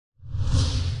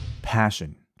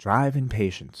passion, drive, and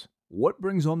patience. What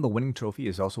brings home the winning trophy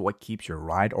is also what keeps your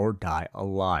ride or die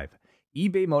alive.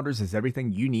 eBay Motors has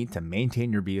everything you need to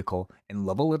maintain your vehicle and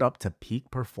level it up to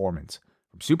peak performance.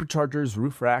 From superchargers,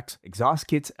 roof racks, exhaust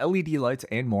kits, LED lights,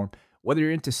 and more, whether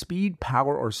you're into speed,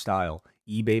 power, or style,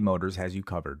 eBay Motors has you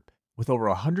covered. With over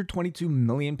 122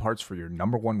 million parts for your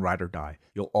number one ride or die,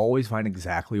 you'll always find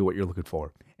exactly what you're looking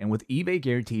for. And with eBay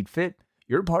Guaranteed Fit,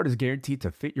 your part is guaranteed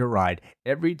to fit your ride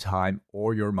every time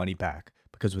or your money back.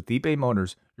 Because with eBay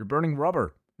Motors, you're burning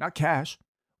rubber, not cash.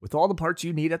 With all the parts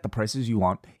you need at the prices you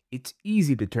want, it's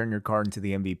easy to turn your car into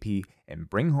the MVP and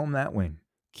bring home that win.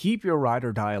 Keep your ride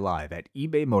or die alive at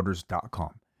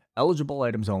ebaymotors.com. Eligible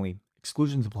items only.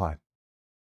 Exclusions apply.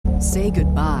 Say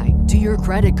goodbye to your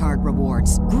credit card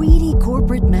rewards. Greedy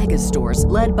corporate mega stores,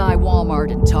 led by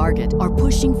Walmart and Target, are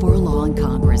pushing for a law in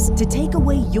Congress to take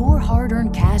away your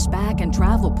hard-earned cash back and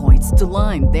travel points to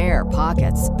line their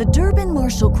pockets. The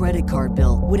Durbin-Marshall credit card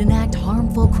bill would enact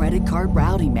harmful credit card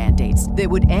routing mandates that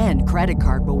would end credit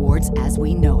card rewards as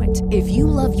we know it. If you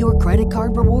love your credit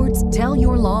card rewards, tell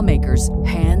your lawmakers,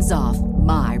 hands off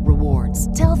my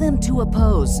rewards. Tell them to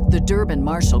oppose the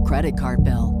Durbin-Marshall credit card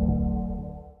bill.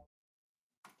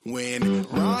 When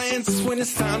when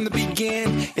it's time to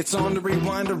begin, it's on the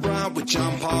Rewind Around with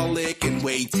John Pollock and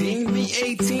Waiting. The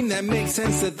 18 that makes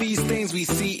sense of these things we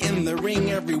see in the ring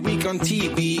every week on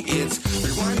TV. It's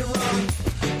Rewind Around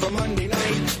for Monday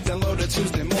night. Download it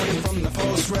Tuesday morning from the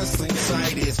Post Wrestling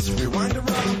site. It's Rewind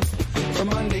Around for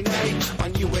Monday night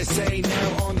on USA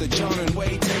Now on the John and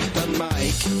Wai Take the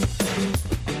Mic.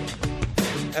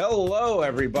 Hello,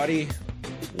 everybody.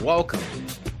 Welcome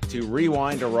to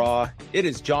Rewind to Raw. It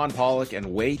is John Pollock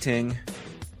and waiting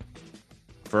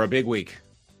for a big week.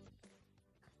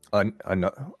 I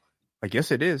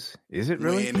guess it is. Is it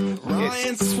really?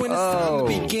 It's time to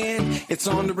begin. It's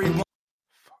on the Rewind.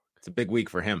 It's a big week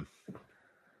for him.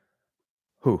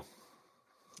 Who?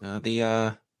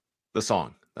 The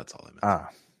song. That's all I meant. Ah,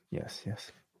 yes.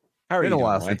 How are it's you been a doing,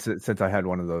 while since I had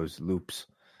one of those loops.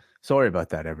 Sorry about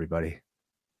that, everybody.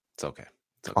 It's okay.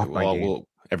 Well,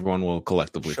 everyone will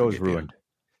collectively. Show's ruined.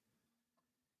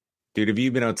 Dude, have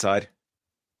you been outside?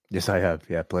 Yes, I have.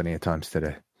 Yeah, plenty of times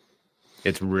today.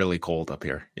 It's really cold up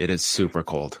here. It is super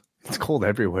cold. It's cold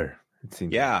everywhere, it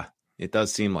seems. Yeah, it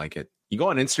does seem like it. You go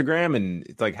on Instagram and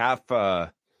it's like half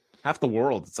the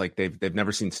world. It's like they've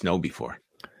never seen snow before.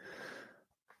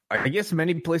 I guess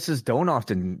many places don't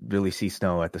often really see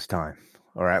snow at this time,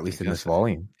 or at least in this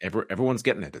volume. Everyone's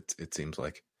getting it. It seems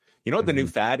like. You know what the new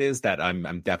fad is that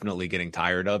I'm definitely getting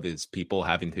tired of is people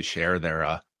having to share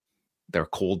their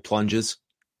cold plunges.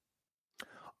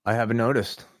 I haven't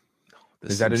noticed.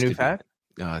 Is that a new fad?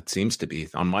 It seems to be.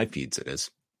 On my feeds, it is.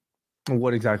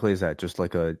 What exactly is that? Just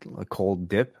like a cold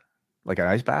dip? Like an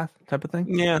ice bath type of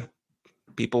thing? Yeah.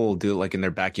 People do it like in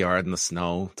their backyard in the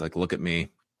snow. It's like, look at me.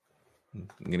 I'm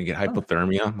going to get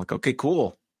hypothermia. I'm like, okay,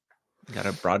 cool. You got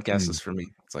to broadcast this for me.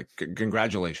 It's like,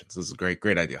 congratulations. This is a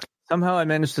great idea. Somehow I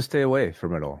managed to stay away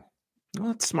from it all. Well,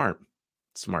 that's smart.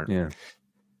 Yeah.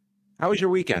 How was your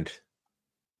weekend?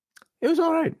 It was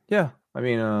all right. Yeah. I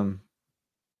mean,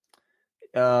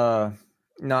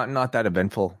 not that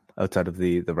eventful outside of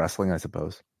the wrestling, I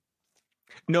suppose.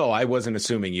 No, I wasn't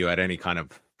assuming you had any kind of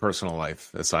personal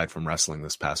life aside from wrestling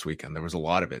this past weekend. There was a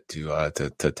lot of it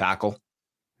to tackle.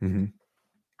 Mm-hmm.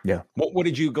 Yeah. What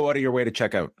did you go out of your way to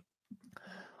check out?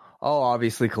 Oh,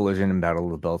 obviously Collision and Battle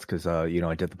of the Belts because, I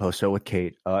did the post show with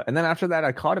Kate. And then after that,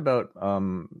 I caught about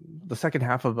the second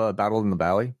half of Battle in the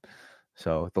Valley.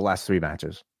 So the last 3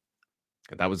 matches.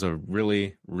 That was a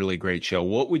really, really great show.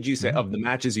 What would you say of the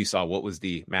matches you saw? What was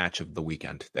the match of the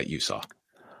weekend that you saw?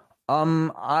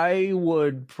 I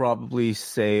would probably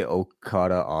say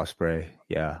Okada Ospreay.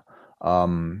 Yeah.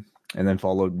 And then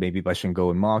followed maybe by Shingo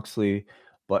and Moxley.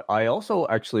 But I also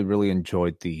actually really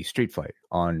enjoyed the street fight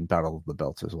on Battle of the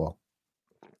Belts as well.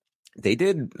 They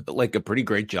did like a pretty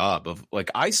great job of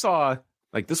I saw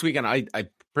like this weekend. I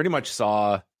pretty much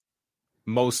saw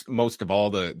most of all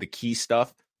the key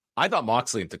stuff. I thought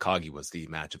Moxley and Takagi was the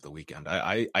match of the weekend.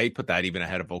 I put that even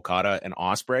ahead of Okada and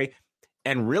Ospreay.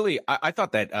 And really, I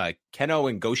thought that Keno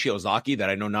and Go Shiozaki, that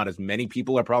I know not as many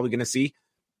people are probably going to see,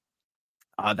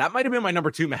 that might have been my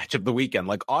number 2 match of the weekend.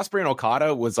 Like Ospreay and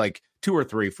Okada was like 2 or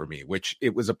 3 for me, which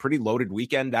it was a pretty loaded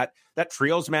weekend. That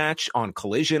trios match on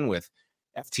Collision with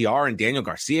FTR and Daniel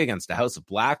Garcia against the House of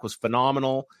Black was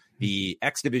phenomenal. The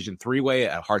X Division 3-way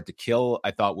at Hard to Kill,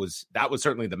 I thought was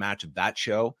certainly the match of that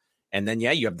show. And then,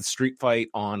 yeah, you have the street fight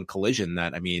on Collision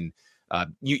that, I mean,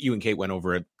 you and Kate went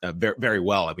over it very, very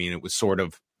well. I mean, it was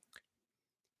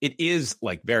it is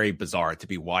like very bizarre to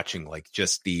be watching like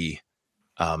just the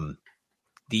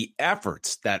the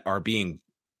efforts that are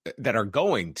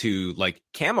going to like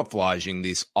camouflaging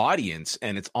this audience,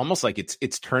 and it's almost like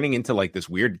it's turning into like this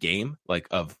weird game, like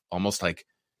of almost like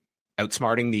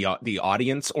outsmarting the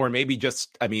audience, or maybe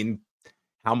just, I mean,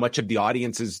 how much of the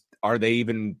audiences are they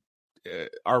even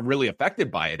are really affected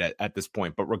by it at this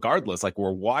point? But regardless, like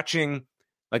we're watching,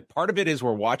 like part of it is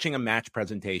we're watching a match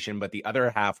presentation, but the other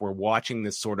half we're watching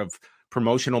this sort of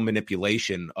promotional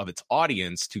manipulation of its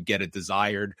audience to get a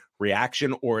desired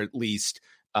reaction, or at least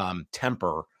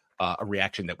temper a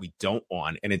reaction that we don't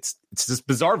want. And it's this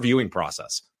bizarre viewing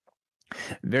process.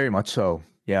 Very much so.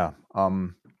 Yeah.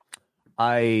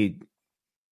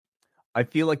 I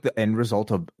feel like the end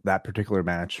result of that particular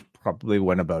match probably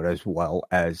went about as well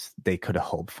as they could have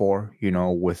hoped for, you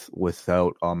know,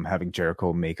 without having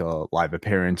Jericho make a live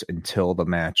appearance until the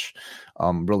match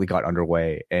really got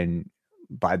underway. And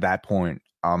by that point,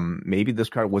 maybe this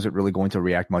crowd wasn't really going to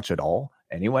react much at all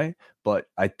anyway, but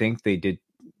I think they did.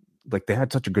 Like they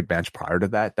had such a good match prior to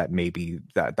that maybe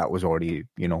that was already,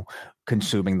 you know,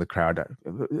 consuming the crowd.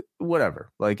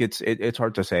 Whatever. Like it's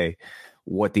hard to say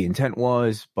what the intent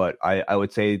was, but I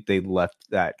would say they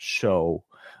left that show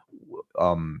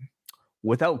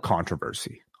without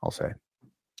controversy, I'll say.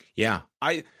 Yeah.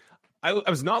 I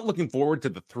was not looking forward to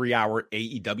the 3-hour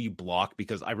AEW block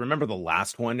because I remember the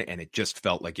last one and it just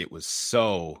felt like it was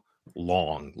so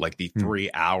long, like the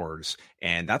 3 hours.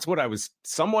 And that's what I was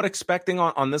somewhat expecting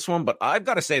on this one. But I've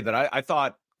got to say that I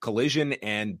thought Collision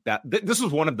and this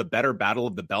was one of the better Battle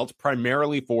of the Belts,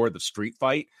 primarily for the street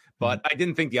fight. But I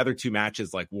didn't think the other two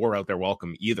matches like wore out their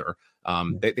welcome either.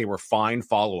 They were fine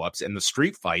follow-ups. And the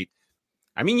street fight,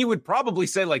 I mean, you would probably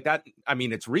say like that. I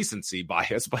mean, it's recency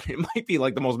bias, but it might be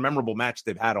like the most memorable match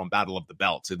they've had on Battle of the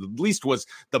Belts. It at least was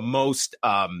the most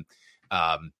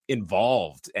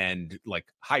involved and like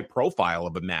high profile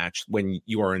of a match when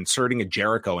you are inserting a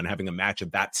Jericho and having a match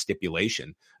of that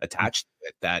stipulation attached to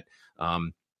it. That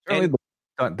certainly the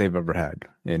best they've ever had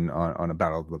on a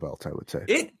Battle of the Belts, I would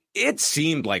say. It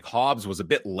seemed like Hobbs was a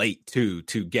bit late to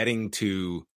getting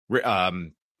to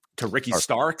Ricky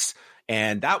Starks,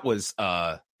 and that was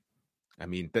I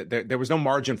mean, there was no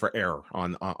margin for error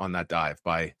on that dive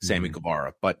by Sammy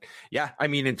Guevara. But yeah, I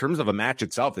mean, in terms of a match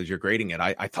itself, as you're grading it,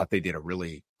 I thought they did a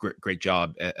really great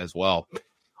job as well.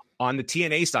 On the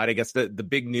TNA side, I guess the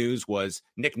big news was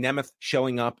Nick Nemeth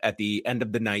showing up at the end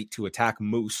of the night to attack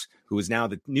Moose, who is now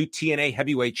the new TNA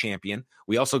heavyweight champion.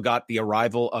 We also got the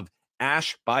arrival of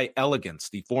Ash by Elegance,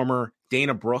 the former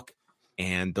Dana Brooke.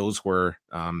 And those were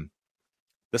the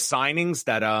signings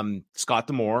that Scott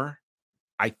D'Amore,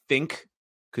 I think,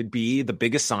 could be the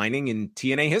biggest signing in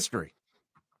TNA history.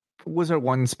 Was there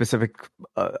one specific?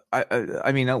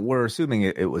 I mean, we're assuming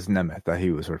it was Nemeth that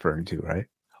he was referring to, right?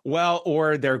 Well,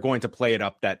 or they're going to play it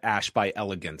up that Ash by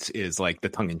Elegance is like the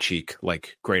tongue-in-cheek,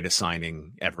 like greatest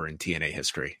signing ever in TNA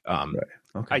history. Right.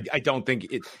 Okay. I don't think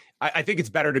it. I think it's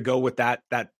better to go with that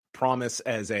promise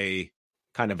as a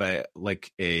kind of a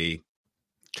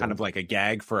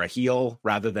gag for a heel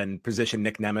rather than position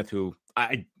Nick Nemeth, who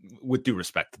I, with due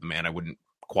respect to the man, I wouldn't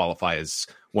qualify as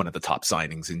one of the top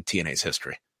signings in TNA's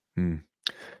history.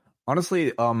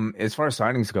 Honestly, as far as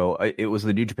signings go, it was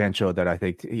the New Japan show that I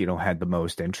think, you know, had the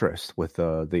most interest with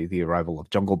the arrival of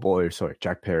Jungle Boy,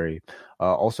 Jack Perry.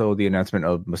 Also the announcement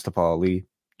of Mustafa Ali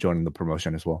joining the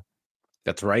promotion as well.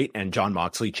 That's right. And Jon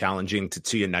Moxley challenging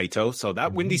Tetsuya Naito. So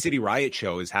that Windy City Riot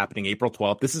show is happening April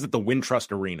 12th. This is at the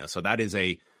Wintrust Arena. So that is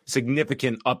a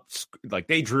significant like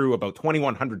they drew about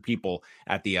 2,100 people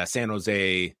at the San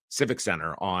Jose Civic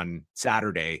Center on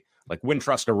Saturday. Like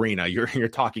Wintrust Arena, you're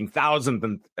talking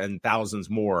thousands and thousands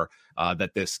more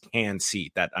that this can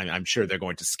seat. That I'm sure they're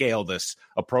going to scale this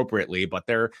appropriately, but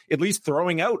they're at least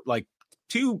throwing out like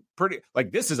two pretty,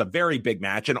 like this is a very big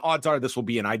match, and odds are this will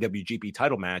be an IWGP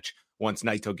title match once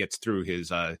Naito gets through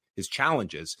his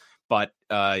challenges. But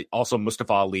also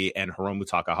Mustafa Ali and Hiromu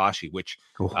Takahashi, which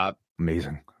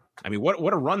amazing. I mean,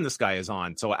 what a run this guy is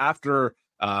on. So after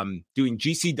doing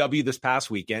GCW this past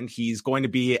weekend, he's going to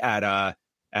be at a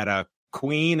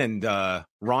Queen and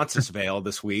Roncesvalles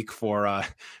this week for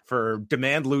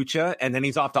Demand Lucha, and then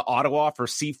he's off to Ottawa for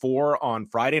C4 on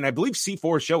Friday, and I believe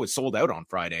C4's show is sold out on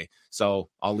Friday. So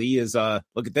Ali is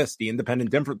look at this, the independent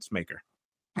difference maker,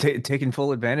 taking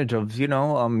full advantage of, you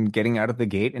know, getting out of the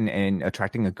gate and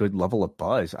attracting a good level of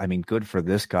buzz. I mean, good for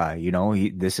this guy. You know,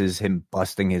 this is him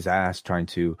busting his ass trying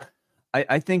to,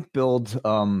 I think, build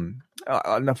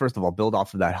first of all, build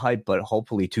off of that hype, but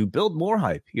hopefully to build more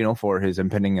hype, you know, for his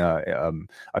impending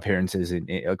appearances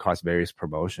across various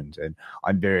promotions. And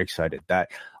I'm very excited that,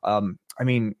 I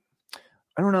mean,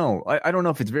 I don't know. I don't know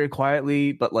if it's very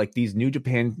quietly, but like these New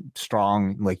Japan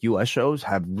strong like US shows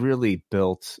have really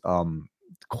built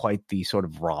quite the sort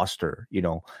of roster, you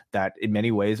know, that in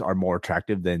many ways are more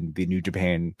attractive than the New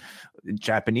Japan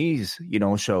Japanese, you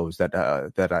know, shows that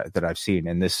I've seen.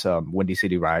 And this Windy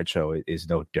City Riot show is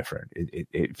no different.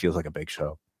 It feels like a big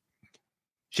show.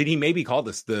 Should he maybe call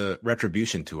this the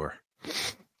Retribution Tour?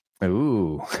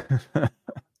 Ooh.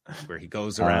 Where he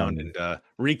goes around and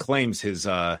reclaims his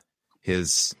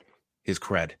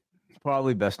cred.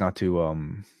 Probably best not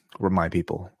to remind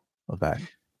people of that.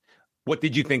 What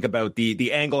did you think about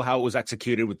the angle, how it was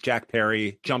executed with Jack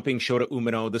Perry jumping Shota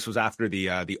Umino? This was after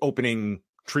the opening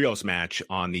trios match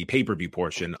on the pay-per-view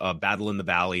portion of Battle in the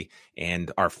Valley,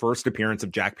 and our first appearance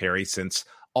of Jack Perry since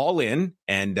All In,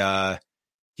 and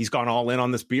he's gone all in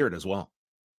on this beard as well.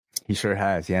 He sure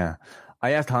has, yeah.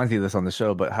 I asked Hansi this on the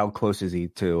show, but how close is he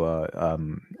to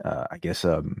I guess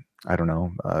I don't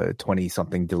know,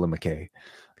 20-something Dylan McKay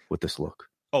with this look?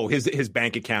 Oh, his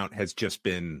bank account has just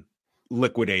been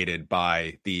liquidated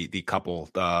by the couple,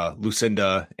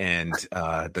 Lucinda and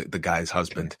the guy's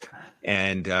husband,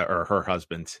 and or her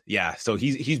husband. Yeah, so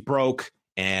he's broke,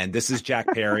 and this is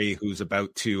Jack Perry who's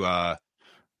about to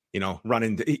run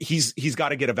into. He's got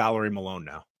to get a Valerie Malone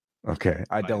now. Okay,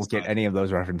 I don't get any of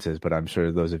those references, but I'm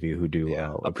sure those of you who do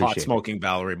a appreciate pot smoking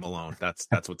Valerie Malone. That's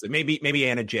what's maybe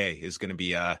Anna Jay is going to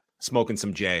be smoking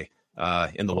some Jay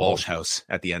in the Walsh house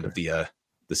at the end of the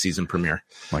season premiere.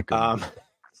 My God.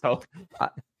 So,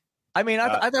 I mean,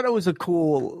 I thought it was a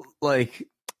cool like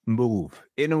move,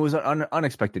 and it was an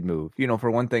unexpected move. You know,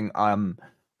 for one thing,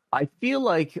 I feel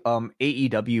like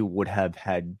AEW would have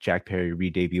had Jack Perry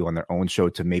re-debut on their own show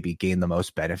to maybe gain the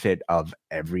most benefit of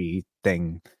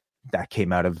everything that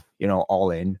came out of, you know, All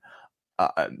In.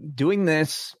 Doing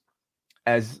this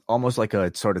as almost like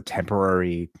a sort of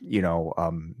temporary, you know,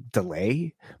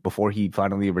 delay before he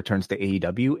finally returns to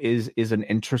AEW is an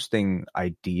interesting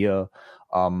idea.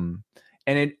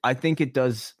 And I think it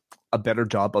does a better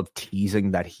job of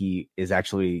teasing that he is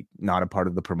actually not a part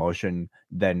of the promotion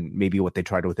than maybe what they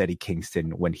tried with Eddie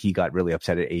Kingston when he got really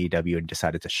upset at AEW and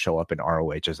decided to show up in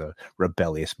ROH as a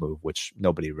rebellious move, which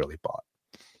nobody really bought.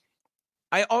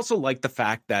 I also like the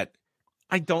fact that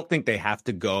I don't think they have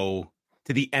to go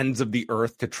to the ends of the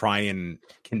earth to try and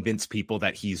convince people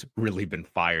that he's really been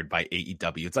fired by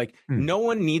AEW. It's like no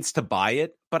one needs to buy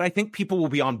it, but I think people will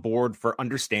be on board for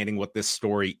understanding what this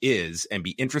story is and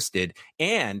be interested.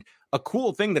 And a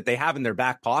cool thing that they have in their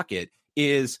back pocket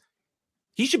is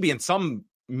he should be in some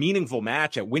meaningful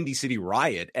match at Windy City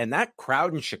Riot, and that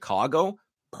crowd in Chicago,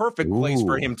 perfect place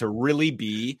for him to really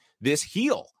be this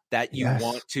heel that you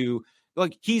want to.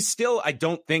 Like, he's still, I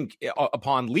don't think,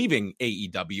 upon leaving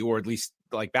AEW, or at least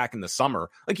like back in the summer,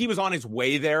 like he was on his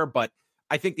way there. But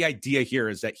I think the idea here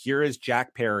is that here is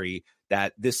Jack Perry,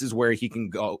 that this is where he can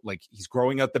go. Like, he's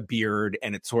growing out the beard,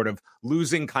 and it's sort of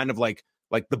losing kind of like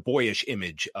the boyish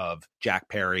image of Jack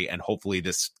Perry. And hopefully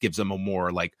this gives him a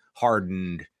more like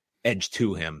hardened edge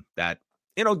to him that,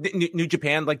 you know, New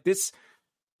Japan, like this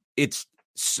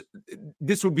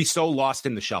would be so lost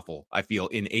in the shuffle, I feel,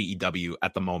 in AEW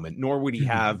at the moment, nor would he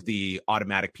have the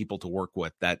automatic people to work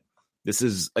with. That this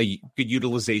is a good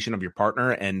utilization of your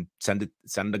partner, and send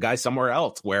the guy somewhere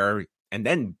else where, and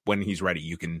then when he's ready,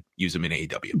 you can use him in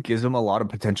AEW. Gives him a lot of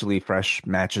potentially fresh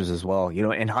matches as well, you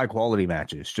know, and high quality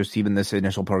matches. Just even this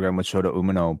initial program with Shota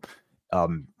Umino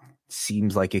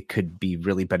seems like it could be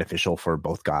really beneficial for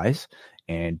both guys,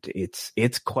 and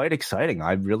it's quite exciting.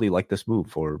 I really like this move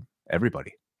for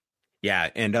everybody. Yeah,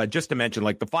 and just to mention,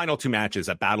 like the final two matches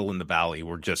at Battle in the Valley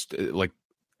were just like,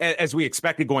 as we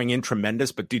expected going in,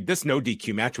 tremendous. But dude, this no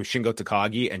DQ match with Shingo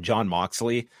Takagi and Jon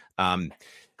Moxley, I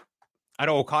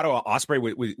know Okada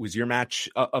Ospreay was your match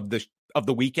of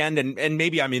the weekend, and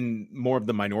maybe I'm in more of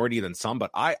the minority than some,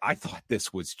 but I thought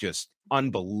this was just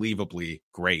unbelievably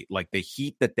great. Like the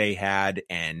heat that they had,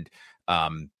 and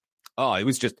it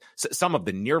was just some of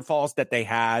the near falls that they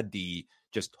had, the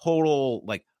just total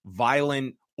like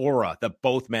violent aura that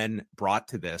both men brought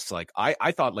to this. Like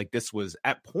I thought like this was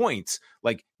at points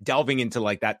like delving into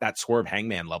like that Swerve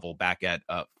Hangman level back at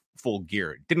Full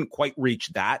Gear. It didn't quite reach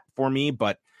that for me,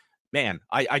 but man,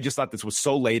 I just thought this was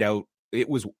so laid out. It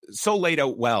was so laid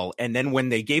out well. And then when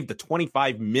they gave the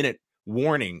 25-minute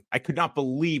warning, I could not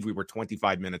believe we were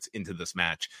 25 minutes into this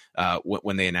match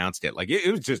when they announced it. Like it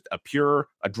was just a pure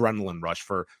adrenaline rush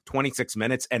for 26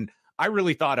 minutes. And I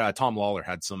really thought Tom Lawler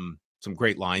had some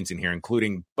great lines in here,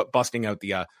 including busting out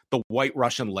the White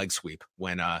Russian leg sweep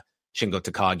when Shingo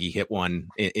Takagi hit one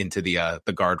into the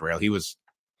guardrail. He was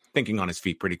thinking on his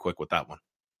feet pretty quick with that one.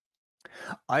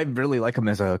 I really like him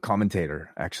as a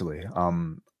commentator, actually.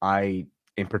 I,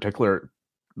 in particular,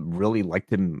 really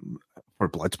liked him for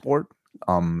Bloodsport.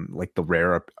 Like the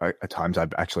rare at times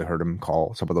I've actually heard him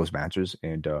call some of those matches,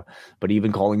 and but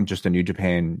even calling just a New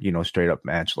Japan, straight up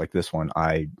match like this one,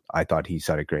 I thought he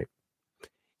said it great.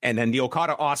 And then the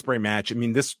Okada Ospreay match. I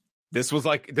mean, this was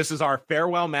like, this is our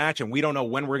farewell match, and we don't know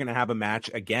when we're going to have a match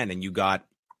again. And you got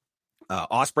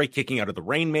Ospreay kicking out of the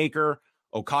Rainmaker,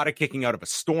 Okada kicking out of a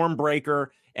Stormbreaker,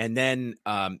 and then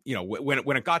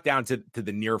when it got down to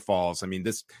the near falls, I mean,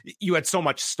 you had so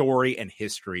much story and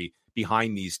history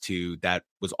behind these two that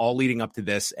was all leading up to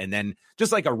this, and then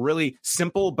just like a really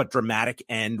simple but dramatic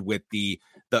end with the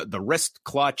wrist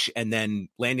clutch, and then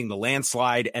landing the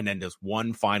landslide, and then just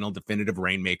one final definitive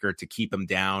Rainmaker to keep him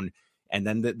down, and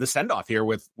then the send off here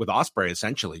with Ospreay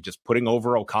essentially just putting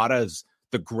over Okada as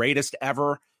the greatest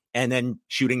ever, and then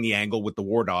shooting the angle with the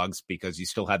War Dogs because you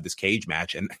still have this cage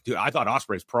match. And dude, I thought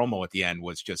Ospreay's promo at the end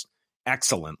was just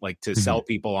excellent, like to sell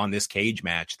people on this cage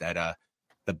match that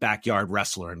the backyard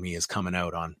wrestler in me is coming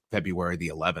out on February the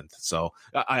 11th. So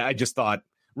I just thought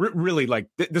really like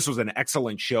this was an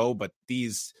excellent show, but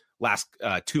these last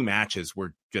two matches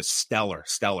were just stellar,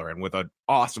 and with an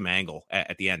awesome angle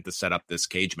at the end to set up this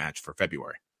cage match for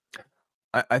February.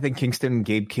 I think Kingston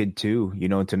Gabe Kidd too,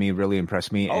 to me really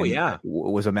impressed me. Oh, and yeah.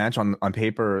 Was a match on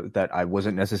paper that I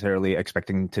wasn't necessarily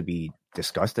expecting to be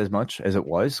discussed as much as it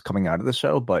was coming out of the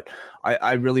show. But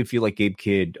I really feel like Gabe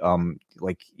Kidd,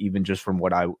 like even just from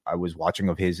what I was watching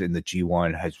of his in the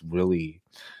G1, has really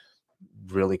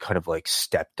kind of like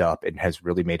stepped up and has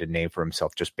really made a name for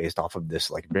himself just based off of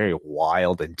this like very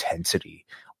wild intensity,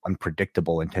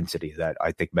 unpredictable intensity that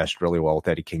I think meshed really well with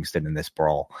Eddie Kingston in this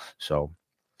brawl. So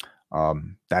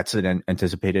that's an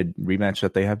anticipated rematch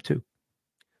that they have too.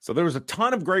 So there was a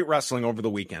ton of great wrestling over the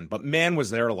weekend, but man, was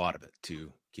there a lot of it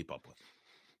to keep up with.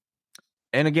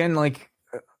 And again, like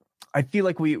I feel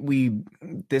like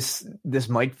this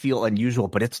might feel unusual,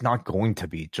 but it's not going to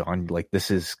be, John. Like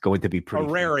this is going to be pretty a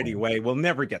rarity way. We'll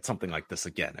never get something like this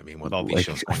again. I mean, with all these like,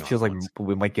 shows, it feels like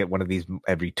we might get one of these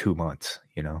every 2 months.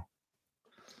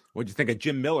 What'd you think of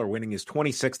Jim Miller winning his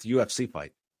 26th UFC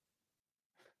fight?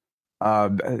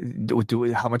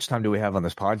 How much time do we have on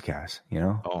this podcast?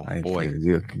 Oh boy,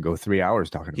 you can go 3 hours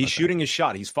talking about he's shooting his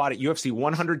shot. He's fought at UFC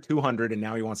 100, 200, and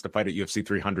now he wants to fight at UFC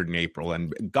 300 in April.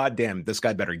 And goddamn, this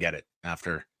guy better get it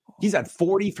after he's had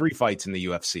 43 fights in the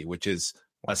UFC, which is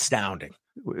astounding.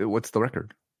 What's the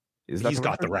record? He's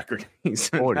got the record.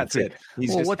 That's it.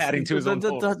 He's just adding to his own.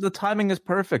 The timing is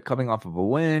perfect. Coming off of a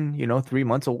win, 3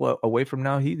 months away from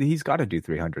now, he's got to do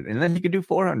 300, and then he could do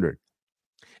 400.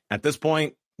 At this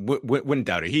point, wouldn't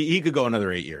doubt it. He could go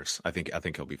another 8 years. I think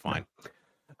he'll be fine.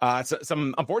 So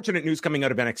some unfortunate news coming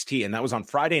out of NXT, and that was on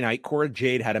Friday night. Cora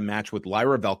Jade had a match with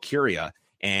Lyra Valkyria,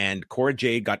 and Cora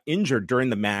Jade got injured during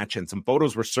the match, and some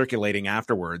photos were circulating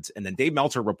afterwards. And then Dave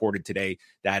Meltzer reported today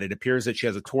that it appears that she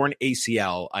has a torn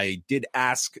ACL. I did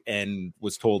ask and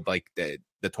was told like the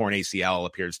torn ACL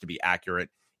appears to be accurate.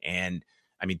 And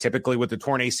I mean, typically with the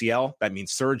torn ACL, that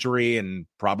means surgery, and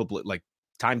probably like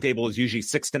timetable is usually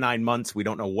 6 to 9 months. We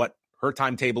don't know what her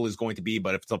timetable is going to be,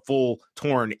 but if it's a full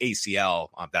torn ACL,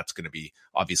 that's going to be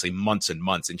obviously months and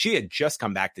months. And she had just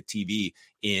come back to TV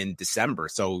in December,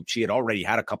 so she had already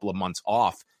had a couple of months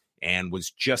off and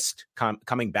was just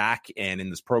coming back and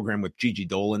in this program with Gigi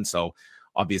Dolan. So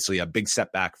obviously a big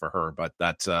setback for her, but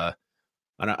that's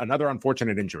another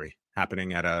unfortunate injury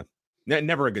happening at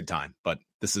never a good time. But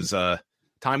this is a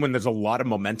time when there's a lot of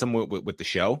momentum with the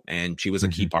show, and she was a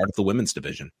key part of the women's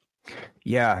division.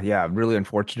 Yeah, really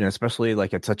unfortunate, especially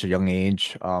like at such a young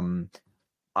age.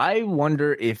 I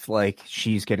wonder if like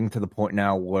she's getting to the point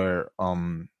now where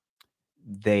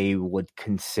they would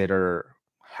consider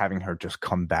having her just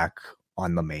come back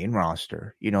on the main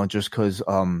roster, just because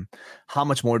how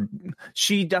much more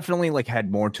she definitely like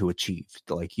had more to achieve,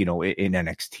 like, in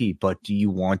NXT. But do you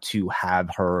want to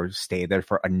have her stay there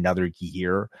for another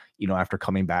year, after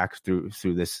coming back through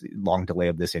this long delay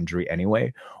of this injury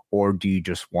anyway? Or do you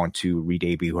just want to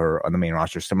re-debut her on the main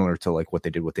roster, similar to like what they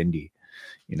did with Indy,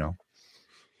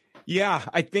 Yeah,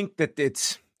 I think that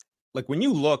it's like when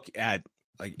you look at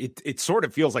like it sort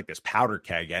of feels like this powder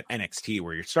keg at NXT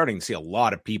where you're starting to see a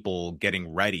lot of people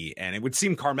getting ready. And it would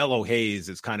seem Carmelo Hayes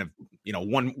is kind of,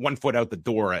 one foot out the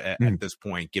door at this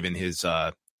point, given his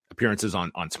appearances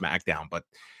on SmackDown. But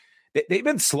they've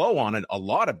been slow on it, a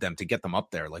lot of them, to get them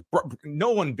up there. Like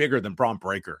no one bigger than Braun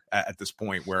Breaker at this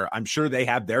point, where I'm sure they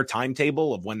have their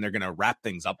timetable of when they're going to wrap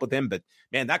things up with him. But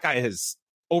man, that guy has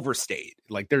overstayed.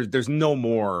 Like there's no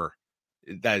more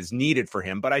that is needed for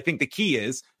him. But I think the key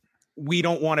is, we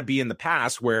don't want to be in the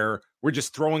past where we're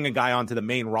just throwing a guy onto the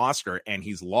main roster and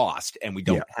he's lost and we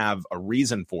don't have a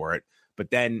reason for it. but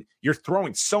then you're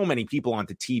throwing so many people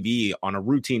onto TV on a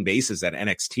routine basis at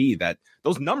NXT that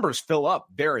those numbers fill up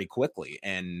very quickly.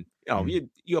 And you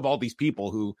have all these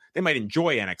people who they might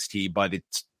enjoy NXT, but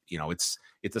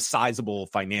it's a sizable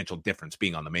financial difference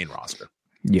being on the main roster.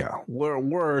 Yeah,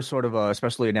 we're sort of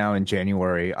especially now in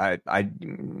January.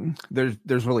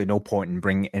 There's really no point in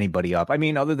bringing anybody up. I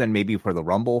mean, other than maybe for the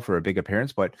Rumble for a big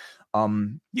appearance, but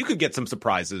you could get some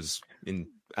surprises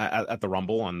at the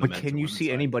Rumble on the. But can you see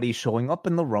anybody showing up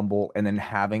in the Rumble and then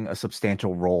having a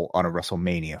substantial role on a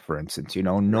WrestleMania, for instance?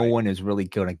 No one is really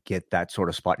going to get that sort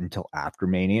of spot until after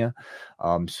Mania.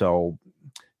 So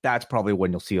that's probably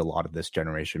when you'll see a lot of this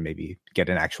generation maybe get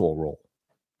an actual role.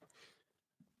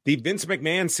 The Vince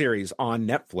McMahon series on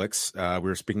Netflix, we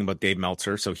were speaking about Dave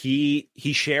Meltzer. So he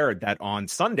shared that on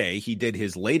Sunday, he did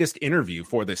his latest interview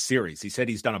for this series. He said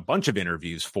he's done a bunch of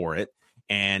interviews for it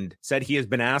and said he has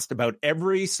been asked about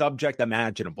every subject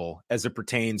imaginable as it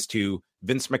pertains to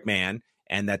Vince McMahon,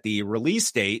 and that the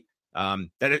release date,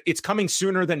 that it's coming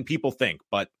sooner than people think,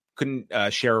 but couldn't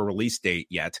share a release date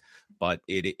yet. But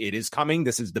it is coming.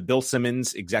 This is the Bill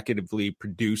Simmons executively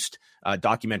produced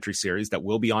documentary series that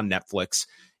will be on Netflix.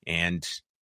 And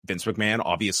Vince McMahon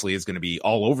obviously is going to be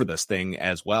all over this thing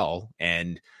as well.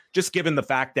 And just given the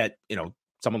fact that,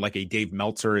 someone like a Dave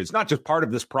Meltzer is not just part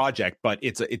of this project, but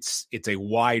it's a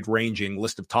wide ranging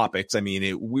list of topics. I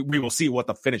mean, we will see what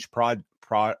the finished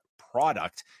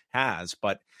product has.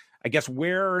 But I guess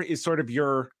where is sort of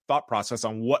your thought process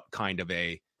on what kind of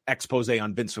a expose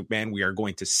on Vince McMahon we are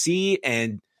going to see?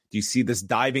 And do you see this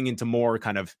diving into more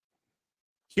kind of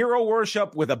hero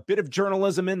worship with a bit of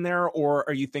journalism in there, or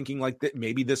are you thinking like that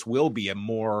maybe this will be a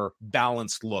more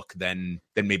balanced look than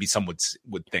maybe some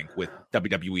would think with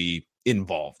WWE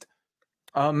involved?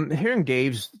 Hearing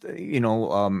Dave's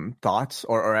thoughts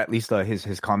or at least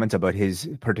his comments about his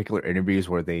particular interviews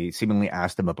where they seemingly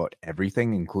asked him about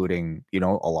everything, including a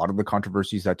lot of the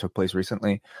controversies that took place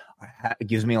recently, it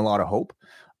gives me a lot of hope.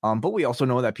 But we also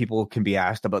know that people can be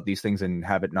asked about these things and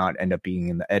have it not end up being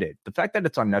in the edit. The fact that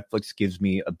it's on Netflix gives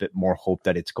me a bit more hope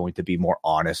that it's going to be more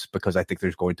honest, because I think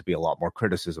there's going to be a lot more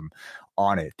criticism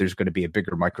on it. There's going to be a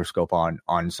bigger microscope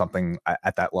on something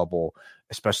at that level,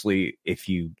 especially if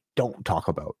you don't talk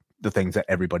about the things that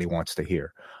everybody wants to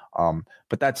hear.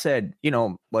 But that said,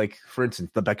 like for instance,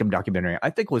 the Beckham documentary, I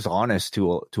think was honest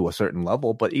to a certain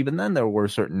level, but even then there were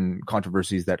certain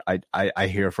controversies that I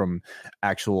hear from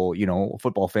actual,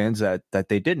 football fans that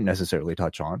they didn't necessarily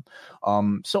touch on.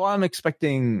 So I'm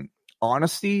expecting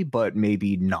honesty, but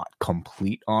maybe not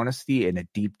complete honesty and a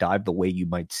deep dive the way you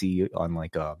might see on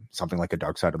like something like a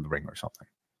Dark Side of the Ring or something.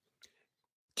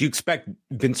 Do you expect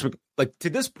Vince, like to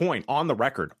this point on the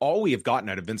record, all we have gotten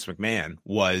out of Vince McMahon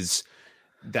was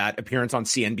that appearance on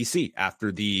CNBC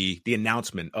after the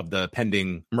announcement of the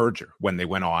pending merger when they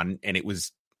went on, and it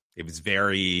was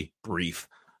very brief.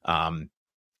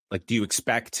 Like, do you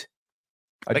expect?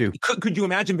 I do. Could you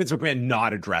imagine Vince McMahon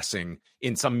not addressing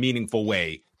in some meaningful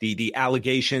way the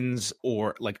allegations,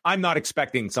 or like I'm not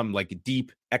expecting some like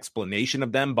deep explanation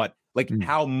of them, but like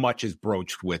how much is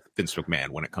broached with Vince McMahon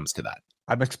when it comes to that?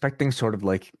 I'm expecting sort of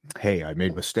like, hey, I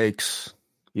made mistakes,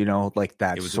 like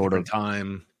that it was sort of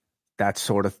time, that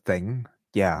sort of thing.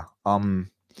 Yeah.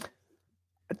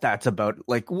 That's about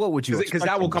like, what would you expect? Because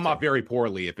that will come off very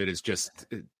poorly if it is just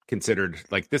considered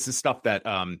like this is stuff that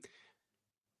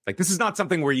like this is not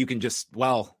something where you can just,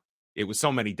 well, it was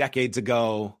so many decades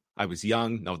ago, I was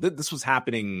young. No, this was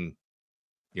happening,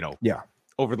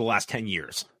 over the last 10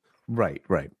 years. Right.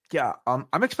 Yeah.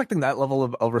 I'm expecting that level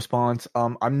of response.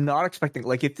 I'm not expecting,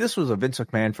 like, if this was a Vince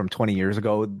McMahon from 20 years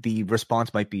ago, the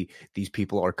response might be, these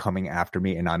people are coming after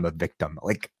me and I'm a victim.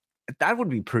 Like, that would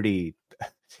be pretty,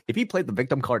 if he played the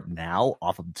victim card now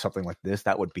off of something like this,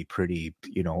 that would be pretty,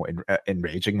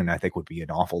 enraging, and I think would be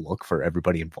an awful look for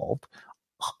everybody involved.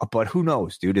 But who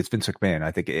knows, dude? It's Vince McMahon,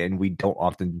 I think, and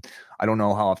I don't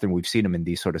know how often we've seen him in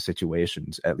these sort of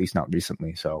situations, at least not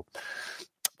recently. So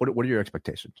what are your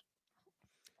expectations?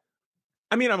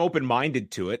 I mean, I'm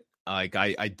open-minded to it. Like,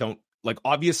 I don't like,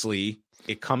 obviously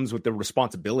it comes with the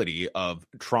responsibility of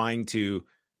trying to,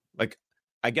 like,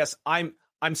 I guess I'm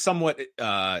somewhat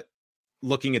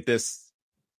looking at this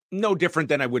no different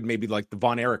than I would maybe like the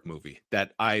Von Erich movie,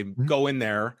 that I go in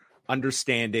there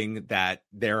understanding that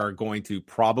there are going to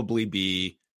probably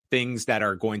be things that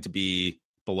are going to be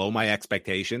below my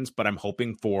expectations, but I'm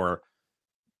hoping for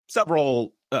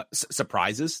several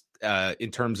surprises in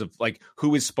terms of like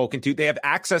who is spoken to. They have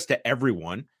access to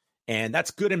everyone, and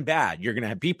that's good and bad. You're going to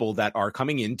have people that are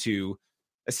coming into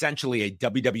essentially a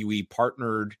WWE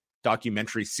partnered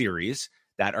documentary series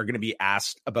that are going to be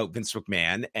asked about Vince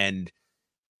McMahon. And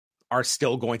are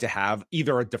still going to have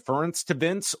either a deference to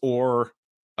Vince or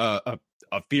a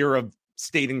fear of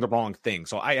stating the wrong thing.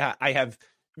 So I have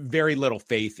very little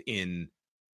faith in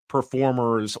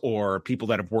performers or people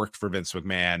that have worked for Vince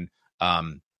McMahon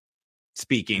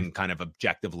speaking kind of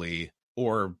objectively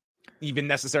or even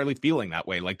necessarily feeling that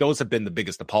way. Like, those have been the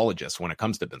biggest apologists when it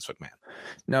comes to Vince McMahon.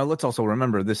 Now, let's also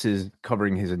remember this is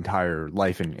covering his entire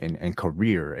life and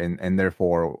career, and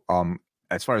therefore,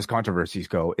 as far as controversies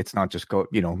go, it's not just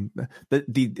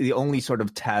the only sort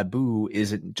of taboo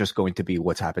isn't just going to be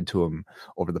what's happened to him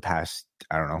over the past,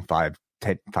 I don't know, 5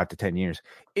 to 10 years.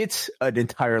 It's an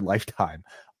entire lifetime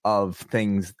of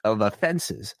things, of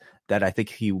offenses that I think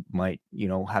he might,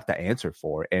 have to answer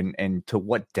for, and to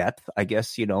what depth, I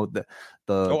guess, I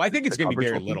think it's going to be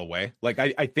very little way. Like,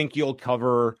 I think they'll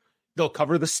cover the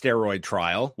steroid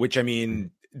trial, which, I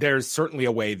mean, there's certainly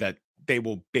a way that they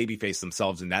will babyface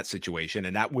themselves in that situation,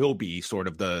 and that will be sort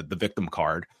of the victim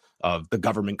card of the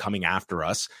government coming after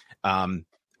us.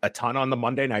 A ton on the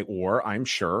Monday Night War, I'm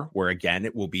sure, where again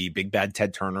it will be Big Bad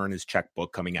Ted Turner and his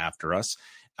checkbook coming after us.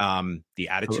 The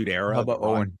Attitude Era. How about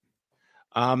Owen?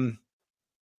 I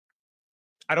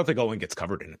don't think Owen gets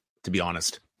covered in it, to be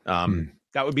honest.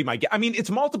 That would be my guess. I mean, it's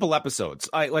multiple episodes.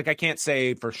 I can't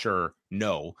say for sure.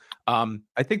 No.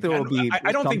 I think there will be.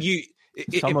 I don't think you.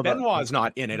 If Benoit is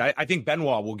not in it, I think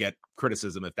Benoit will get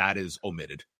criticism if that is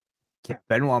omitted. Yeah,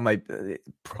 Benoit might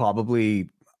probably.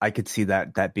 I could see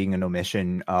that being an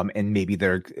omission, and maybe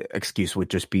their excuse would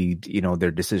just be,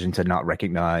 their decision to not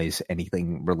recognize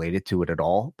anything related to it at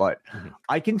all. But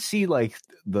I can see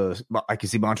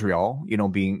Montreal,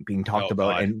 being talked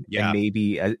about, and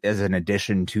maybe as an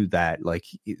addition to that, like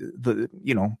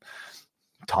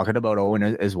talking about Owen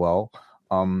as well.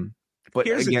 But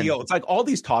here's the deal: it's like all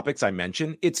these topics I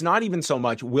mentioned. It's not even so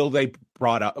much will they be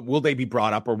brought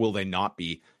up, or will they not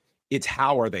be. It's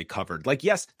how are they covered? Like,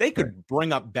 yes, they could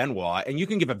bring up Benoit, and you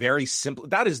can give a very simple.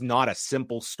 That is not a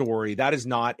simple story. That is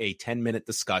not a 10-minute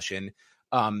discussion.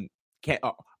 Are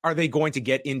they going to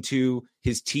get into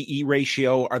his TE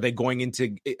ratio? Are they going to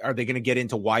get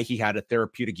into why he had a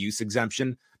therapeutic use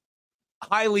exemption?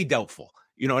 Highly doubtful.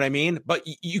 You know what I mean? But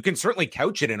you can certainly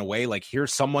couch it in a way like,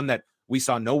 here's someone that we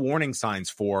saw no warning signs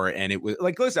for, and it was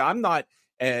like, listen, I'm not.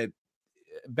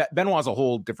 Benoit's a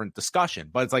whole different discussion,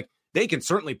 but it's like, they can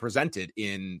certainly present it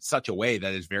in such a way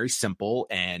that is very simple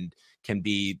and can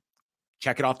be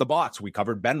check it off the box. We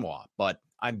covered Benoit, but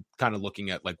I'm kind of looking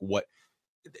at like what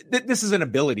this is an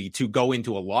ability to go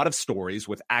into a lot of stories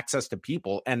with access to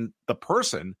people and the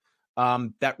person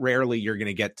that rarely you're going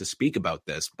to get to speak about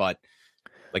this. But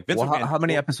like, Vince McMahon, how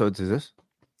many episodes is this?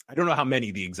 I don't know how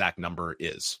many the exact number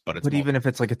is, but it's. But even if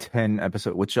it's like a 10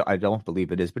 episode, which I don't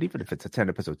believe it is, but even if it's a 10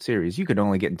 episode series, you can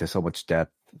only get into so much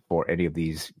depth for any of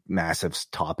these massive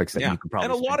topics that you could probably.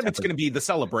 And a lot of it's going to be the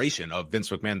celebration of Vince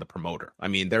McMahon, the promoter. I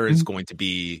mean, there is going to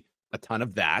be a ton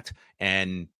of that,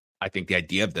 and I think the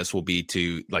idea of this will be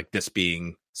to like this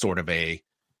being sort of a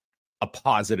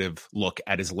positive look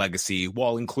at his legacy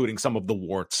while including some of the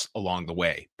warts along the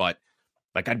way, but.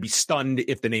 Like, I'd be stunned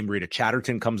if the name Rita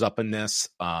Chatterton comes up in this.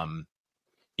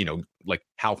 Like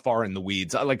how far in the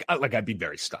weeds? Like I'd be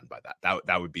very stunned by that.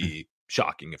 That would be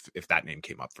shocking if that name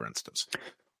came up, for instance.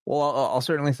 Well, I'll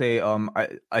certainly say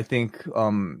I think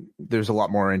there's a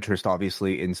lot more interest,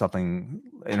 obviously, in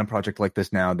a project like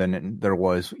this now than there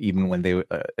was even when they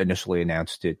initially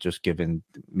announced it, just given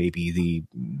maybe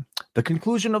the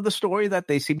conclusion of the story that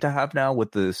they seem to have now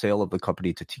with the sale of the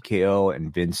company to TKO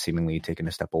and Vince seemingly taking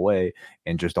a step away,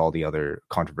 and just all the other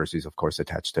controversies, of course,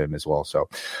 attached to him as well. So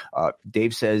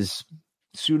Dave says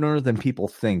sooner than people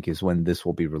think is when this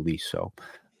will be released. So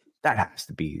that has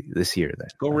to be this year then.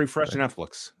 Go refresh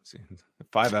Netflix. See,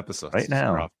 5 episodes right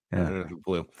now. Yeah.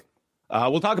 Blue.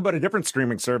 We'll talk about a different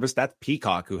streaming service. That's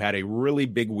Peacock, who had a really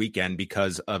big weekend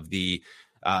because of the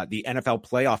NFL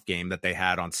playoff game that they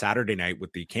had on Saturday night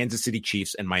with the Kansas City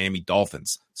Chiefs and Miami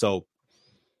Dolphins. So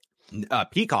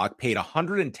Peacock paid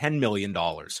 $110 million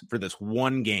for this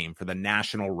one game for the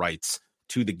national rights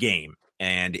to the game.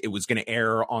 And it was going to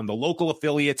air on the local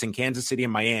affiliates in Kansas City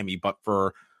and Miami, but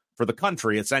for the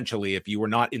country, essentially, if you were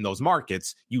not in those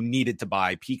markets, you needed to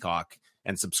buy Peacock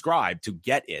and subscribe to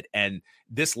get it. And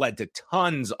this led to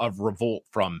tons of revolt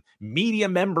from media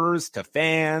members to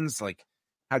fans. Like,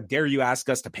 how dare you ask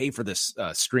us to pay for this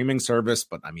streaming service?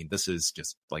 But I mean, this is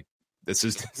just like, this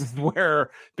is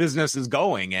where business is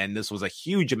going. And this was a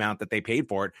huge amount that they paid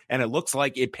for it. And it looks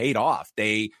like it paid off.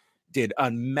 They did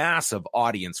a massive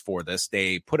audience for this.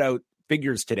 They put out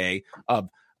figures today of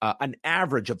an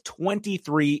average of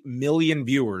 23 million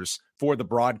viewers for the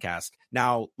broadcast.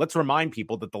 Now, let's remind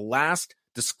people that the last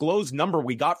disclosed number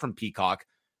we got from Peacock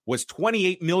was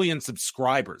 28 million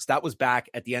subscribers. That was back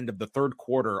at the end of the third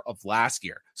quarter of last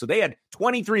year. So they had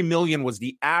 23 million was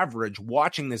the average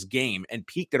watching this game and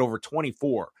peaked at over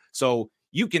 24. So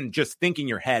you can just think in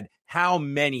your head, how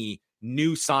many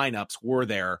new signups were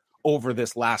there over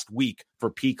this last week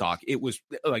for Peacock? It was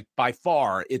like by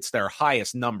far, it's their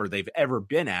highest number they've ever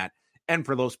been at. And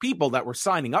for those people that were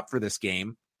signing up for this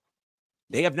game,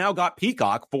 they have now got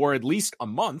Peacock for at least a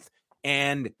month.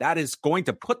 And that is going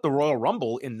to put the Royal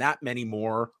Rumble in that many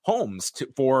more homes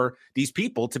for these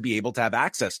people to be able to have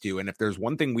access to. And if there's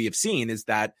one thing we have seen is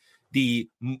that we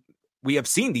have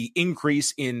seen the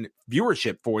increase in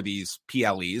viewership for these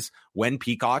PLEs when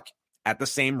Peacock at the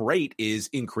same rate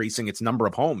is increasing its number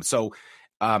of homes. So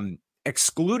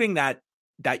excluding that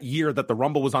year that the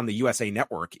Rumble was on the USA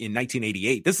Network in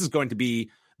 1988, this is going to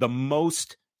be the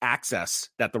most access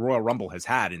that the Royal Rumble has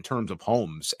had in terms of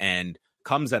homes, and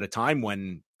comes at a time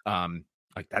when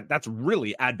that's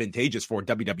really advantageous for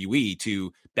WWE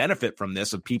to benefit from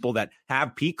this, of people that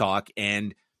have Peacock.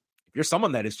 And if you're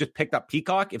someone that has just picked up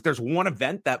Peacock, if there's one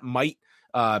event that might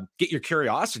get your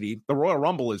curiosity, the Royal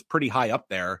Rumble is pretty high up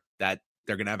there that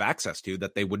they're going to have access to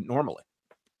that they wouldn't normally.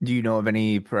 Do you know of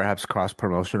any perhaps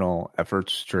cross-promotional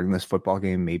efforts during this football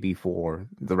game, maybe for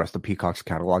the rest of Peacock's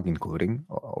catalog, including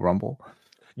Rumble?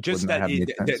 Just that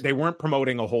they weren't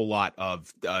promoting a whole lot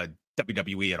of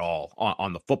WWE at all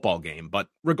on the football game. But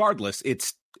regardless,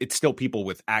 it's still people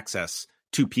with access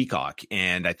to Peacock.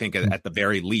 And I think at the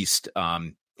very least,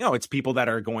 it's people that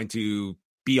are going to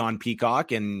be on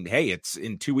Peacock. And hey, it's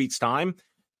in 2 weeks' time.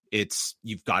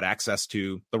 You've got access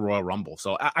to the Royal Rumble.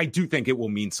 So I do think it will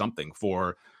mean something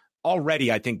for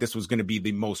already. I think this was going to be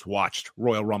the most watched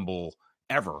Royal Rumble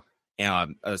ever,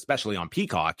 especially on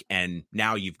Peacock. And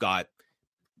now you've got,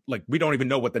 like, we don't even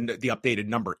know what the updated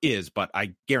number is, but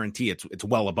I guarantee it's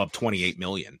well above 28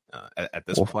 million at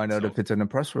this point. We'll find out if it's in a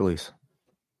press release.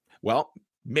 Well,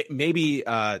 maybe,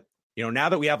 now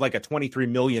that we have like a 23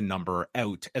 million number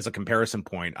out as a comparison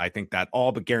point, I think that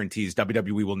all but guarantees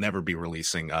WWE will never be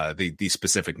releasing the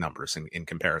specific numbers in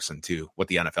comparison to what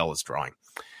the NFL is drawing.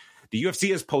 The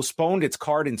UFC has postponed its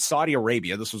card in Saudi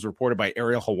Arabia. This was reported by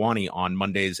Ariel Helwani on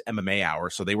Monday's MMA Hour.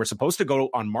 So they were supposed to go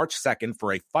on March 2nd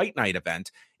for a fight night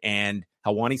event, and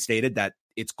Helwani stated that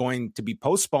it's going to be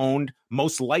postponed,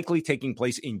 most likely taking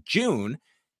place in June.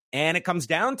 And it comes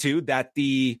down to that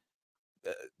the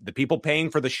people paying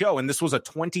for the show, and this was a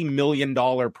 $20 million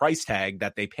price tag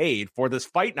that they paid for this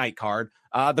fight night card.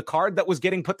 The card that was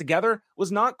getting put together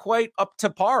was not quite up to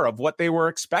par of what they were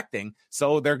expecting.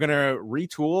 So they're going to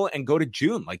retool and go to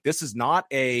June. Like, this is not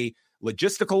a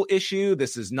logistical issue.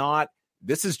 This is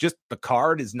just the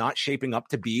card is not shaping up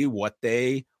to be what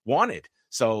they wanted.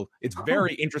 So it's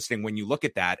very interesting when you look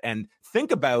at that and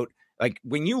think about, like,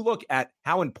 when you look at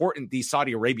how important these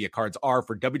Saudi Arabia cards are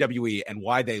for WWE and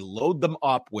why they load them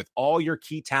up with all your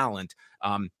key talent,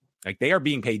 like, they are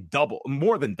being paid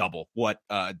more than double what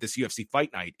this UFC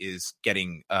Fight Night is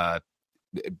getting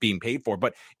being paid for.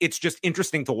 But it's just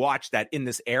interesting to watch that in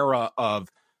this era of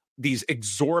these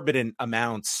exorbitant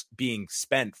amounts being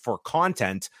spent for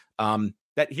content,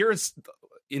 that here's,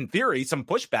 in theory, some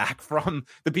pushback from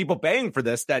the people paying for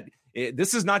this, that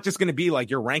this is not just going to be like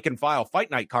your rank and file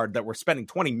fight night card that we're spending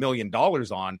 $20 million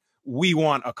on. We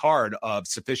want a card of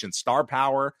sufficient star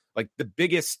power. Like, the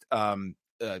biggest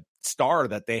star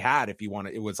that they had, if you want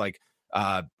to, it was like,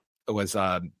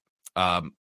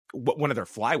 one of their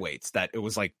flyweights that it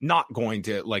was like not going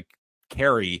to like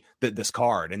carry this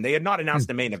card. And they had not announced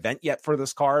the main event yet for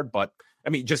this card, but I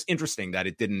mean, just interesting that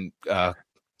it didn't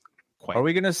quite. Are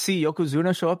we going to see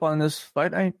Yokozuna show up on this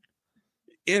fight night?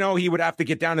 He would have to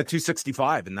get down to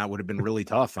 265, and that would have been really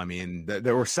tough. I mean,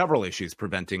 there were several issues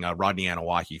preventing Rodney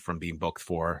Anawahi from being booked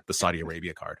for the Saudi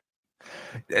Arabia card.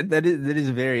 That is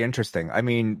very interesting. I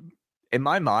mean, in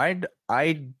my mind,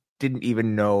 I didn't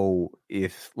even know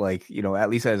if, like, at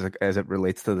least as it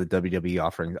relates to the WWE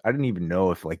offerings, I didn't even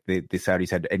know if, like, the Saudis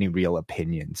had any real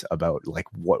opinions about, like,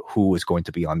 who was going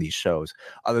to be on these shows,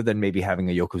 other than maybe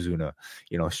having a Yokozuna,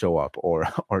 show up or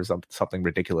something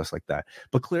ridiculous like that.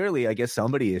 But clearly, I guess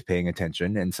somebody is paying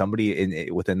attention, and somebody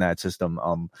within that system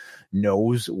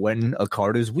knows when a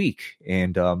card is weak.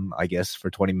 And I guess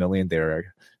for 20 million,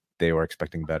 they were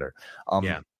expecting better.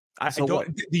 Yeah.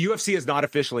 The UFC has not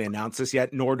officially announced this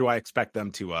yet, nor do I expect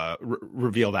them to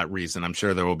reveal that reason. I'm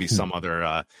sure there will be some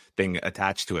other thing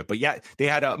attached to it. But yeah, they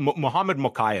had Muhammad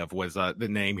Mokaev was the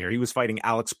name here. He was fighting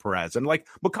Alex Perez. And like,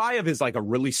 Mokaev is like a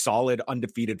really solid,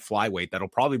 undefeated flyweight that'll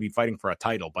probably be fighting for a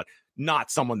title, but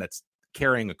not someone that's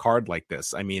carrying a card like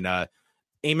this. I mean, Ayman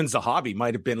Zahabi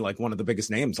might have been like one of the biggest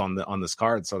names on this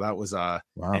card. So that was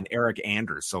and Eric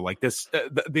Anders. So like this,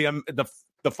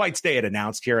 the the fights they had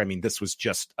announced here, I mean, this was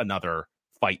just another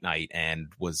fight night and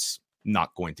was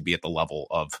not going to be at the level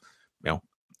of,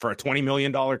 for a $20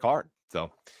 million card.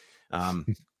 So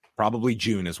probably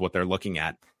June is what they're looking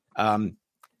at.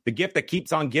 The gift that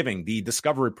keeps on giving, the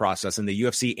discovery process in the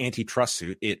UFC antitrust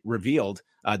suit, it revealed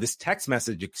this text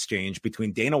message exchange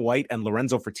between Dana White and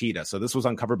Lorenzo Fertitta. So this was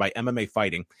uncovered by MMA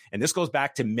Fighting, and this goes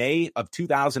back to May of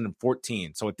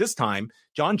 2014. So at this time,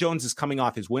 John Jones is coming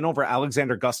off his win over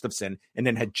Alexander Gustafsson and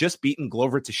then had just beaten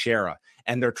Glover Teixeira,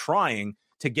 and they're trying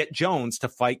to get Jones to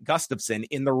fight Gustafsson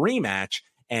in the rematch.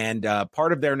 And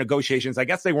part of their negotiations, I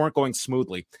guess they weren't going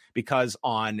smoothly because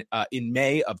in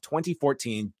May of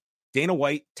 2014, Dana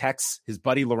White texts his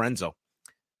buddy Lorenzo,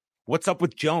 "What's up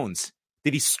with Jones?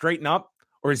 Did he straighten up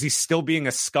or is he still being a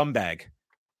scumbag?"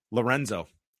 Lorenzo,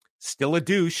 "Still a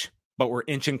douche, but we're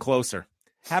inching closer.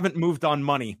 Haven't moved on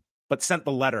money, but sent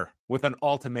the letter with an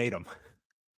ultimatum."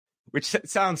 Which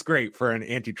sounds great for an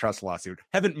antitrust lawsuit.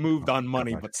 Haven't moved on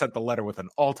money, but sent the letter with an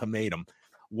ultimatum.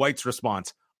 White's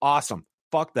response, "Awesome.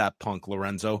 Fuck that punk,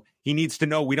 Lorenzo. He needs to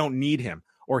know we don't need him,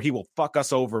 or he will fuck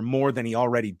us over more than he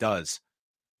already does."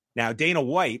 Now, Dana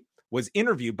White was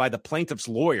interviewed by the plaintiff's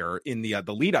lawyer in the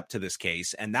lead up to this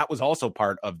case, and that was also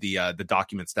part of the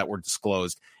documents that were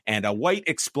disclosed. And White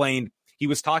explained he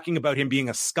was talking about him being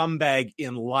a scumbag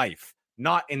in life,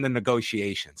 not in the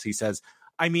negotiations. He says,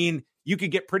 "I mean, you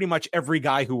could get pretty much every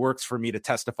guy who works for me to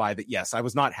testify that, yes, I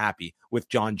was not happy with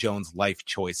John Jones' life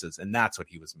choices." And that's what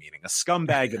he was meaning. A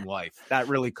scumbag in life. That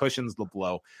really cushions the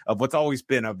blow of what's always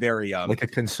been a very... like a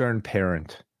concerned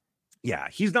parent. Yeah,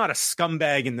 he's not a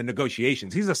scumbag in the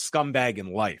negotiations. He's a scumbag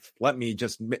in life. Let me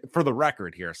just, for the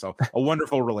record here. So a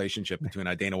wonderful relationship between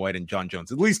Dana White and John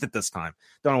Jones, at least at this time.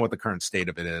 Don't know what the current state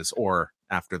of it is or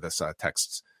after this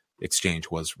text exchange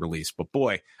was released. But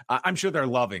boy, I'm sure they're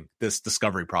loving this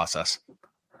discovery process.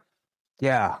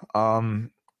 Yeah.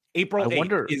 April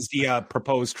 8th is the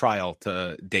proposed trial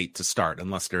date to start,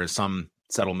 unless there is some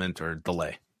settlement or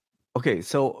delay. Okay,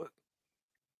 so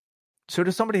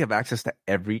does somebody have access to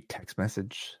every text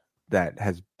message that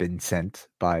has been sent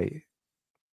by?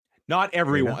 Not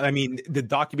everyone. Dana? I mean, the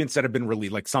documents that have been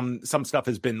released, like some stuff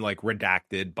has been like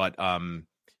redacted, but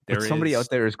somebody out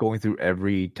there is going through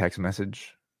every text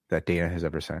message that Dana has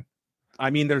ever sent. I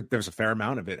mean, there's a fair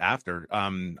amount of it after.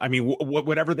 I mean,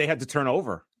 whatever they had to turn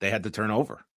over, they had to turn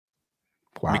over.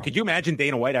 Wow. I mean, could you imagine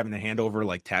Dana White having to hand over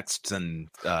like texts and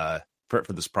for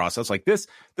this process? Like this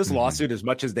lawsuit, as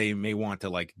much as they may want to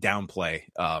like downplay,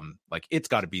 like it's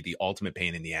got to be the ultimate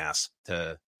pain in the ass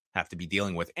to have to be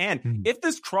dealing with. And if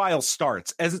this trial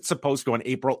starts as it's supposed to on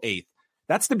April 8th,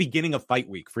 that's the beginning of Fight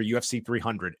Week for UFC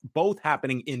 300, both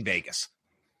happening in Vegas,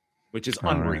 which is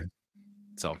unreal. Right.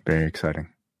 So very exciting.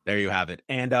 There you have it.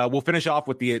 And we'll finish off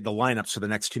with the lineups for the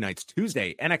next two nights.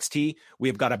 Tuesday, NXT, we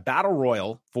have got a battle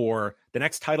royal for the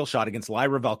next title shot against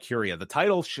Lyra Valkyria. The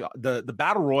title shot, the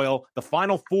battle royal, the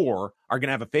final four are going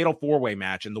to have a fatal four-way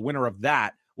match, and the winner of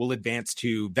that will advance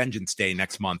to Vengeance Day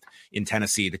next month in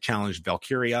Tennessee to challenge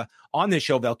Valkyria. On this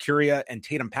show, Valkyria and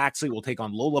Tatum Paxley will take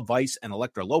on Lola Vice and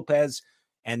Elektra Lopez.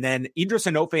 And then Idris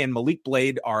Inoue and Malik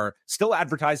Blade are still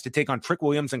advertised to take on Trick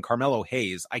Williams and Carmelo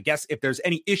Hayes. I guess if there's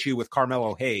any issue with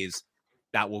Carmelo Hayes,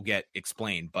 that will get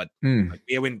explained. But we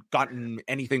haven't gotten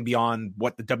anything beyond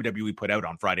what the WWE put out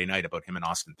on Friday night about him and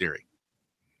Austin Theory.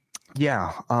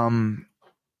 Yeah.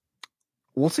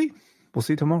 We'll see. We'll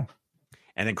see tomorrow.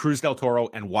 And then Cruz del Toro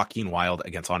and Joaquin Wilde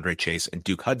against Andre Chase and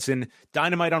Duke Hudson.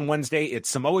 Dynamite on Wednesday. It's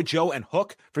Samoa Joe and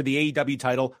Hook for the AEW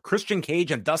title, Christian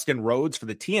Cage and Dustin Rhodes for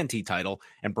the TNT title,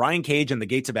 and Brian Cage and the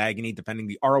Gates of Agony defending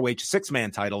the ROH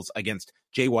six-man titles against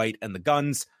Jay White and the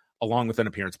Guns, along with an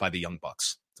appearance by the Young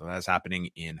Bucks. So that's happening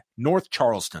in North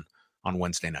Charleston on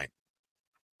Wednesday night.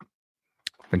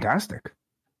 Fantastic.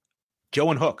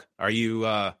 Joe and Hook, are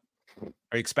you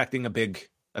expecting a big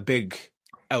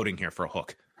outing here for a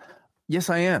Hook? Yes,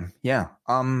 I am. Yeah.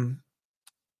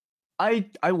 I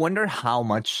wonder how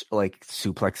much like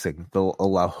suplexing they'll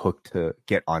allow Hook to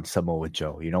get on Samoa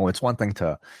Joe. You know, it's one thing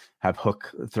to have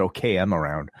Hook throw KM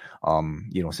around,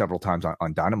 several times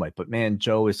on Dynamite, but man,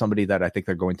 Joe is somebody that I think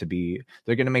they're going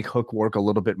to make Hook work a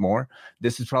little bit more.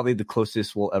 This is probably the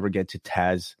closest we'll ever get to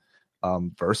Taz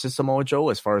versus Samoa Joe.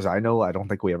 As far as I know, I don't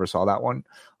think we ever saw that one.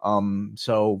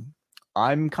 So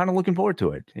I'm kind of looking forward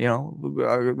to it,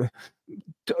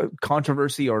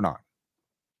 controversy or not.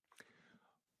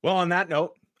 Well, on that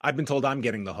note, I've been told I'm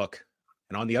getting the Hook.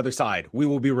 And on the other side, we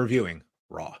will be reviewing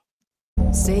Raw.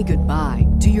 Say goodbye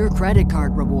to your credit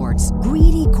card rewards.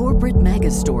 Greedy corporate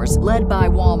mega stores, led by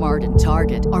Walmart and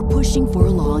Target, are pushing for a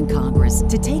law in Congress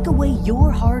to take away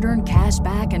your hard-earned cash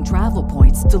back and travel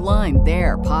points to line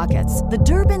their pockets. The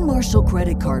Durbin-Marshall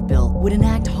credit card bill would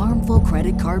enact harmful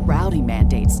credit card routing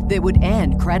mandates that would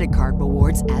end credit card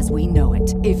rewards as we know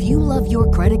it. If you love your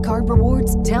credit card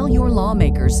rewards, tell your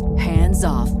lawmakers, hands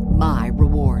off my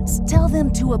rewards. Tell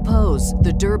them to oppose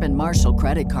the Durbin-Marshall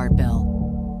credit card bill.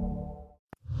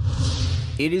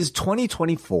 It is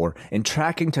 2024, and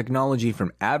tracking technology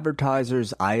from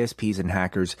advertisers, ISPs, and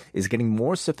hackers is getting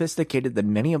more sophisticated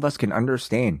than many of us can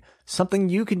understand. Something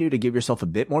you can do to give yourself a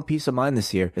bit more peace of mind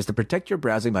this year is to protect your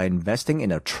browsing by investing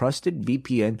in a trusted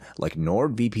VPN like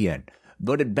NordVPN.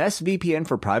 Voted Best VPN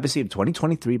for Privacy of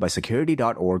 2023 by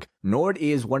Security.org, Nord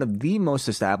is one of the most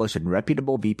established and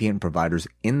reputable VPN providers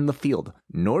in the field.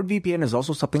 NordVPN is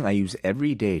also something I use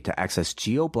every day to access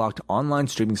geo-blocked online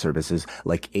streaming services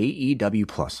like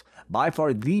AEW+. By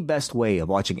far the best way of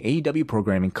watching AEW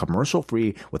programming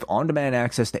commercial-free with on-demand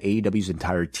access to AEW's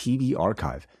entire TV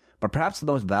archive. But perhaps the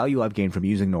most value I've gained from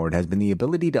using Nord has been the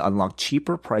ability to unlock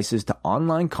cheaper prices to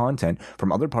online content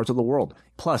from other parts of the world.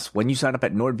 Plus, when you sign up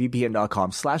at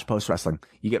nordvpn.com/postwrestling,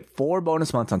 you get 4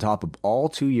 bonus months on top of all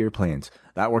 2-year plans.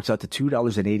 That works out to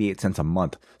 $2.88 a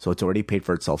month, so it's already paid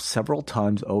for itself several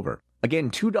times over.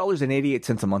 Again,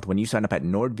 $2.88 a month when you sign up at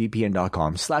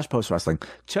nordvpn.com/postwrestling.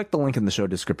 Check the link in the show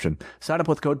description. Sign up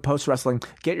with code postwrestling,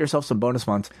 get yourself some bonus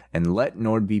months, and let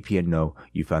NordVPN know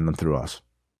you found them through us.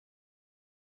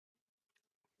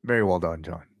 Very well done,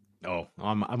 John. Oh,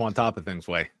 I'm on top of things,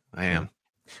 Way. I am.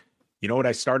 You know what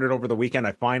I started over the weekend?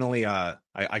 I finally I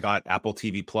got Apple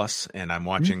TV Plus, and I'm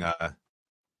watching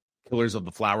Killers of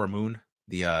the Flower Moon,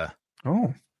 the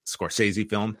Scorsese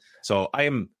film. So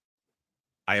I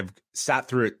have sat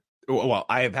through it. Well,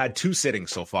 I have had 2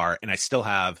 sittings so far, and I still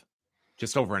have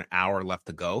just over an hour left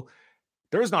to go.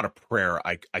 There is not a prayer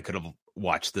I could have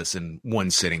watched this in one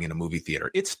sitting in a movie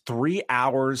theater. It's 3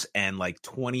 hours and like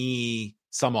 20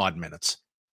 some odd minutes.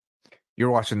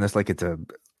 You're watching this like it's a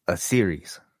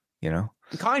series, you know?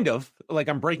 Kind of. Like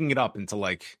I'm breaking it up into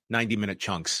like 90-minute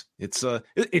chunks. It's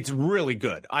really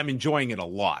good. I'm enjoying it a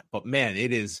lot. But man,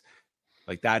 it is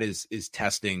like that is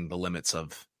testing the limits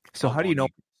of. So how do you know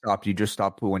when you stop? Do you just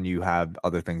stop when you have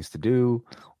other things to do,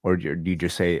 or do you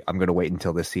just say I'm going to wait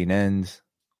until this scene ends?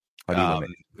 How do you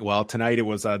limit? Well, tonight it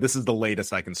was. This is the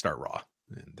latest I can start Raw,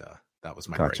 and that was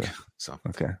my break. So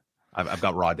okay. I've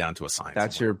got Raw down to a science.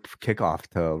 That's your kickoff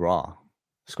to Raw,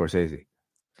 Scorsese.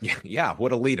 Yeah.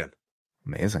 What a lead-in.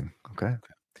 Amazing. Okay.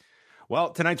 Well,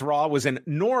 tonight's Raw was in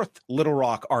North Little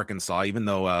Rock, Arkansas, even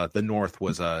though the North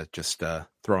was just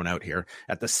thrown out here.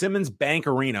 At the Simmons Bank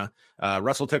Arena,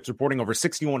 WrestleTips reporting over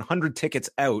 6,100 tickets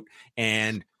out,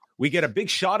 and we get a big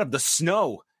shot of the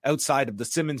snow outside of the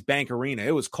Simmons Bank Arena.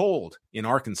 It was cold in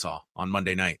Arkansas on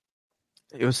Monday night.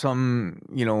 It was some,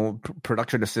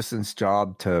 production assistant's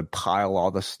job to pile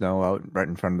all the snow out right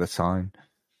in front of the sign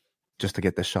just to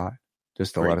get the shot,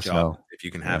 just to let us know. If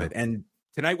you can have it. And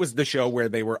tonight was the show where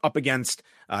they were up against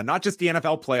not just the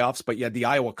NFL playoffs, but you had the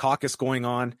Iowa caucus going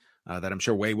on that I'm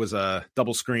sure Way was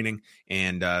double screening.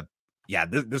 And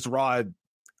this Raw,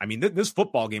 this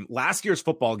football game, last year's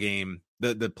football game,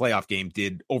 the playoff game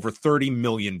did over 30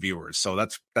 million viewers. So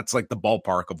that's like the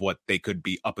ballpark of what they could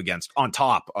be up against on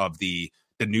top of the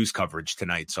news coverage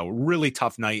tonight. So really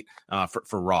tough night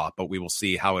for Raw, but we will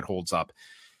see how it holds up.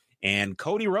 And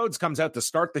Cody Rhodes comes out to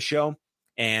start the show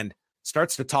and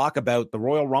starts to talk about the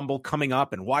Royal Rumble coming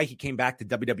up and why he came back to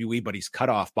WWE, but he's cut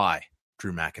off by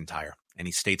Drew McIntyre. And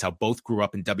he states how both grew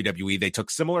up in WWE. They took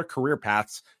similar career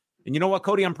paths. And you know what,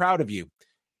 Cody, I'm proud of you.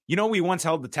 We once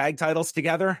held the tag titles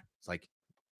together. It's like,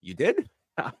 you did?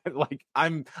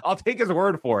 I'll take his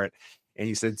word for it. And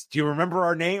he says, do you remember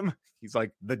our name? He's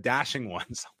like, the Dashing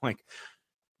Ones. I'm like,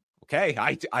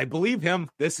 okay, I believe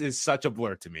him. This is such a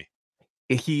blur to me.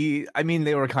 They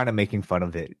were kind of making fun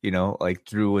of it, like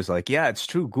Drew was like, yeah, it's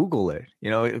true. Google it,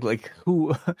 like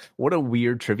what a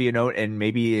weird trivia note. And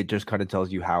maybe it just kind of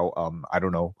tells you how,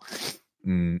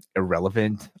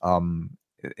 irrelevant,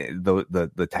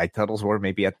 the tag titles were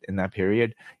maybe in that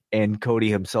period. And Cody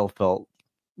himself felt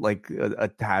like a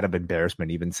tad of embarrassment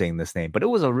even saying this name, but it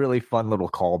was a really fun little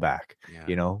callback.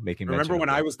 Making. Remember when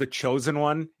I was the chosen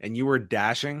one and you were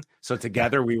Dashing? So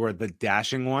together we were the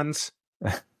Dashing Ones.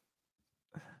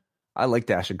 I like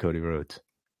Dashing Cody Rhodes.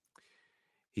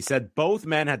 He said both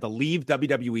men had to leave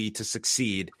WWE to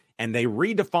succeed, and they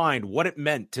redefined what it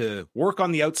meant to work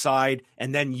on the outside,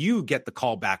 and then you get the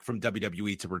call back from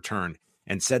WWE to return,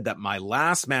 and said that my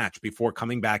last match before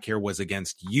coming back here was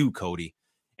against you, Cody,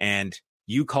 and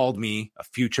you called me a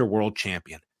future world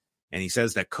champion. And he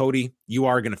says that, Cody, you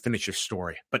are going to finish your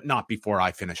story, but not before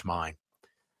I finish mine.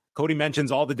 Cody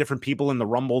mentions all the different people in the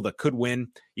Rumble that could win.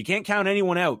 You can't count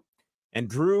anyone out. And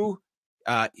Drew,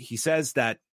 he says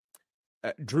that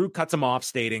Drew cuts him off,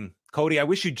 stating, Cody, I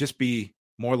wish you'd just be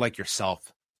more like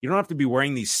yourself. You don't have to be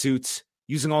wearing these suits,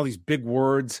 using all these big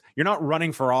words. You're not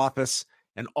running for office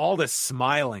and all this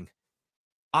smiling.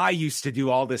 I used to do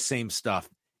all this same stuff.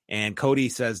 And Cody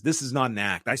says, this is not an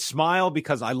act. I smile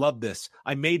because I love this.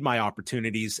 I made my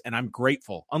opportunities and I'm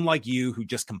grateful, unlike you who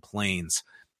just complains.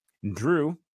 And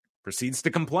Drew proceeds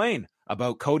to complain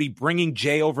about Cody bringing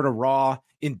Jay over to Raw,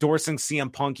 endorsing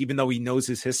CM Punk, even though he knows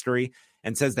his history,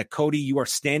 and says that, Cody, you are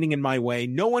standing in my way.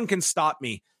 No one can stop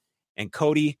me. And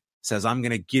Cody says, I'm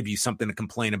going to give you something to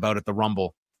complain about at the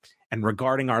Rumble. And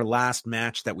regarding our last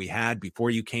match that we had before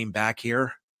you came back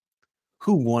here,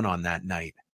 who won on that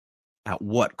night? At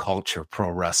What Culture Pro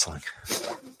Wrestling?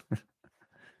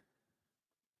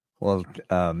 Well,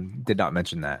 did not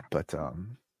mention that, but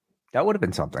that would have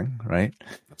been something, right?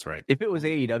 That's right. If it was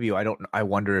AEW, I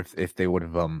wonder if they would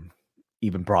have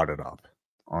even brought it up,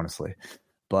 honestly.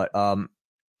 But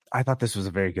I thought this was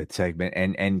a very good segment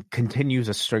and continues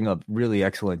a string of really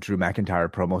excellent Drew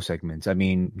McIntyre promo segments. I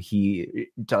mean, he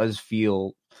does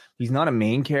feel he's not a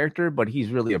main character, but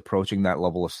he's really approaching that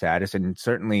level of status, and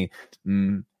certainly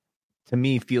to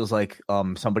me feels like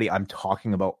somebody I'm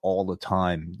talking about all the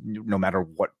time, no matter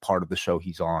what part of the show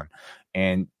he's on.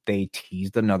 And they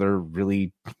teased another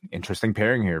really interesting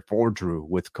pairing here for Drew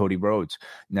with Cody Rhodes.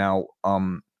 Now,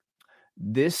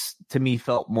 this to me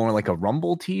felt more like a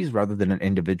Rumble tease rather than an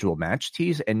individual match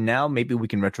tease. And now maybe we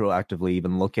can retroactively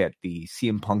even look at the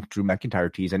CM Punk Drew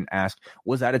McIntyre tease and ask,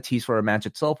 was that a tease for a match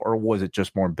itself, or was it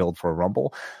just more build for a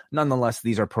Rumble? Nonetheless,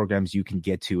 these are programs you can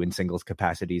get to in singles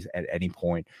capacities at any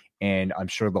point, and I'm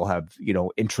sure they'll have,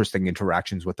 interesting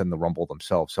interactions within the Rumble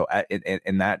themselves. So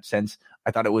in that sense,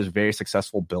 I thought it was a very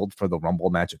successful build for the Rumble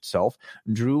match itself.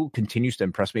 Drew continues to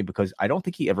impress me because I don't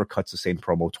think he ever cuts the same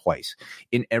promo twice.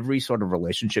 In every sort of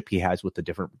relationship he has with a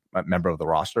different member of the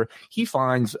roster, he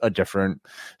finds a different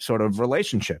sort of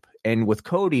relationship. And with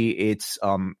Cody, it's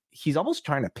he's almost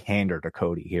trying to pander to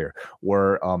Cody here,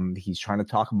 where he's trying to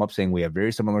talk him up, saying we have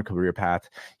very similar career path.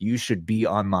 You should be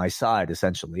on my side,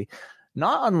 essentially.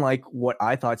 Not unlike what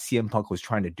I thought CM Punk was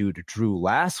trying to do to Drew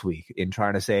last week in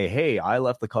trying to say, hey, I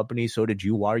left the company, so did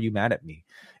you. Why are you mad at me?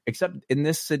 Except in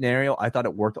this scenario, I thought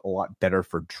it worked a lot better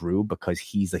for Drew because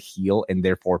he's a heel and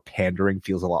therefore pandering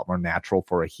feels a lot more natural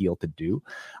for a heel to do.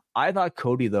 I thought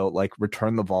Cody, though,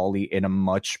 returned the volley in a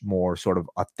much more sort of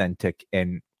authentic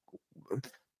and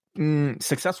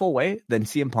successful way than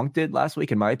CM Punk did last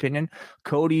week, in my opinion.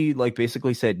 Cody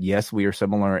basically said, yes, we are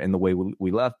similar in the way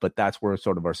we left, but that's where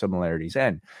sort of our similarities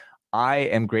end. I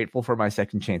am grateful for my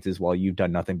second chances while you've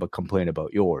done nothing but complain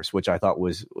about yours, which I thought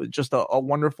was just a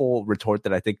wonderful retort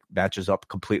that I think matches up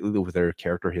completely with their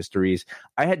character histories.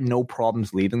 I had no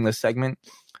problems leaving this segment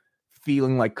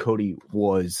feeling like Cody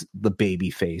was the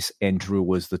baby face and Drew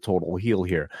was the total heel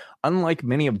here. Unlike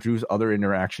many of Drew's other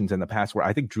interactions in the past, where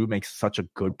I think Drew makes such a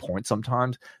good point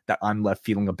sometimes that I'm left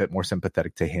feeling a bit more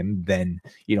sympathetic to him than,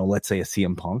 let's say a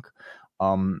CM Punk.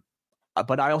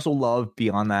 But I also love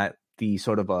beyond that the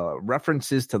sort of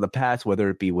references to the past, whether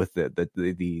it be with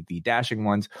the dashing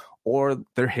ones or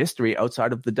their history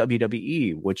outside of the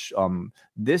WWE, which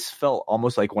this felt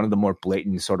almost like one of the more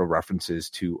blatant sort of references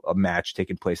to a match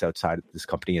taking place outside of this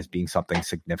company as being something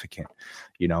significant,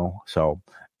 so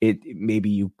it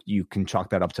maybe you can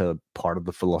chalk that up to part of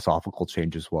the philosophical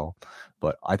change as well.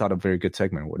 But I thought a very good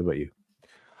segment. What about you?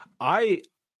 I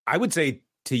would say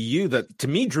to you that to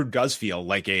me, Drew does feel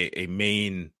like a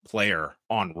main player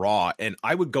on Raw. And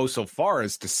I would go so far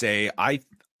as to say, I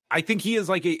think he is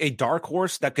like a dark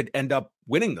horse that could end up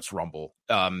winning this Rumble.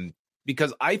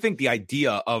 Because I think the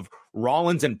idea of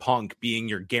Rollins and Punk being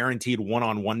your guaranteed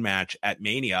one-on-one match at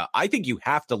Mania, I think you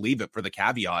have to leave it for the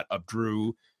caveat of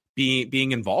Drew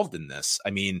being involved in this.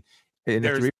 I mean, in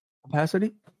a three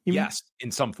capacity? Yes, in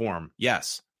some form.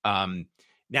 Yes.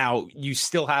 Now you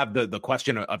still have the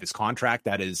question of his contract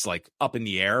that is up in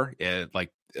the air,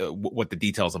 what the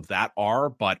details of that are.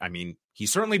 But I mean,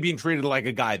 he's certainly being treated like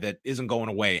a guy that isn't going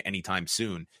away anytime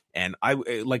soon. And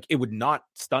it would not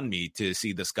stun me to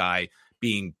see this guy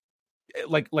being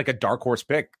like a dark horse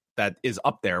pick that is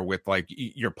up there with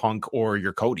your Punk or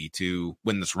your Cody to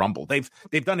win this Rumble. They've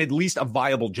done at least a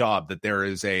viable job that there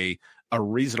is a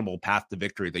reasonable path to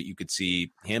victory that you could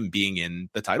see him being in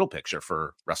the title picture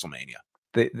for WrestleMania.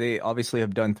 They obviously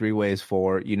have done 3 ways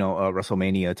for, a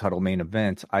WrestleMania title main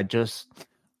event.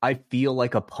 I feel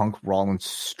like a Punk Rollins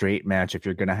straight match, if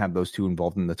you're going to have those two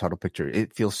involved in the title picture,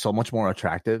 it feels so much more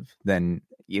attractive than,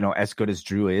 as good as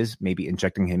Drew is, maybe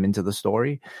injecting him into the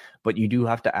story. But you do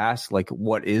have to ask, like,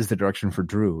 what is the direction for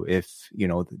Drew? If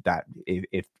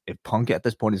Punk at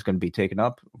this point is going to be taken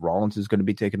up, Rollins is going to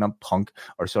be taken up,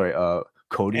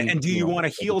 Cody. And do you want a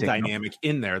heel dynamic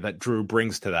in there that Drew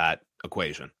brings to that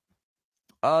equation?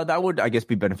 That would, I guess,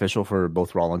 be beneficial for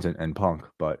both Rollins and Punk.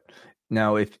 But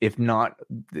now, if not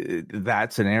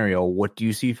that scenario, what do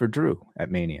you see for Drew at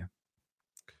Mania?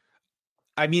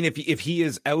 I mean, if he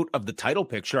is out of the title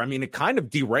picture, I mean, it kind of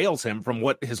derails him from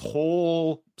what his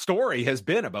whole story has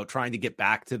been about trying to get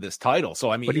back to this title.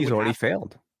 So, I mean, but he's already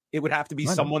failed. It would have to be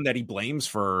someone that he blames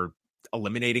for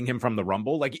eliminating him from the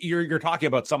Rumble. Like you're talking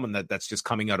about someone that's just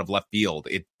coming out of left field.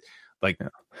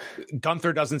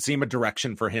 Gunther doesn't seem a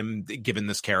direction for him given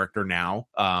this character now.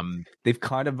 They've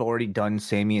kind of already done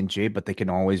Sammy and Jay, but they can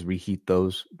always reheat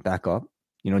those back up.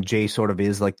 Jay sort of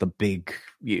is like the big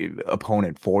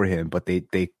opponent for him, but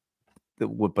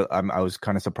I was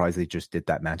kind of surprised they just did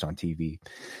that match on TV.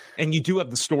 And you do have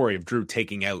the story of Drew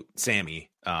taking out Sammy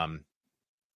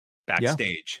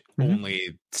backstage. Yeah. Mm-hmm.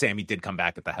 Only Sammy did come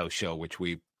back at the house show, which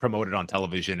we promoted on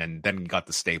television, and then got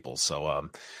the staples. So,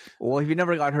 well, if he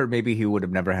never got hurt, maybe he would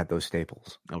have never had those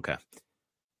staples. Okay.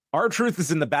 R-Truth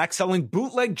is in the back selling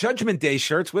bootleg Judgment Day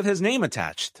shirts with his name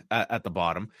attached at the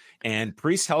bottom. And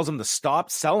Priest tells him to stop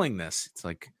selling this. It's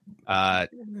like,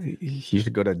 he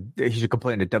should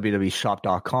complain to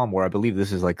WWEshop.com, where I believe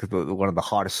this is like one of the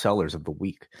hottest sellers of the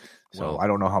week. So I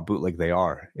don't know how bootleg they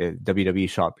are. WWE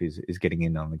Shop is getting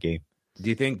in on the game. Do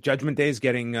you think Judgment Day is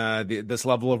getting this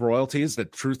level of royalties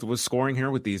that Truth was scoring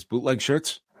here with these bootleg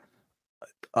shirts?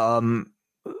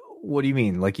 What do you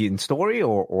mean? Like in story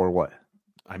or what?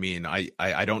 I mean,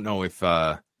 I don't know if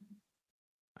I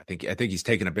think he's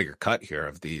taking a bigger cut here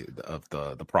of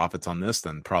the profits on this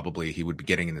than probably he would be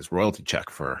getting in his royalty check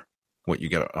for what you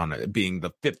get on being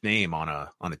the fifth name on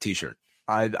a t-shirt.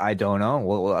 I don't know.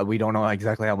 Well, we don't know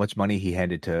exactly how much money he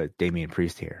handed to Damian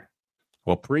Priest here.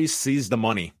 Well, Priest sees the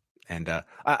money, and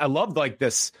I love like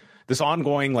this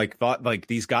ongoing like thought, like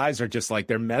these guys are just like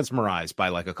they're mesmerized by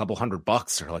like a couple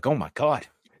 $100. They're like, oh my god.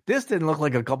 This didn't look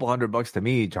like a couple $100 to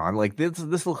me, John. Like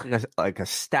this looked like a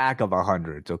stack of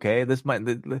 $100s. Okay, this might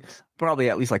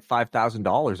probably at least like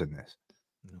 $5,000 in this.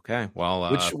 Okay,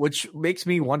 well, which makes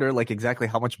me wonder, like exactly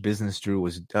how much business Drew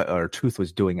was or Truth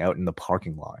was doing out in the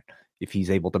parking lot. If he's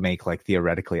able to make like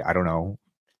theoretically, I don't know,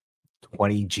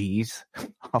 20 G's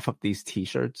off of these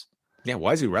T-shirts. Yeah,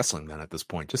 why is he wrestling then at this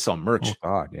point? Just sell merch. Oh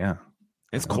God, yeah.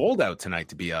 It's cold out tonight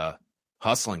to be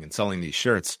hustling and selling these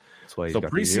shirts. So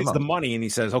Priest sees the money and he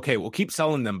says, okay, we'll keep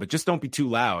selling them, but just don't be too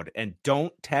loud and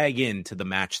don't tag into the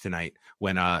match tonight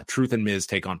when Truth and Miz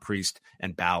take on Priest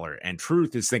and Balor. And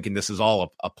Truth is thinking this is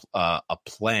all a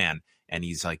plan, and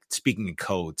he's like speaking in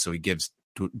code. So he gives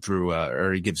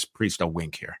he gives Priest a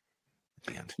wink here.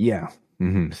 Yeah.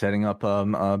 Mm-hmm. Setting up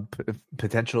a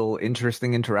potential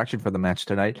interesting interaction for the match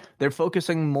tonight. They're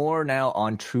focusing more now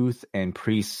on Truth and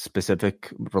Priest's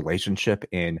specific relationship,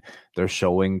 and they're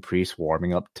showing Priest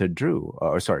warming up to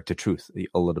to Truth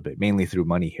a little bit, mainly through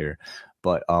money here.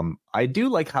 But I do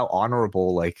like how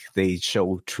honorable like they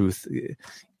show Truth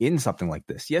in something like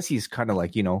this. Yes, he's kind of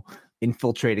like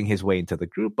infiltrating his way into the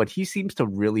group, but he seems to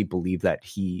really believe that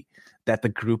the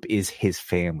group is his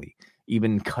family.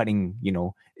 Even cutting,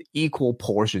 equal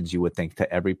portions, you would think,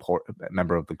 to every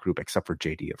member of the group, except for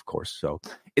JD, of course. So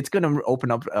it's going to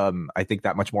open up, I think,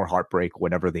 that much more heartbreak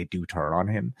whenever they do turn on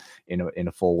him in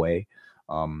a full way.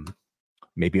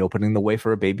 Maybe opening the way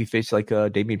for a babyface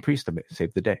like Damian Priest to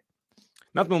save the day.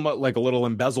 Nothing like a little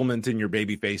embezzlement in your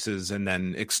baby faces and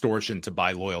then extortion to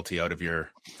buy loyalty out of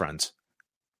your friends.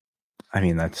 I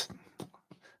mean, it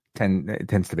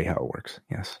tends to be how it works.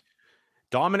 Yes.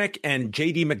 Dominic and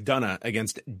JD McDonough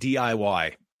against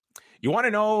DIY. You want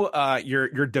to know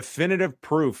your definitive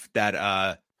proof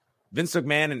that Vince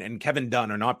McMahon and Kevin Dunn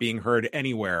are not being heard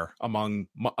anywhere among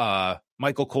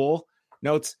Michael Cole?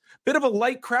 No, it's a bit of a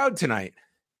light crowd tonight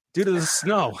due to the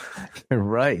snow.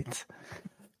 Right.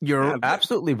 You're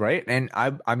absolutely right. And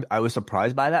I was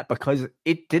surprised by that because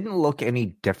it didn't look any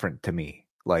different to me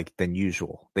than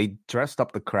usual. They dressed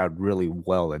up the crowd really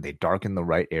well and they darkened the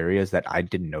right areas that I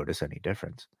didn't notice any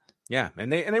difference. Yeah,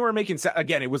 and they were making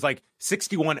again. It was like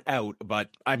 61 out, but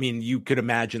I mean, you could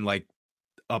imagine like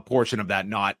a portion of that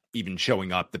not even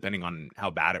showing up, depending on how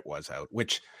bad it was out.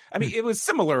 Which I mean, it was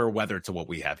similar weather to what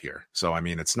we have here. So I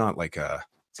mean, it's not like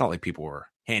people were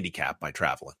handicapped by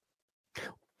traveling.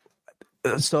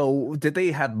 So did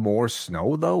they have more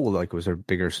snow though? Like, was there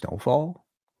bigger snowfall?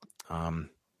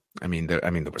 I mean, there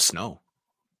was snow.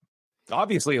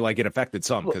 Obviously, like it affected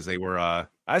some because they were.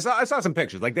 I saw some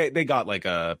pictures. Like they got like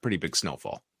a pretty big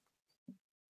snowfall.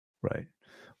 Right.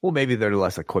 Well, maybe they're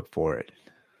less equipped for it.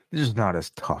 They're just not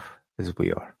as tough as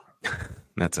we are.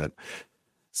 That's it.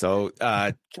 So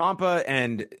Ciampa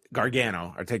and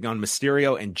Gargano are taking on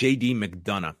Mysterio and JD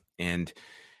McDonough. And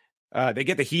they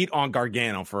get the heat on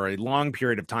Gargano for a long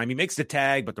period of time. He makes the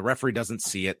tag, but the referee doesn't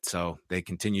see it. So they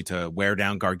continue to wear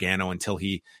down Gargano until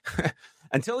he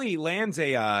until he lands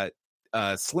a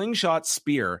slingshot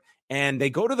spear. And they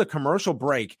go to the commercial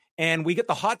break, and we get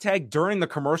the hot tag during the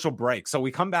commercial break. So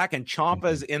we come back, and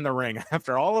Ciampa's in the ring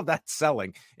after all of that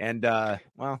selling. And,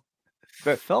 well...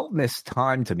 It felt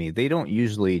mistimed to me. They don't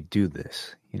usually do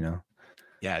this, you know?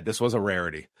 Yeah, this was a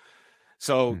rarity.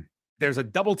 So there's a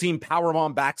double team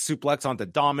powerbomb back suplex onto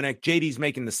Dominic. JD's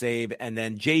making the save, and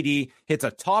then JD hits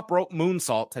a top rope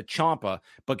moonsault to Ciampa,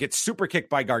 but gets super kicked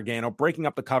by Gargano, breaking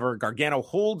up the cover. Gargano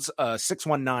holds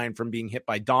 619 from being hit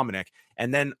by Dominic,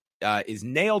 and then is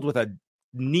nailed with a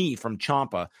knee from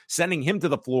Ciampa, sending him to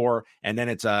the floor, and then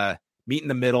it's meet in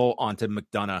the middle onto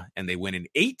McDonough, and they win in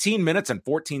 18 minutes and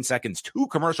 14 seconds, 2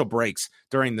 commercial breaks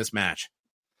during this match.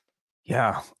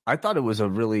 Yeah, I thought it was a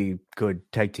really good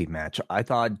tag team match. I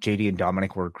thought JD and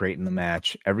Dominic were great in the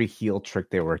match. Every heel trick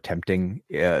they were attempting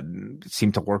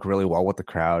seemed to work really well with the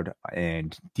crowd.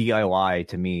 And DIY,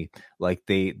 to me, like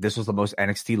this was the most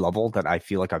NXT level that I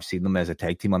feel like I've seen them as a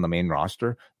tag team on the main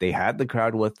roster. They had the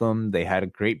crowd with them. They had a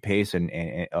great pace and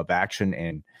of action,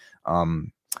 and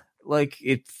like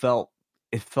it felt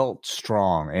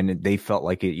strong, and they felt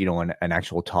like it, you know, an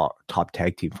actual top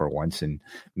tag team for once. And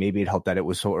maybe it helped that it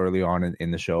was so early on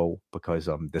in the show, because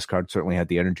this card certainly had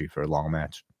the energy for a long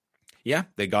match. Yeah,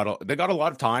 they got a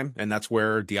lot of time, and that's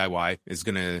where DIY is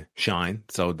going to shine.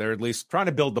 So they're at least trying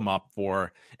to build them up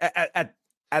for at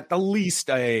the least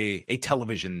a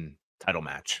television title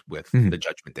match with the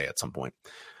Judgment Day at some point.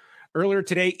 Earlier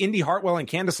today, Indy Hartwell and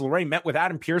Candice LeRae met with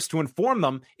Adam Pearce to inform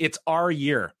them it's our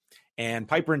year. And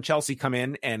Piper and Chelsea come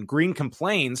in, and Green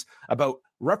complains about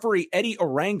referee Eddie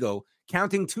Orango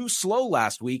counting too slow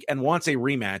last week and wants a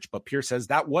rematch. But Pearce says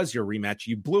that was your rematch.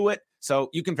 You blew it, so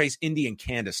you can face Indy and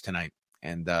Candice tonight.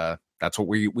 And that's what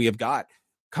we have got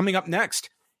coming up next.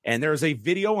 And there's a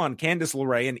video on Candice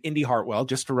LeRae and Indy Hartwell,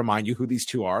 just to remind you who these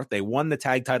two are. They won the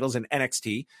tag titles in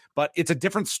NXT, but it's a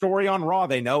different story on Raw,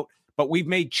 they note. But we've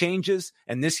made changes,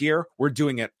 and this year we're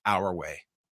doing it our way.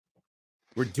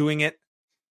 We're doing it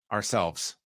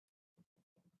ourselves.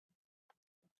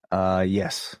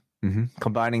 Yes.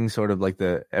 Combining sort of like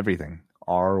the everything,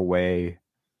 our way,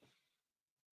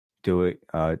 do it.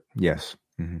 Yes.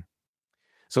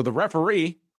 So the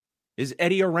referee is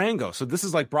Eddie Orango. So this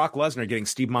is like Brock Lesnar getting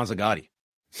Steve Mazzagatti.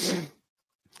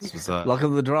 This was luck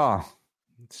of the draw.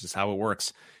 It's just how it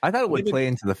works. I thought it would play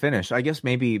into the finish. I guess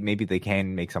maybe they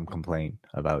can make some complaint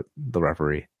about the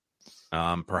referee.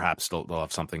 Perhaps they'll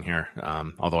have something here.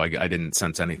 Although I didn't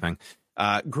sense anything.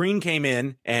 Green came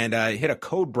in and hit a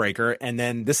code breaker, and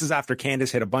then this is after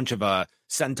Candice hit a bunch of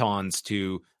sentons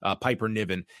to Piper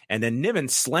Niven, and then Niven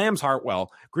slams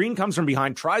Hartwell. Green comes from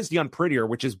behind, tries the unprettier,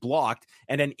 which is blocked,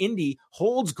 and then Indy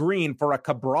holds Green for a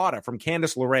cabrata from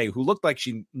Candice LeRae, who looked like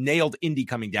she nailed Indy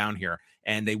coming down here,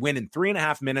 and they win in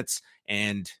 3.5 minutes,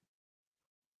 and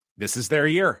this is their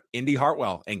year. Indy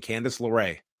Hartwell and Candice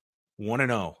LeRae,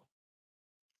 1-0.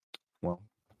 Well,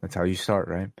 that's how you start,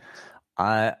 right?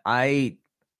 I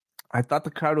thought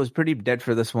the crowd was pretty dead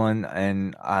for this one,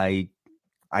 and I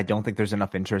don't think there's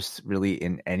enough interest really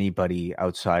in anybody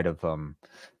outside of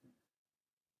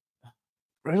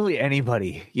really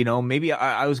anybody. You know, maybe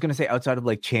I was gonna say outside of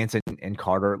like Chance and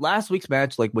Carter. Last week's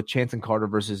match, like with Chance and Carter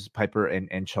versus Piper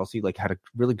and Chelsea, like had a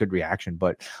really good reaction,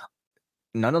 but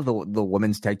none of the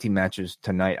women's tag team matches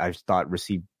tonight I thought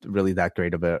received really that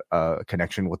great of a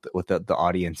connection with the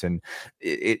audience, and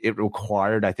it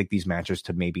required, I think, these matches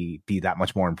to maybe be that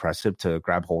much more impressive to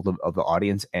grab hold of the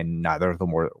audience, and neither of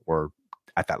them were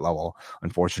at that level,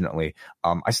 unfortunately.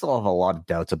 I still have a lot of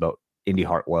doubts about Indy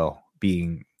Hartwell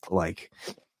being like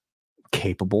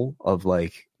capable of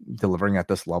like delivering at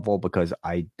this level, because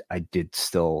I did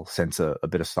still sense a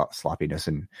bit of sloppiness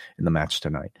in the match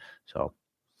tonight. So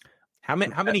How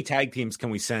many tag teams can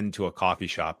we send to a coffee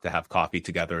shop to have coffee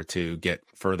together to get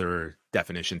further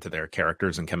definition to their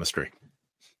characters and chemistry?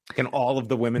 Can all of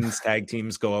the women's tag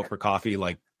teams go out for coffee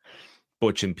like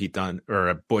Butch and Pete Dunne,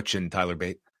 or Butch and Tyler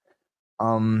Bate?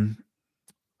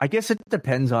 I guess it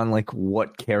depends on like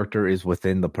what character is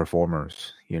within the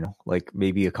performers, you know, like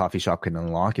maybe a coffee shop can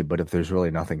unlock it, but if there's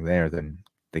really nothing there, then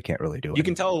they can't really do it. You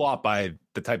can tell a lot by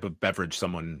the type of beverage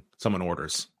someone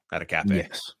orders at a cafe.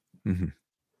 Yes.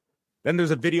 Then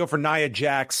there's a video for Nia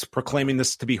Jax proclaiming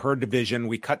this to be her division.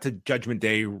 We cut to Judgment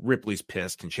Day. Ripley's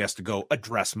pissed, and she has to go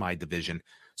address my division.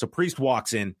 So Priest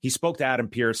walks in. He spoke to Adam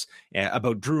Pearce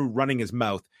about Drew running his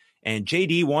mouth. And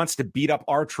JD wants to beat up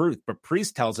R-Truth, but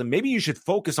Priest tells him, maybe you should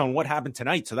focus on what happened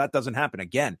tonight so that doesn't happen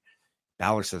again.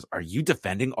 Balor says, are you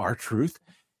defending R-Truth?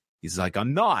 He's like,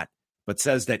 I'm not, but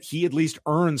says that he at least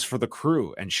earns for the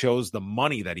crew and shows the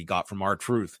money that he got from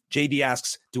R-Truth. JD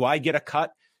asks, do I get a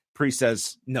cut? Priest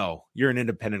says, no, you're an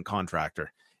independent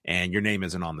contractor and your name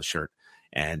isn't on the shirt,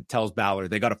 and tells Balor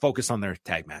they got to focus on their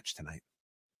tag match tonight.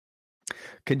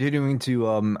 Continuing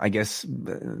to, I guess,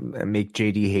 make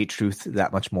JD hate Truth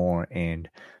that much more, and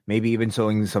maybe even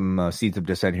sowing some seeds of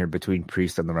dissent here between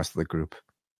Priest and the rest of the group.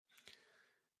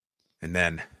 And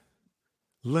then,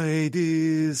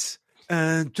 ladies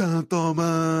and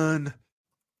gentlemen.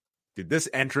 Dude, this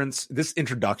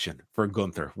introduction for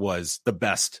Gunther was the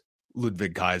best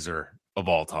Ludwig Kaiser of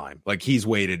all time. Like, he's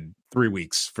waited 3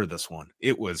 weeks for this one.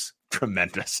 It was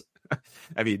tremendous.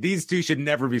 I mean, these two should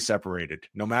never be separated.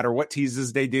 No matter what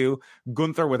teases they do,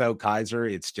 Gunther without Kaiser,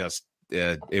 it's just,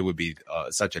 it would be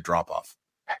such a drop-off.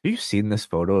 Have you seen this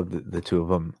photo of the two of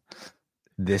them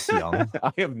this young?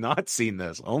 I have not seen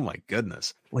this. Oh my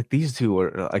goodness. Like, these two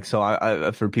are like, so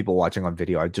I for people watching on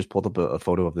video, I just pulled up a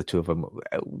photo of the two of them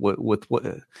with what,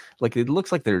 like, it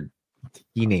looks like they're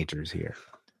teenagers here.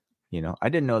 You know, I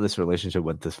didn't know this relationship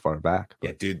went this far back.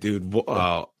 But... Yeah, dude.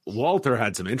 Walter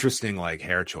had some interesting like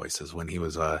hair choices when he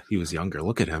was younger.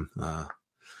 Look at him.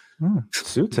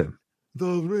 Suits him. The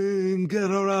ring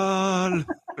general.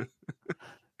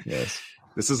 Yes.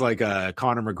 This is like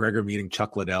Conor McGregor meeting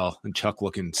Chuck Liddell and Chuck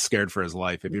looking scared for his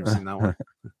life. Have you ever seen that one?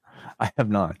 I have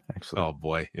not, actually. Oh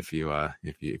boy, if you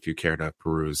care to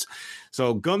peruse.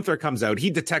 So Gunther comes out.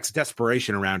 He detects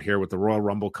desperation around here with the Royal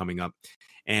Rumble coming up.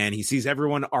 And he sees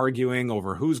everyone arguing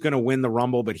over who's going to win the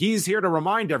Rumble. But he's here to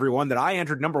remind everyone that I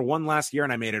entered number 1 last year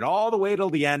and I made it all the way till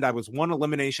the end. I was one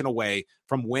elimination away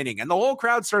from winning. And the whole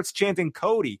crowd starts chanting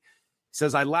Cody. He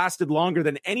says, I lasted longer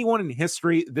than anyone in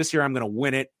history. This year I'm going to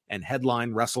win it and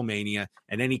headline WrestleMania.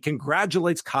 And then he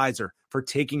congratulates Kaiser for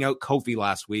taking out Kofi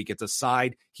last week. It's a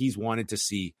side he's wanted to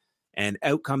see. And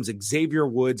out comes Xavier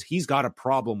Woods. He's got a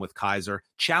problem with Kaiser,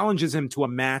 challenges him to a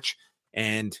match.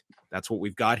 And that's what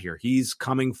we've got here. He's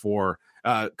coming for,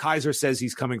 Kaiser says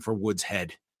he's coming for Woods'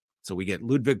 head. So we get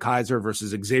Ludwig Kaiser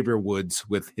versus Xavier Woods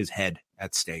with his head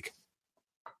at stake.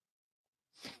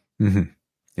 Mm-hmm.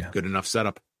 Yeah. Good enough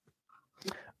setup.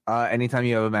 Anytime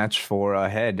you have a match for a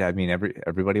head, I mean,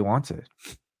 everybody wants it.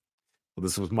 Well,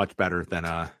 this was much better than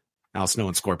Al Snow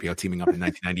and Scorpio teaming up in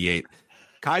 1998.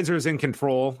 Kaiser is in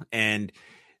control, and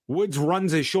Woods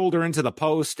runs his shoulder into the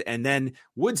post, and then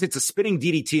Woods hits a spinning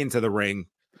DDT into the ring,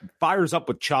 fires up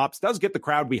with chops, does get the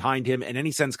crowd behind him, and then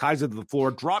he sends Kaiser to the floor,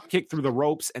 drop kick through the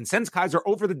ropes, and sends Kaiser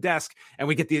over the desk, and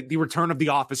we get the return of the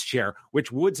office chair,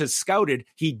 which Woods has scouted.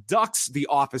 He ducks the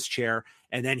office chair,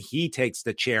 and then he takes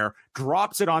the chair,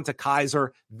 drops it onto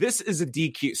Kaiser. This is a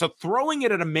DQ. So throwing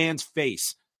it at a man's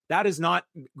face, that is not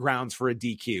grounds for a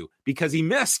DQ, because he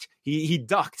missed. He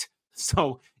ducked.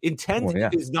 So intent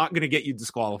is not going to get you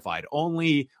disqualified.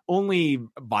 Only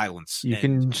violence. You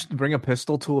can bring a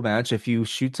pistol to a match. If you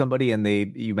shoot somebody and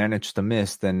you manage to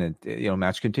miss, then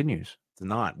match continues. It's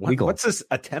not. What's this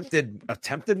attempted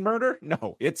murder?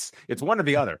 No, it's one or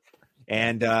the other.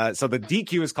 And so the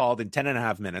DQ is called in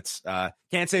 10.5 minutes.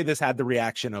 Can't say this had the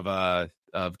reaction of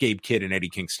Gabe Kidd and Eddie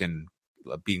Kingston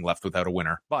being left without a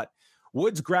winner. But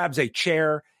Woods grabs a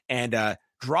chair and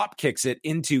drop kicks it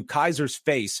into Kaiser's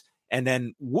face. And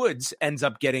then Woods ends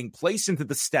up getting placed into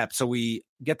the steps. So we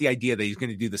get the idea that he's going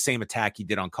to do the same attack he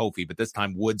did on Kofi. But this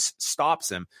time Woods stops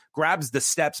him, grabs the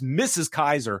steps, misses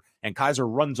Kaiser, and Kaiser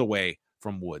runs away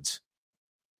from Woods.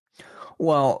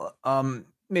 Well,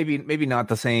 maybe not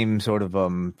the same sort of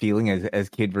feeling as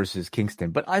Kidd versus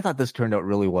Kingston, but I thought this turned out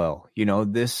really well. You know,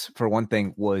 this, for one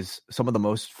thing, was some of the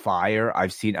most fire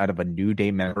I've seen out of a New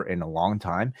Day member in a long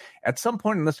time. At some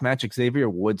point in this match, Xavier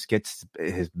Woods gets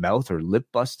his mouth or lip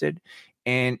busted,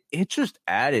 and it just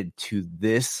added to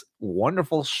this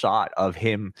wonderful shot of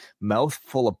him, mouth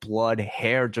full of blood,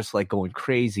 hair just like going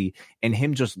crazy, and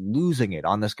him just losing it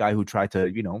on this guy who tried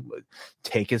to,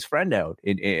 take his friend out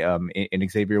in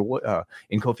Xavier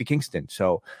in Kofi Kingston.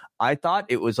 So I thought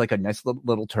it was like a nice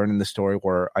little turn in the story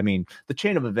where, I mean, the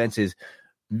chain of events is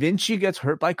Vinci gets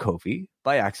hurt by Kofi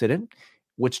by accident,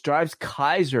 which drives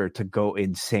Kaiser to go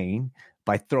insane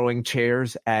by throwing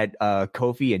chairs at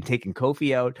Kofi and taking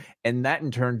Kofi out. And that in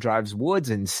turn drives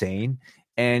Woods insane.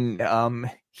 And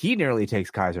he nearly takes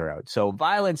Kaiser out. So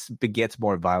violence begets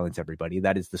more violence, everybody.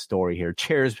 That is the story here.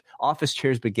 Office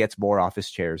chairs begets more office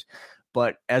chairs.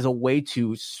 but as a way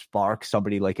to spark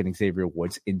somebody like an Xavier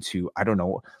Woods into, I don't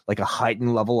know, like a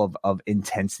heightened level of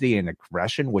intensity and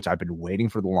aggression, which I've been waiting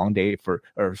for the long day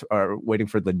or waiting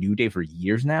for the New Day for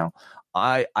years now.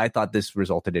 I thought this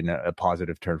resulted in a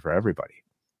positive turn for everybody.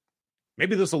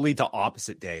 Maybe this will lead to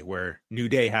opposite day where New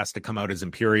Day has to come out as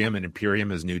Imperium and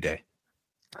Imperium as New Day.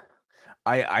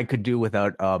 I could do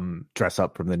without dress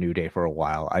up from the New Day for a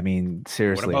while. I mean,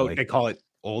 seriously, what about they call it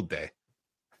Old Day?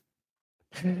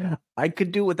 I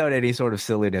could do without any sort of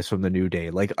silliness from the New Day.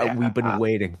 Like we've been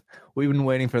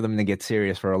waiting for them to get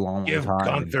serious for a long Give time.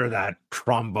 Gunther that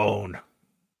trombone.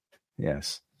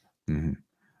 Yes. Mm-hmm.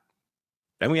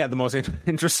 Then we had the most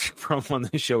interesting promo on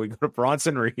the show. We go to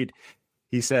Bronson Reed.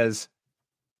 He says,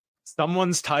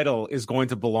 "Someone's title is going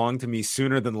to belong to me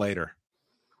sooner than later."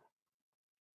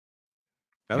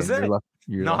 That was it.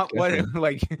 Not what,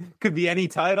 like, could be any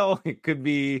title. It could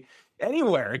be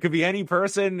anywhere. It could be any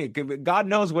person. It could be, God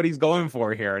knows what he's going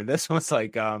for here. And this was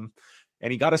like, and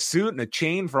he got a suit and a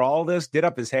chain for all this, did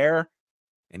up his hair,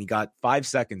 and he got 5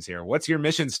 seconds here. What's your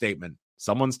mission statement?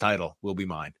 Someone's title will be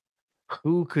mine.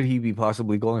 Who could he be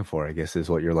possibly going for, I guess, is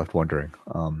what you're left wondering.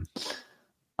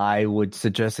 I would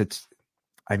suggest it's,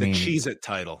 the Cheez-It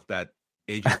title that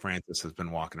AJ Francis has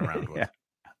been walking around with.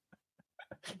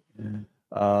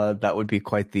 That would be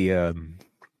quite the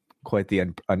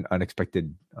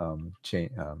unexpected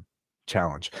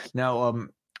challenge. Now,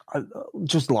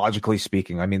 just logically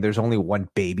speaking, I mean, there's only one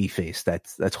baby face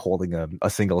that's holding a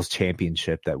singles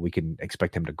championship that we can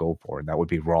expect him to go for, and that would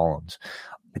be Rollins.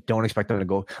 I don't expect him to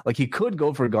go, like, he could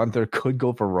go for Gunther, could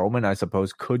go for Roman, I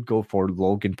suppose, could go for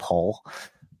Logan Paul,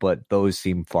 but those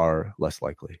seem far less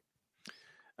likely.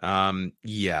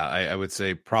 I would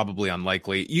say probably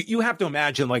unlikely. You have to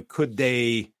imagine, like, could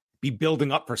they be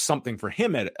building up for something for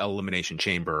him at Elimination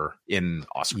Chamber in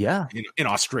Australia? Yeah. In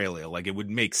Australia, like, it would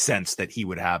make sense that he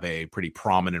would have a pretty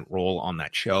prominent role on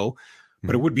that show,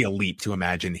 but it would be a leap to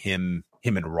imagine him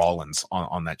and Rollins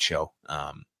on that show.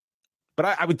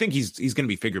 But I would think he's going to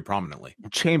be figured prominently.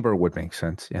 Chamber would make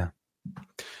sense. Yeah.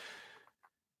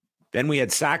 Then we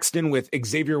had Saxton with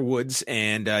Xavier Woods,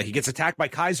 and he gets attacked by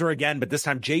Kaiser again, but this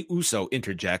time Jey Uso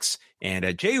interjects,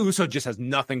 and Jey Uso just has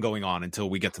nothing going on until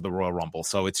we get to the Royal Rumble.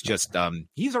 So it's just,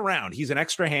 he's around. He's an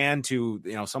extra hand to, a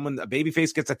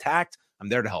babyface gets attacked. I'm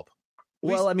there to help.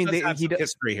 Well, I mean, he has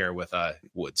history here with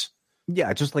Woods.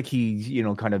 Yeah, just like he,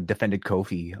 kind of defended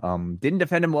Kofi. Didn't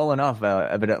defend him well enough,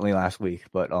 evidently, last week,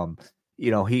 but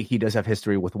he does have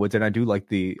history with Woods, and I do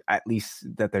like at least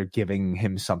that they're giving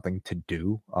him something to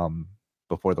do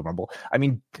before the Rumble. I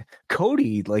mean,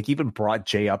 Cody even brought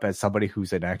Jay up as somebody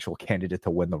who's an actual candidate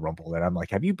to win the Rumble, and I'm like,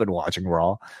 have you been watching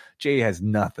Raw? Jay has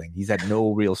nothing. He's had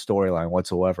no real storyline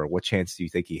whatsoever. What chance do you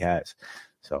think he has?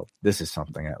 So this is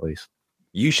something, at least.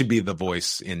 You should be the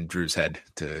voice in Drew's head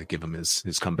to give him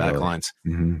his comeback lines.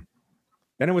 Mm-hmm.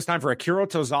 Then it was time for Akira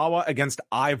Tozawa against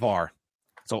Ivar.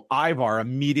 So Ivar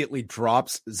immediately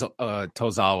drops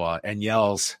Tozawa and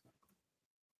yells,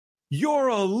 "You're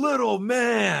a little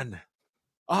man.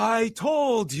 I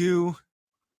told you."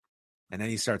 And then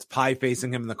he starts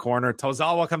pie-facing him in the corner.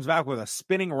 Tozawa comes back with a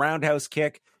spinning roundhouse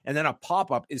kick, and then a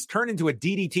pop-up is turned into a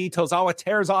DDT. Tozawa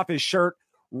tears off his shirt,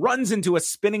 runs into a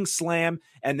spinning slam,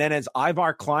 and then as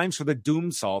Ivar climbs for the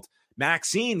Doomsault,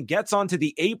 Maxine gets onto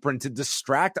the apron to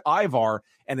distract Ivar,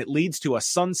 and it leads to a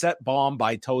sunset bomb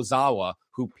by Tozawa,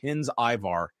 who pins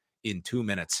Ivar in 2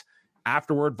 minutes.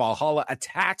 Afterward, Valhalla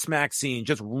attacks Maxine,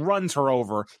 just runs her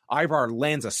over. Ivar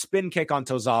lands a spin kick on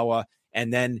Tozawa,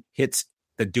 and then hits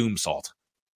the Doomsault.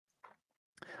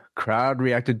 Crowd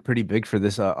reacted pretty big for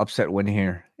this upset win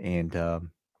here, and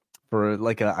for a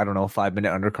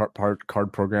 5-minute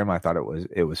undercard program, I thought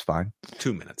it was fine.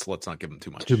 2 minutes. Let's not give them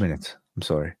too much. 2 minutes. I'm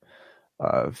sorry.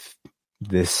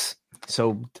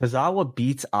 So Tozawa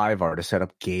beats Ivar to set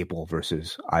up Gable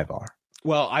versus Ivar.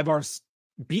 Well, Ivar's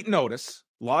beaten Otis,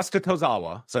 lost to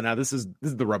Tozawa, so now this is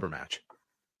the rubber match.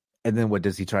 And then what,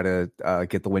 does he try to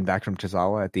get the win back from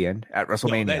Tozawa at the end at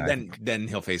WrestleMania? No, then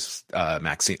he'll face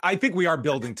Maxine. I think we are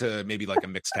building to maybe like a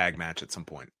mixed tag match at some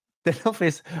point. Then he'll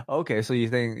face. Okay, so you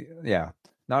think,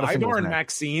 not a Ivar and match.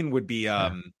 Maxine would be.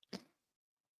 That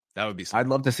would be. I'd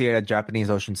love to see a Japanese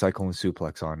Ocean Cyclone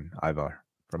suplex on Ivar.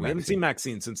 We haven't seen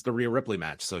Maxine since the Rhea Ripley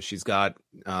match, so she's got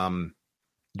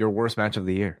your worst match of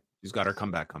the year. She's got her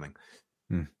comeback coming.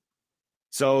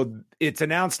 So it's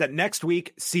announced that next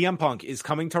week CM Punk is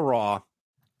coming to Raw,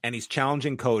 and he's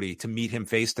challenging Cody to meet him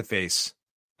face to face,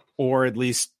 or at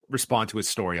least respond to his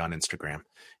story on Instagram.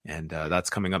 And that's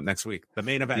coming up next week. The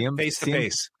main event, face to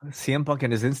face. CM Punk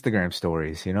and his Instagram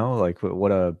stories.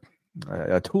 What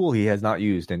a tool he has not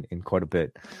used in quite a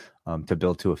bit. to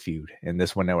build to a feud. And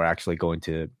this one, they were actually going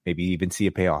to maybe even see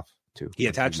a payoff too. He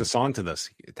attached a song to this.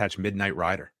 He attached Midnight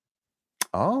Rider.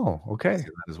 Oh, okay. See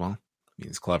that as well.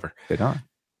 He's clever. Did not.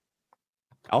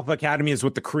 Alpha Academy is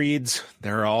with the Creeds.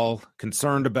 They're all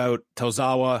concerned about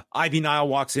Tozawa. Ivy Nile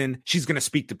walks in. She's going to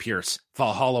speak to Pierce.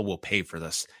 Valhalla will pay for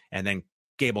this. And then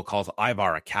Gable calls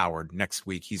Ivar a coward. Next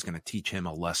week, he's going to teach him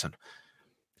a lesson.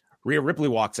 Rhea Ripley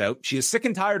walks out. She is sick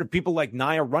and tired of people like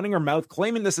Nia running her mouth,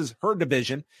 claiming this is her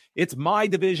division. It's my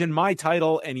division, my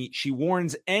title. And she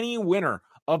warns any winner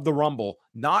of the Rumble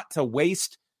not to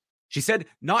waste, she said,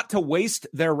 not to waste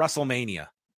their WrestleMania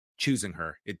choosing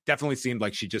her. It definitely seemed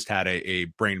like she just had a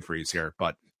brain freeze here,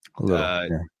 but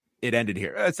it ended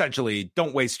here. Essentially,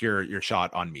 don't waste your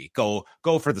shot on me. Go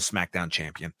for the SmackDown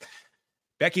champion.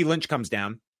 Becky Lynch comes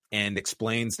down and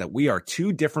explains that we are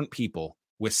two different people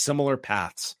with similar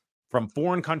paths from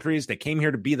foreign countries. They came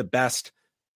here to be the best.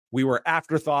 We were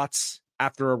afterthoughts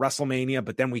after a WrestleMania,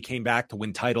 but then we came back to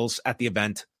win titles at the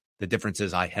event. The difference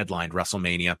is I headlined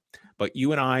WrestleMania, but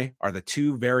you and I are the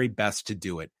two very best to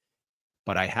do it.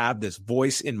 But I have this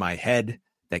voice in my head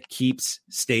that keeps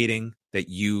stating that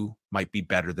you might be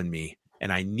better than me.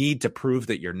 And I need to prove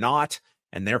that you're not.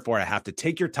 And therefore, I have to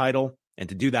take your title. And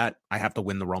to do that, I have to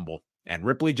win the Rumble. And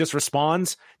Ripley just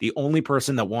responds, the only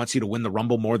person that wants you to win the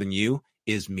Rumble more than you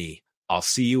is me. I'll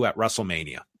see you at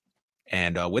WrestleMania.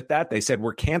 And with that, they said,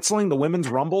 we're canceling the Women's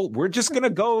Rumble. We're just going to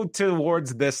go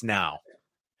towards this now.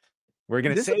 We're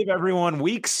going to save everyone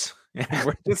weeks. And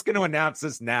we're just going to announce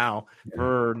this now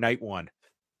for night one.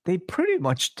 They pretty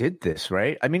much did this,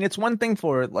 right? I mean, it's one thing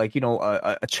for like,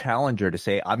 a challenger to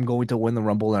say, I'm going to win the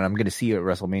Rumble and I'm going to see you at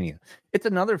WrestleMania. It's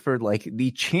another for like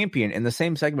the champion in the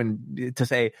same segment to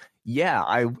say,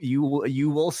 yeah, you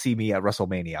will see me at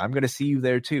WrestleMania. I'm going to see you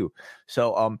there too.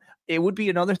 So it would be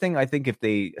another thing, I think, if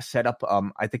they set up,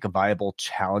 I think, a viable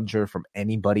challenger from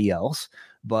anybody else.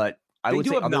 But I would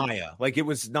say Nia. Like it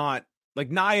was not. Like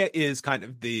Nia is kind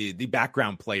of the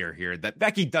background player here that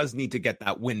Becky does need to get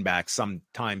that win back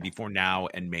sometime before now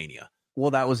and Mania.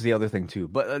 Well, that was the other thing too.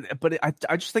 But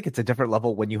I just think it's a different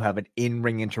level when you have an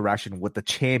in-ring interaction with the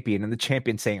champion and the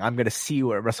champion saying, I'm going to see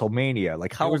you at WrestleMania.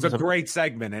 Like how it was a great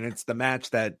segment. And it's the match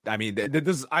that, I mean,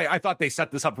 I thought they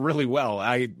set this up really well.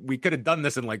 We could have done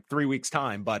this in like 3 weeks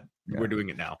time, but we're doing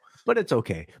it now. But it's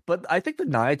okay. But I think the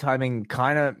Nia timing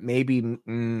kind of maybe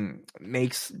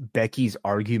makes Becky's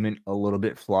argument a little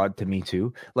bit flawed to me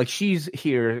too. Like she's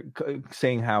here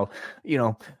saying how,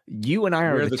 you and I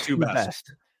are the two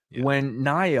best. Yeah. When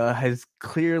Nia has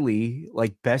clearly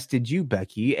like bested you,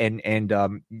 Becky, and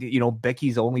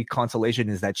Becky's only consolation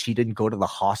is that she didn't go to the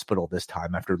hospital this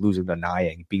time after losing to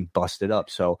Nia and being busted up.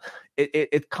 So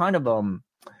it kind of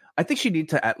I think she needed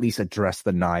to at least address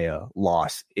the Nia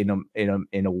loss in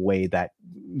a way that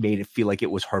made it feel like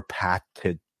it was her path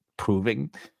to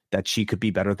proving that she could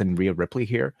be better than Rhea Ripley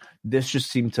here. This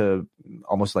just seemed to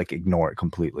almost like ignore it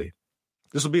completely.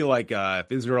 This will be like if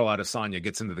Israel Adesanya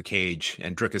gets into the cage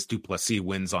and Dricus du Plessis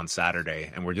wins on Saturday,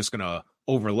 and we're just going to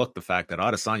overlook the fact that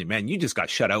Adesanya, man, you just got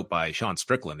shut out by Sean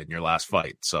Strickland in your last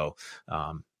fight. So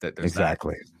there's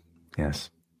exactly. That. Yes.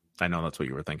 I know that's what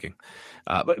you were thinking.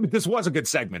 But this was a good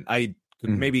segment. I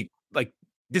maybe like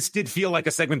this did feel like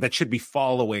a segment that should be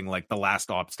following like the last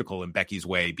obstacle in Becky's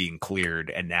way being cleared.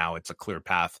 And now it's a clear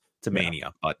path to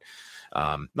Mania. But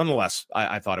nonetheless,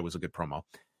 I thought it was a good promo.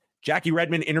 Jackie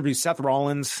Redmond interviews Seth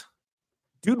Rollins.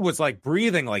 Dude was like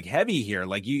breathing like heavy here.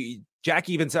 Like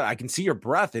Jackie even said, I can see your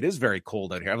breath. It is very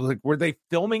cold out here. I was like, were they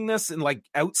filming this in like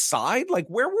outside? Like,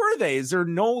 where were they? Is there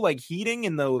no like heating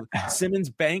in the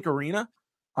Simmons Bank Arena?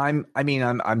 I'm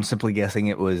simply guessing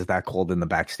it was that cold in the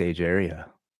backstage area.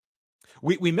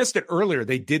 We missed it earlier.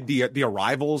 They did the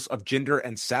arrivals of Jinder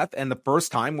and Seth, and the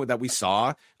first time that we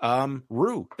saw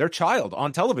Rue, their child,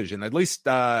 on television. At least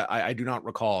I do not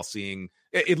recall seeing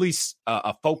at least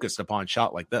a focused upon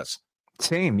shot like this.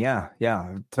 Same, yeah.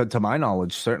 To my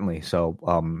knowledge, certainly. So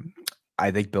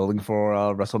I think building for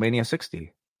WrestleMania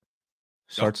 60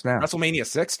 starts now. WrestleMania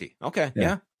 60. Okay,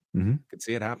 yeah. Mm-hmm. Could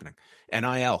see it happening.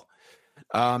 NIL.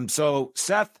 So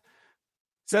Seth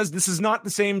says this is not the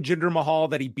same Jinder Mahal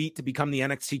that he beat to become the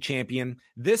NXT champion.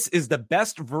 This is the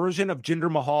best version of Jinder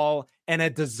Mahal and a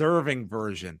deserving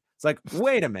version. It's like,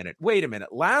 wait a minute.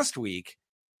 Last week,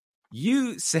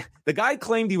 the guy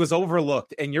claimed he was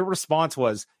overlooked, and your response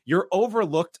was, you're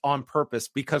overlooked on purpose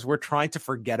because we're trying to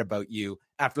forget about you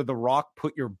after The Rock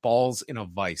put your balls in a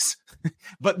vice.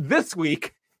 But this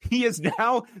week, he is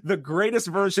now the greatest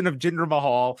version of Jinder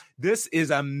Mahal. This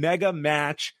is a mega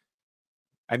match.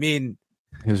 I mean,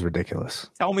 it was ridiculous.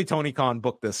 Tell me Tony Khan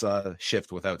booked this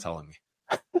shift without telling me.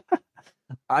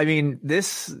 I mean,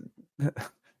 this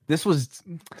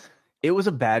it was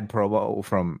a bad promo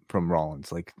from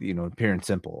Rollins, like, pure and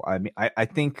simple. I mean, I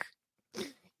think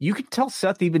you could tell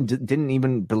Seth even didn't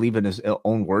even believe in his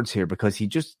own words here, because he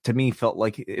just, to me, felt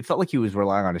like he was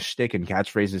relying on his shtick and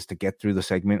catchphrases to get through the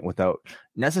segment without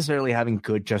necessarily having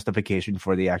good justification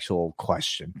for the actual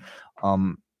question.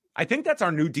 I think that's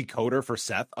our new decoder for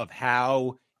Seth of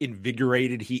how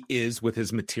invigorated he is with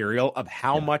his material, of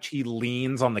how much he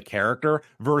leans on the character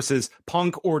versus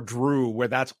Punk or Drew, where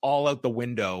that's all out the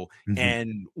window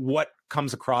and what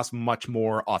comes across much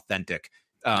more authentic.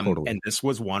 Totally. And this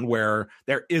was one where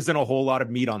there isn't a whole lot of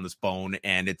meat on this bone,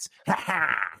 and it's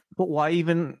But why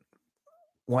even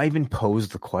pose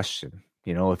the question?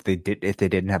 If they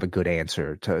didn't have a good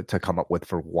answer to come up with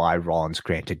for why Rollins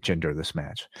granted Jinder this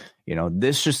match.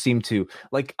 This just seemed to,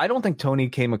 like, I don't think Tony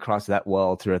came across that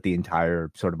well throughout the entire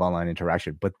sort of online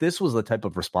interaction, but this was the type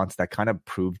of response that kind of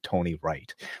proved Tony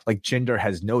right. Like, Jinder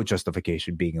has no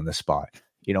justification being in this spot.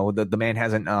 The man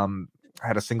hasn't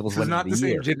had a singles win. This is not the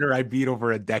same Jinder I beat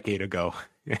over a decade ago.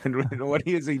 And what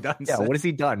has he done? Yeah, what has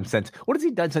he done since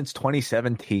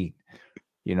 2017?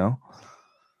 Yeah.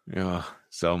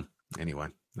 So anyway,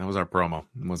 that was our promo.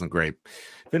 It wasn't great.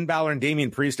 Finn Balor and Damian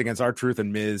Priest against R-Truth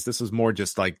and Miz. This was more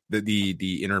just like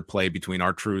the interplay between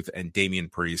R-Truth and Damian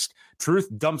Priest. Truth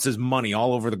dumps his money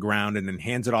all over the ground and then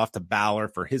hands it off to Balor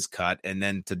for his cut, and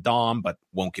then to Dom, but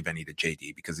won't give any to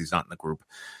JD because he's not in the group.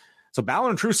 So Balor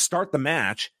and Truth start the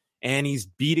match, and he's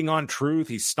beating on Truth.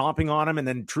 He's stomping on him, and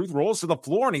then Truth rolls to the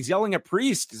floor, and he's yelling at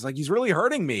Priest. He's like, he's really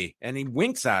hurting me, and he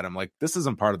winks at him like, this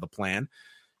isn't part of the plan.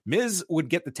 Miz would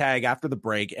get the tag after the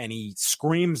break, and he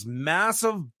screams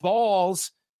massive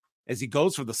balls as he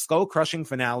goes for the skull-crushing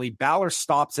finale. Balor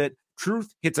stops it.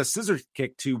 Truth hits a scissor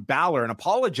kick to Balor and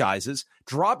apologizes,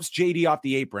 drops JD off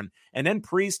the apron, and then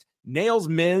Priest nails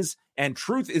Miz, and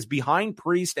Truth is behind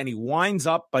Priest, and he winds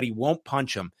up, but he won't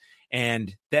punch him.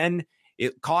 And then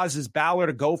it causes Balor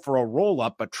to go for a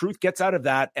roll-up, but Truth gets out of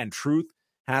that, and Truth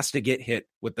has to get hit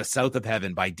with the South of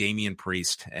Heaven by Damian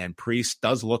Priest. And Priest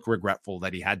does look regretful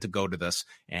that he had to go to this,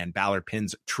 and Balor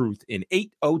pins Truth in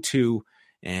 8:02.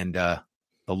 And the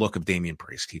look of Damian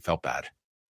Priest, he felt bad.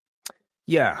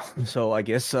 Yeah. So I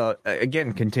guess,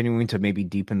 again, continuing to maybe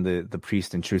deepen the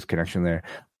Priest and Truth connection there,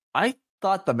 I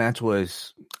thought the match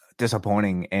was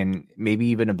disappointing and maybe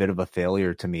even a bit of a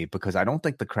failure to me, because I don't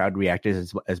think the crowd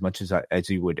reacted as much as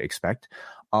you would expect.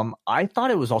 I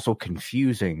thought it was also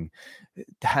confusing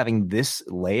having this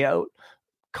layout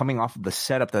coming off of the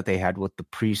setup that they had with the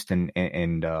Priest and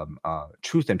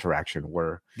Truth interaction,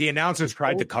 where the announcers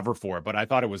tried to cover for it, but I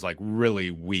thought it was like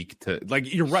really weak to,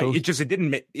 like, you're right.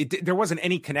 There wasn't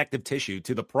any connective tissue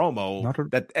to the promo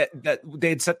that they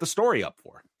had set the story up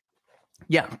for.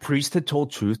 Yeah, Priest had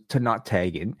told Truth to not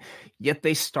tag in, yet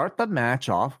they start the match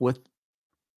off with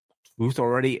Truth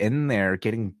already in there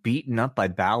getting beaten up by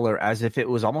Balor as if it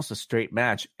was almost a straight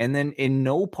match. And then in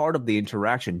no part of the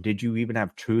interaction did you even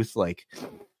have Truth like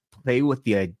play with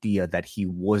the idea that he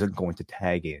wasn't going to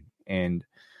tag in. And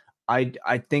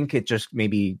I think it just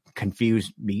maybe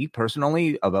confused me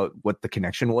personally about what the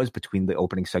connection was between the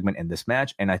opening segment and this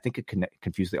match. And I think it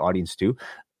confused the audience too.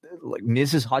 Like,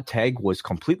 Miz's hot tag was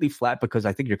completely flat, because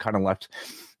I think you're kind of left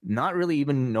not really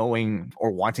even knowing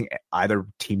or wanting either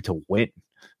team to win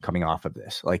coming off of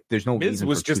this. Like, there's no Miz reason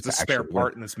was for just Truth a to spare actually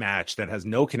part win. in this match that has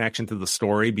no connection to the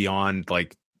story beyond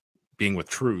like being with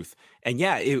Truth. And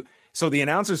yeah, so the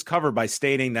announcers covered by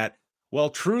stating that, well,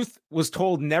 Truth was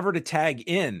told never to tag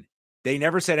in. They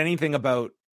never said anything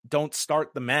about don't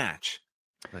start the match.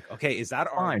 Like, okay, is that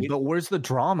fine? But where's the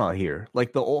drama here?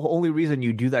 Like, the only reason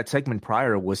you do that segment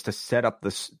prior was to set up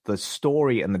the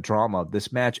story and the drama of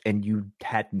this match, and you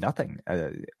had nothing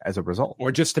as a result,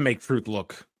 or just to make Truth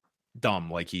look dumb,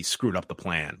 like he screwed up the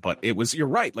plan. But it was, you're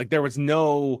right, like there was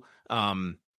no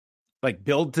like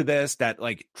build to this that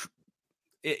like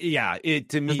it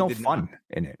to me there's no fun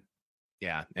in it.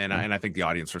 Yeah, and I think the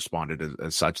audience responded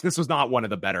as such. This was not one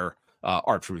of the better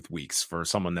R-Truth weeks for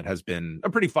someone that has been a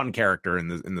pretty fun character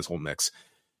in this whole mix.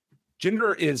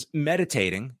 Jinder is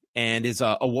meditating and is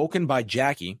awoken by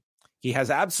Jackie. He has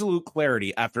absolute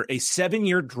clarity after a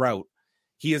 7-year drought.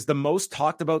 He is the most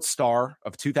talked about star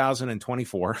of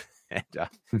 2024. And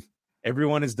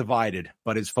everyone is divided,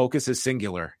 but his focus is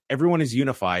singular. Everyone is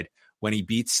unified when he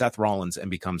beats Seth Rollins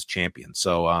and becomes champion.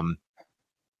 So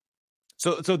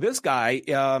So this guy,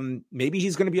 maybe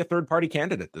he's going to be a third-party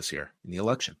candidate this year in the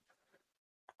election.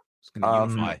 He's going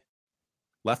to unify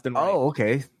left and right. Oh,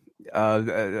 okay.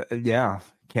 Yeah.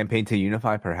 Campaign to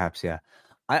unify, perhaps. Yeah.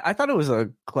 I thought it was a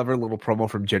clever little promo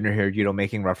from Jinder here, you know,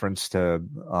 making reference to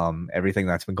everything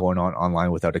that's been going on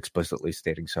online without explicitly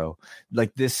stating so.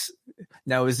 Like this,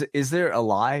 now is there a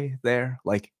lie there?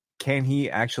 Like, can he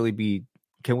actually be?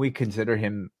 Can we consider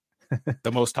him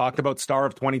the most talked about star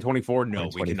of 2024? No, we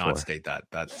 2024. cannot state that.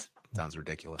 That sounds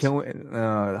ridiculous. Can we?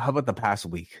 How about the past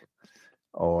week,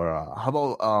 or how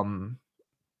about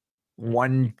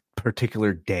one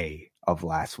particular day of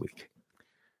last week?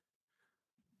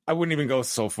 I wouldn't even go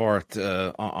so far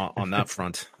on that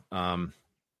front.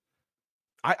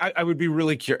 I would be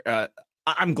really curious.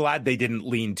 I'm glad they didn't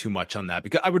lean too much on that,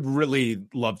 because I would really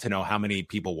love to know how many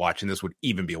people watching this would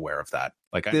even be aware of that.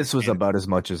 Like, this was about as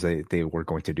much as they were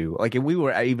going to do. Like, and we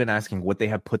were even asking, would they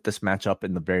have put this match up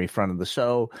in the very front of the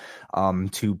show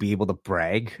to be able to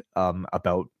brag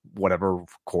about whatever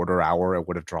quarter hour it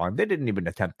would have drawn? They didn't even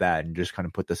attempt that and just kind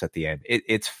of put this at the end.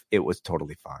 It was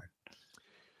totally fine.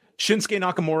 Shinsuke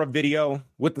Nakamura video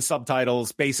with the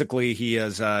subtitles. Basically,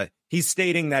 he's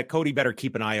stating that Cody better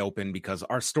keep an eye open because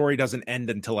our story doesn't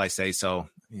end until I say so.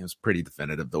 It was pretty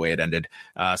definitive the way it ended.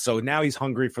 So now he's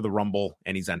hungry for the Rumble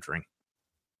and he's entering.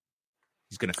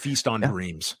 He's going to feast on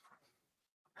dreams.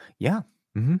 Yeah.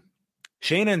 Mm-hmm.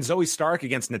 Shayna and Zoe Stark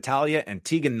against Natalya and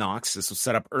Tegan Nox. This was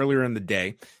set up earlier in the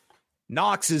day.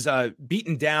 Nox is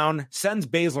beaten down, sends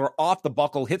Baszler off the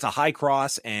buckle, hits a high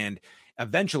cross, and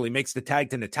eventually makes the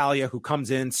tag to Natalya, who comes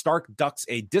in. Stark ducks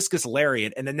a discus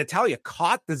lariat, and then Natalya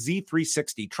caught the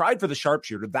Z360, tried for the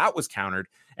sharpshooter. That was countered.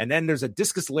 And then there's a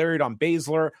discus lariat on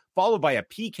Baszler, followed by a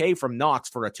PK from Nox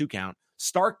for a 2 count.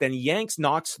 Stark then yanks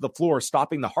Nox to the floor,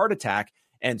 stopping the heart attack,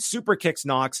 and super kicks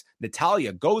Nox.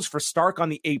 Natalya goes for Stark on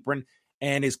the apron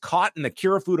and is caught in the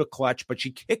Kirifuda clutch, but she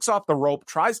kicks off the rope,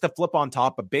 tries to flip on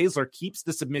top, but Baszler keeps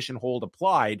the submission hold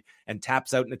applied and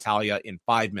taps out Natalya in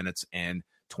 5 minutes and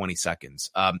 20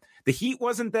 seconds. The heat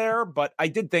wasn't there, but I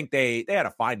did think they had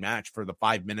a fine match for the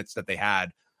 5 minutes that they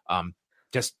had.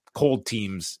 Just cold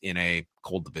teams in a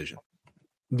cold division.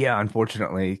 Yeah,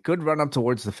 unfortunately. Good run up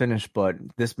towards the finish, but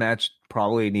this match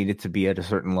probably needed to be at a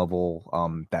certain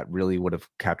level that really would have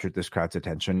captured this crowd's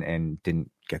attention and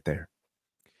didn't get there.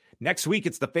 Next week,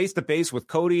 it's the face-to-face with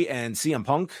Cody and CM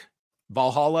Punk,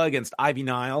 Valhalla against Ivy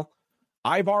Nile,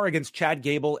 Ivar against Chad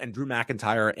Gable, and Drew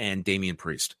McIntyre and Damian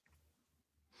Priest.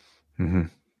 Mm-hmm.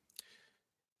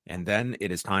 And then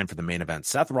it is time for the main event.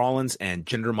 Seth Rollins and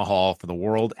Jinder Mahal for the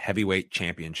World Heavyweight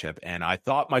Championship. And I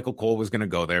thought Michael Cole was going to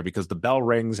go there because the bell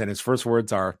rings and his first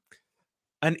words are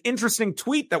an interesting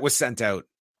tweet that was sent out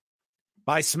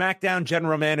by SmackDown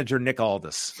General Manager Nick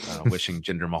Aldis, wishing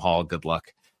Jinder Mahal good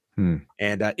luck.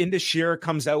 And Indus Sher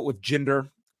comes out with Jinder.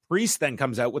 Priest then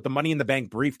comes out with the Money in the Bank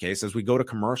briefcase as we go to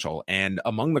commercial. And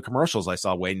among the commercials I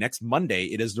saw, next Monday,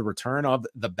 it is the return of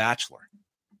The Bachelor.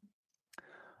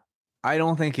 I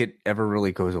don't think it ever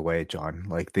really goes away, John.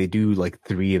 Like, they do like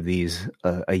 3 of these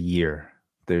a year.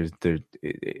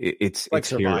 It's like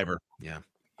Survivor. Here.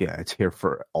 Yeah, it's here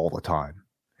for all the time.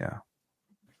 Yeah.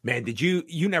 Man, did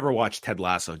you never watch Ted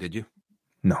Lasso, did you?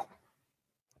 No.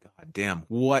 God damn,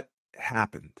 what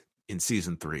happened in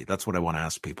season 3? That's what I want to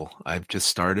ask people. I've just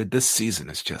started this season.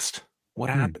 It's just what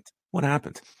happened? What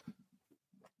happened?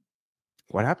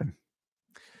 What happened?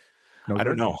 No, I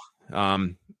don't know.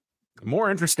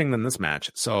 More interesting than this match.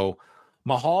 So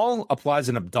Mahal applies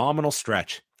an abdominal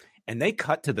stretch, and they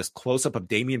cut to this close-up of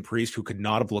Damian Priest, who could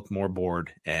not have looked more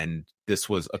bored. And this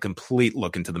was a complete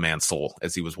look into the man's soul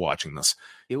as he was watching this.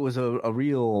 It was a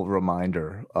real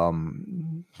reminder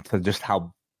to just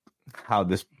how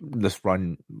this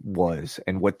run was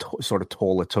and what sort of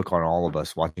toll it took on all of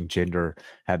us watching Jinder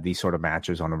have these sort of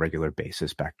matches on a regular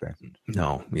basis back then.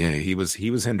 No, yeah, he was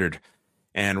hindered.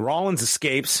 And Rollins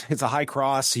escapes, hits a high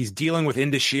cross. He's dealing with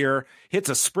Indus Sher, hits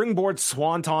a springboard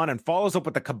swanton and follows up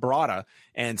with the cabrata.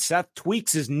 And Seth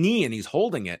tweaks his knee and he's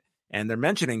holding it. And they're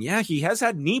mentioning, he has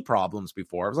had knee problems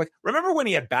before. I was like, remember when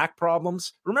he had back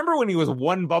problems? Remember when he was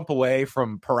one bump away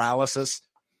from paralysis?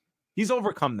 He's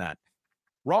overcome that.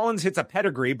 Rollins hits a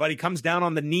pedigree, but he comes down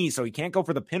on the knee, so he can't go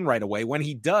for the pin right away. When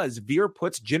he does, Veer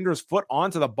puts Jinder's foot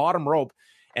onto the bottom rope,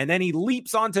 and then he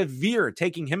leaps onto Veer,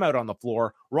 taking him out on the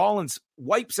floor. Rollins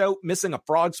wipes out, missing a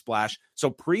frog splash. So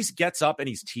Priest gets up and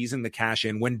he's teasing the cash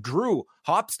in. When Drew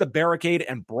hops the barricade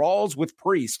and brawls with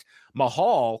Priest,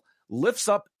 Mahal lifts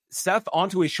up Seth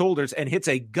onto his shoulders and hits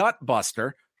a gut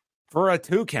buster for a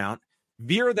 2 count.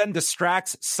 Veer then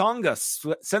distracts Sangha,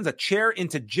 sends a chair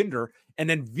into Jinder, and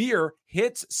then Veer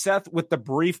hits Seth with the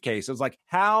briefcase. It was like,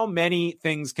 how many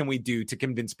things can we do to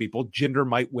convince people Jinder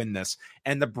might win this?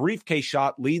 And the briefcase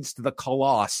shot leads to the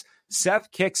Colossus. Seth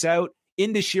kicks out.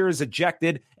 Indus is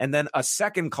ejected, and then a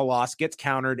second Colossus gets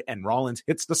countered, and Rollins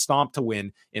hits the stomp to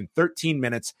win in 13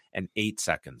 minutes and 8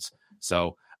 seconds.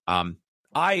 So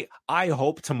I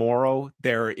hope tomorrow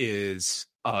there is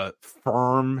a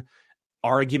firm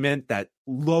argument that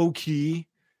low-key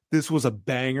this was a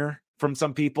banger from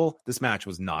some people. This match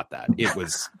was not that. It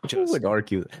was just... Who would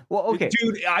argue? Well, okay.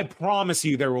 Dude, I promise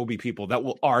you there will be people that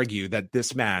will argue that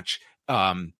this match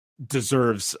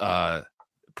deserves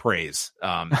praise.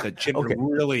 That Jinder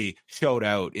really showed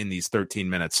out in these 13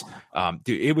 minutes.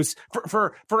 Dude, it was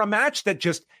for a match that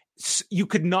just you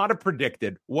could not have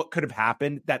predicted what could have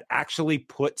happened, that actually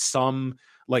put some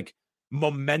like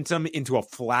momentum into a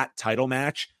flat title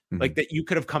match. Like that you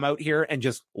could have come out here and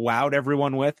just wowed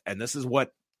everyone with, and this is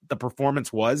what the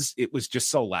performance was. It was just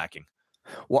so lacking.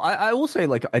 Well, I will say,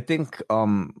 like, I think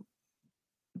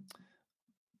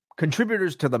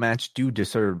contributors to the match do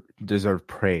deserve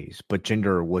praise, but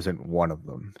Jinder wasn't one of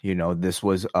them. You know, this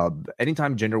was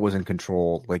anytime Jinder was in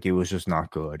control, like, it was just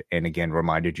not good. And again,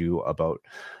 reminded you about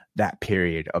that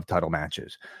period of title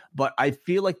matches. But I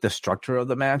feel like the structure of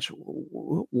the match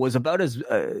was about as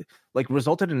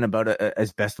resulted in about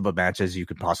as best of a match as you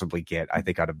could possibly get, I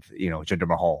think, out of, you know, Jinder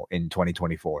Mahal in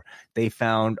 2024. They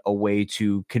found a way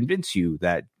to convince you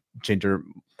that Jinder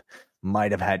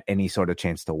might have had any sort of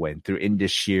chance to win through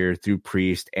Indus, through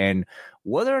Priest, and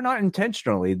whether or not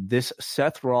intentionally, this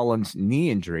Seth Rollins knee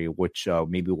injury, which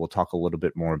maybe we'll talk a little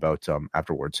bit more about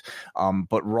afterwards.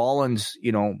 But Rollins,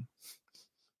 you know,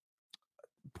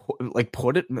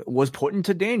 was put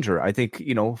into danger, I think,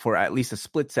 you know, for at least a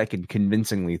split second,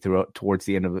 convincingly towards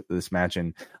the end of this match.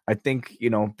 And I think, you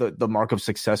know, the mark of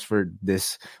success for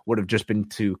this would have just been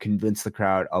to convince the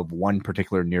crowd of one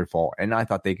particular near fall. And I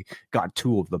thought they got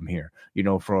two of them here, you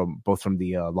know, from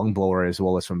the lung blower as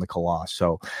well as from the Colossus.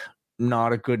 So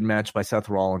not a good match by Seth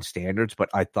Rollins standards, but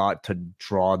I thought to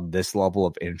draw this level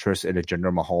of interest in a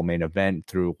Jinder Mahal main event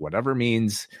through whatever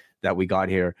means that we got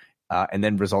here, and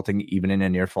then resulting even in a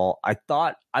near fall, I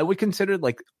thought I would consider,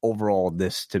 like, overall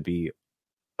this to be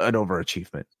an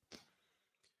overachievement.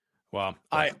 Well,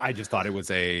 I just thought it was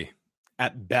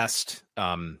at best,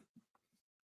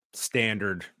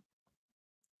 standard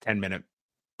 10-minute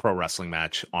pro wrestling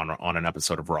match on an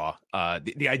episode of Raw.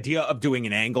 The idea of doing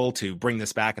an angle to bring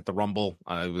this back at the Rumble,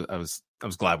 I was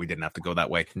glad we didn't have to go that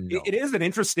way. No. It is an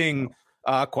interesting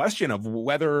question of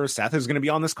whether Seth is going to be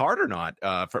on this card or not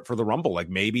for the Rumble. Like,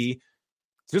 maybe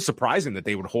it's just surprising that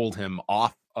they would hold him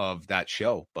off of that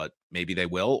show, but maybe they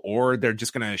will, or they're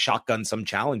just going to shotgun some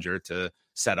challenger to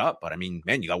set up. But I mean,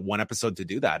 man, you got one episode to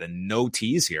do that and no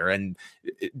tease here. And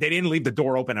they didn't leave the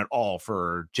door open at all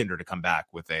for Jinder to come back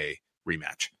with a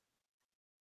rematch.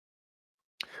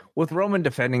 With Roman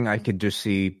defending, I could just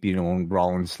see, you know,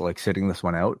 Rollins like sitting this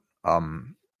one out,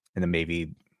 and then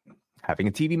maybe having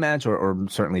a TV match or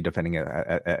certainly defending it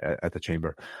at the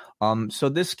Chamber. So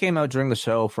this came out during the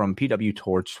show from PW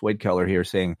Torch. Wade Keller here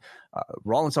saying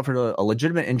Rollins suffered a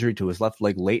legitimate injury to his left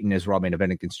leg late in his Raw main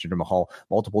event against Jinder Mahal.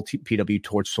 Multiple PW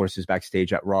Torch sources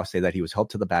backstage at Raw say that he was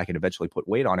helped to the back and eventually put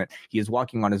weight on it. He is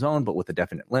walking on his own, but with a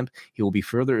definite limp. He will be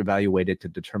further evaluated to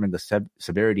determine the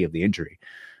severity of the injury.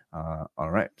 All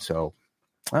right. So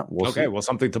we'll see. Well,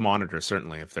 something to monitor,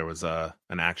 certainly, if there was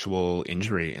an actual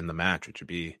injury in the match, which would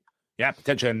be,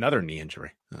 potentially another knee injury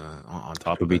on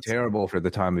top of it. Would be terrible for the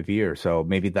time of year. So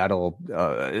maybe that'll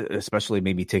especially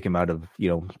maybe take him out of, you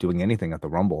know, doing anything at the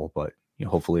Rumble. But, you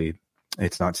know, hopefully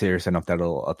it's not serious enough that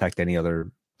it'll affect any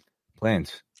other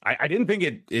plans. I didn't think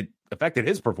it affected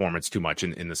his performance too much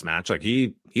in this match. Like,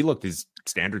 he looked his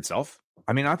standard self.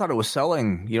 I mean, I thought it was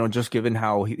selling, you know, just given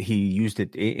how he used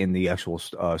it in the actual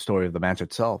story of the match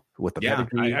itself with the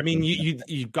pedigree. I mean,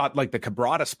 you got like the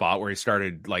Cabrata spot where he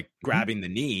started like grabbing the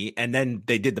knee, and then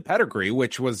they did the pedigree,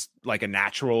 which was like a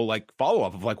natural like follow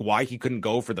up of like why he couldn't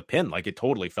go for the pin. Like, it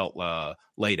totally felt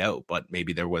laid out, but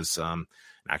maybe there was an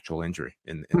actual injury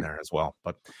in there as well.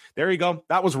 But there you go.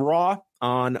 That was Raw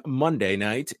on Monday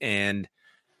night, and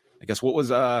I guess what were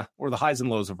the highs and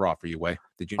lows of Raw for you, Way?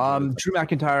 Did you Drew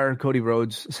McIntyre, Cody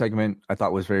Rhodes segment I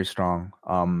thought was very strong.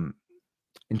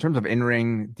 In terms of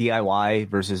in-ring DIY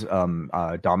versus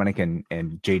Dominic and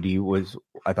JD was,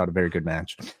 I thought, a very good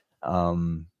match.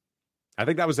 I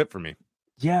think that was it for me.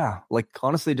 Yeah, like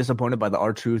honestly disappointed by the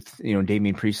R-Truth, you know,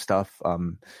 Damian Priest stuff.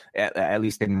 At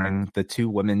least in the two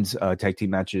women's tag team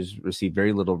matches received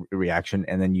very little reaction,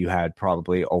 and then you had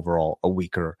probably overall a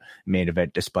weaker main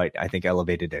event, despite I think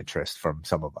elevated interest from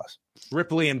some of us.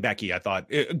 Ripley and Becky, I thought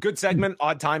a good segment,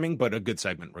 odd timing, but a good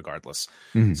segment regardless.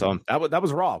 Mm-hmm. So that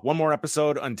was Raw. One more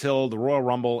episode until the Royal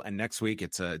Rumble, and next week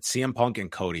it's CM Punk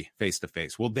and Cody face to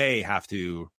face. Will they have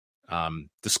to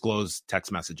disclosed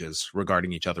text messages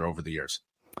regarding each other over the years?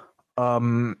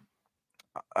 I'd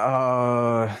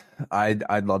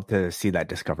love to see that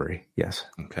discovery. Yes.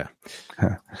 Okay.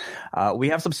 We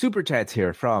have some super chats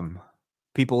here from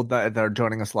people that are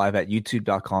joining us live at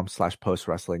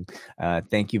youtube.com/postwrestling.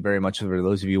 Thank you very much for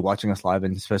those of you watching us live,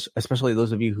 and especially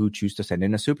those of you who choose to send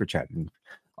in a super chat. And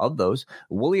of those,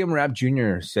 William Rabb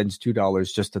Jr. sends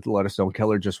 $2 just to let us know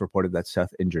Keller just reported that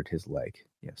Seth injured his leg.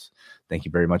 Yes. Thank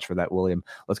you very much for that, William.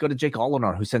 Let's go to Jake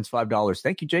Olinar, who sends $5.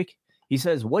 Thank you, Jake. He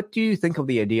says, what do you think of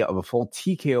the idea of a full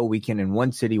TKO weekend in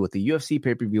one city with the UFC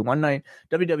pay-per-view one night,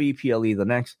 WWE PLE the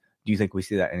next? Do you think we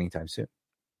see that anytime soon?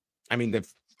 I mean, they've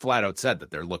flat out said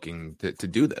that they're looking to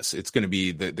do this. It's going to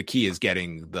be the key is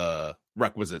getting the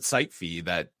requisite site fee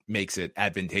that makes it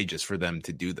advantageous for them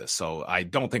to do this. So I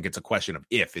don't think it's a question of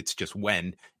if, it's just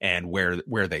when and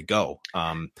where they go.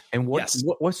 And what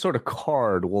sort of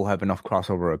card will have enough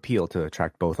crossover appeal to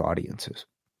attract both audiences?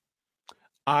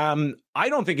 I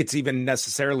don't think it's even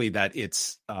necessarily that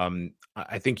it's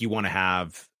I think you want to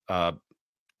have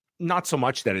not so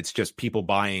much that it's just people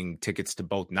buying tickets to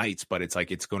both nights, but it's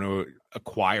like it's going to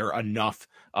acquire enough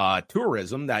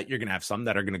tourism that you're going to have some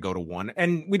that are going to go to one.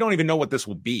 And we don't even know what this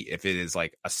will be. If it is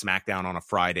like a SmackDown on a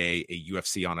Friday, a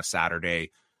UFC on a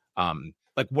Saturday,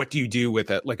 like what do you do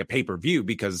with a pay-per-view?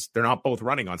 Because they're not both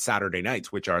running on Saturday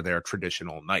nights, which are their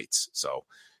traditional nights. So,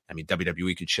 I mean,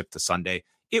 WWE could shift to Sunday.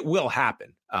 It will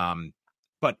happen.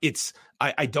 But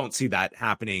I don't see that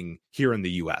happening here in the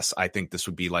US. I think this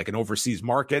would be like an overseas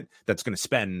market that's going to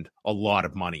spend a lot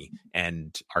of money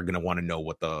and are going to want to know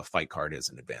what the fight card is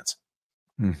in advance.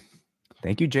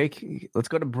 Thank you, Jake. Let's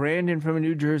go to Brandon from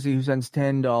New Jersey, who sends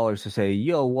 $10 to say,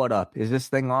 yo, what up? Is this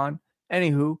thing on?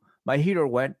 Anywho, my heater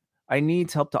went. I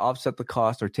needs help to offset the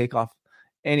cost or take off.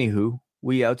 Anywho,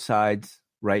 we outside's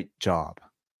right job.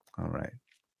 All right.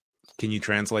 Can you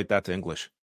translate that to English?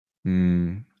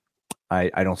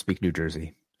 I don't speak New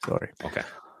Jersey. Sorry. Okay.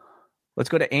 Let's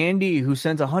go to Andy, who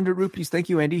sends 100 rupees. Thank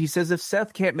you, Andy. He says, if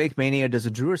Seth can't make Mania, does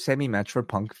a Drew or Sammy match for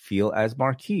Punk feel as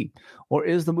marquee? Or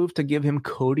is the move to give him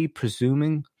Cody,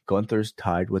 presuming Gunther's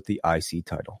tied with the IC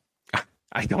title?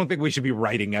 I don't think we should be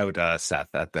writing out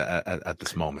Seth at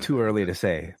this moment. Too early to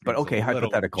say. But okay,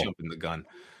 hypothetical. Jumping the gun.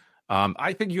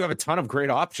 I think you have a ton of great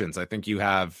options. I think you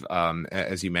have,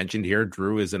 as you mentioned here,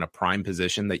 Drew is in a prime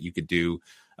position that you could do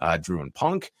Drew and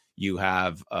Punk. You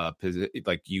have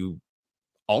like you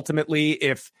ultimately,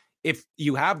 if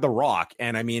you have The Rock,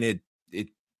 and I mean it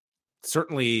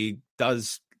certainly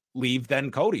does leave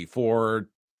then Cody for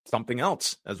something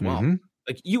else as well. Mm-hmm.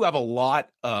 Like you have a lot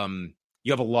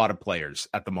of players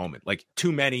at the moment. Like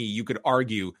too many, you could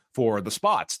argue for the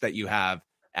spots that you have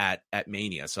at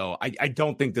Mania. So I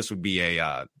don't think this would be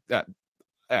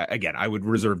again, I would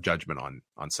reserve judgment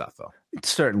on Seth though.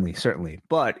 Certainly.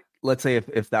 But let's say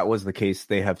if that was the case,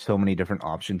 they have so many different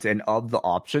options, and of the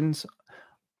options,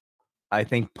 I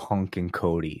think Punk and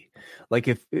Cody. Like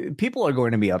if people are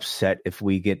going to be upset if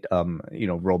we get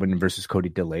Roman versus Cody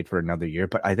delayed for another year,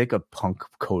 but I think a Punk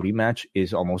Cody match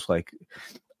is almost like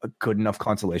a good enough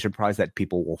consolation prize that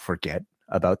people will forget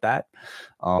about that.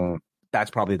 That's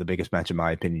probably the biggest match in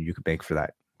my opinion you could make for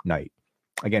that night.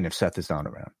 Again, if Seth is not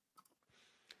around.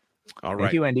 All right.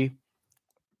 Thank you, Andy.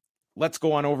 Let's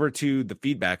go on over to the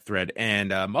feedback thread.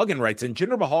 And Muggin writes in,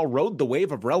 Jinder Mahal rode the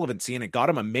wave of relevancy and it got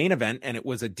him a main event, and it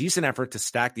was a decent effort to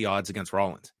stack the odds against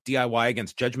Rollins. DIY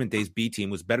against Judgment Day's B team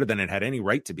was better than it had any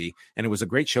right to be, and it was a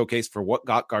great showcase for what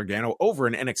got Gargano over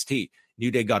in NXT.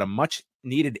 New Day got a much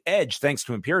needed edge thanks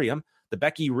to Imperium. The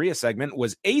Becky Rhea segment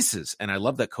was aces, and I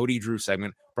love that Cody Drew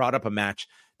segment brought up a match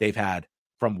they've had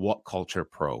from What Culture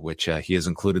Pro, which he has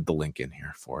included the link in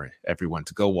here for everyone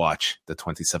to go watch the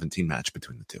 2017 match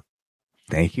between the two.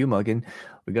 Thank you, Muggin.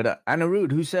 We got Anna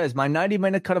Rude, who says, my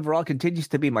 90-minute cut of Raw continues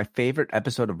to be my favorite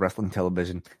episode of wrestling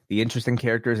television. The interesting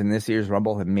characters in this year's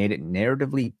Rumble have made it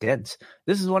narratively dense.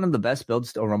 This is one of the best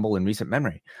builds to a Rumble in recent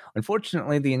memory.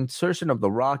 Unfortunately, the insertion of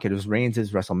The Rock as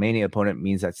Reigns' WrestleMania opponent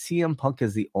means that CM Punk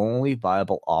is the only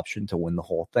viable option to win the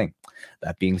whole thing.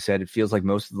 That being said, it feels like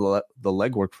most of the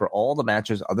legwork for all the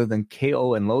matches other than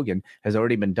KO and Logan has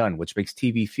already been done, which makes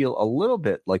TV feel a little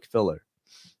bit like filler.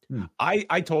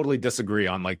 I totally disagree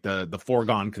on like the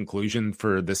foregone conclusion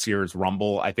for this year's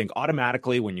Rumble. I think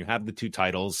automatically when you have the two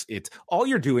titles, it's all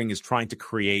you're doing is trying to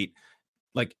create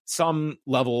like some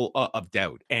level of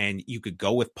doubt. And you could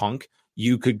go with Punk.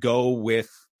 You could go with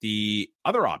the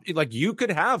other option. Like you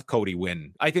could have Cody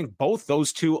win. I think both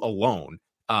those two alone,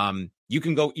 you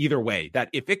can go either way. That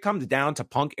if it comes down to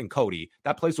Punk and Cody,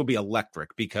 that place will be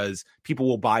electric because people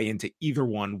will buy into either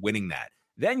one winning that.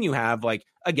 Then you have, like,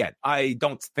 again, I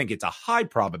don't think it's a high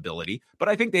probability, but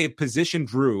I think they've positioned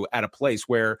Drew at a place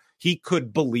where he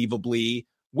could believably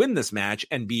win this match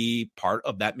and be part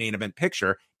of that main event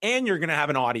picture. And you're going to have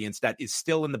an audience that is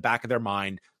still in the back of their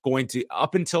mind going to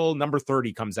up until number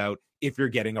 30 comes out if you're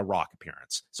getting a Rock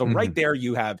appearance. So right there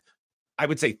you have, I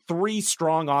would say, 3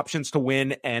 strong options to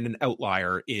win and an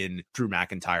outlier in Drew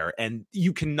McIntyre. And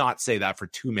you cannot say that for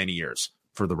too many years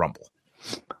for the Rumble.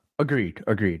 Agreed.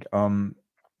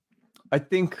 I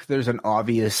think there's an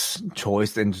obvious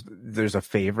choice and there's a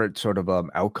favorite sort of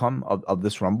outcome of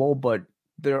this Rumble, but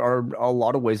there are a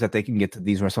lot of ways that they can get to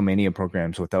these WrestleMania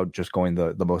programs without just going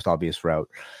the most obvious route.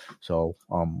 So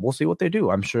we'll see what they do.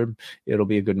 I'm sure it'll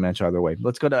be a good match either way.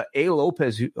 Let's go to A.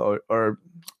 Lopez, or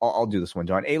I'll do this one,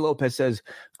 John. A. Lopez says,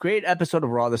 great episode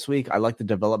of Raw this week. I like the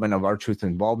development of R-Truth's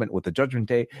involvement with the Judgment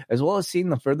Day, as well as seeing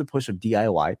the further push of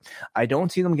DIY. I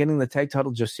don't see them getting the tag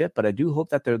title just yet, but I do hope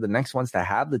that they're the next ones to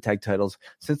have the tag titles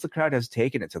since the crowd has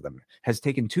taken to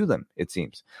them, it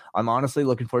seems. I'm honestly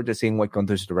looking forward to seeing what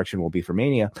Gunther's direction will be for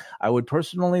Mania. I would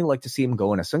personally like to see him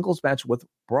go in a singles match with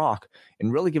Brock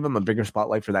and really give him a bigger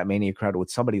spotlight for that Mania crowd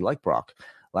with somebody like Brock.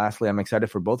 Lastly, I'm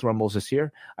excited for both Rumbles this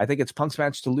year. I think it's Punk's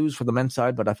match to lose for the men's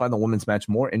side, but I find the women's match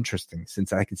more interesting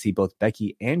since I can see both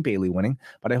Becky and Bayley winning,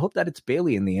 but I hope that it's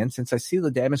Bayley in the end since I see the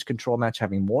Damage Control match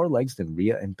having more legs than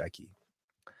Rhea and Becky.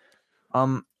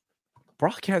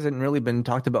 Brock hasn't really been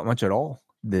talked about much at all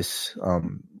this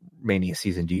Mania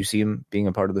season. Do you see him being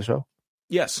a part of the show?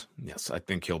 Yes, I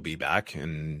think he'll be back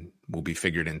and will be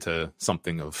figured into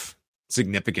something of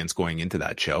significance going into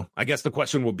that show. I guess the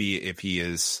question will be if he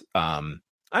is, I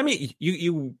mean,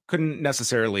 you couldn't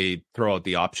necessarily throw out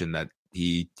the option that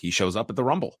he shows up at the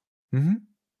Rumble. Mm-hmm.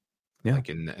 Yeah, like,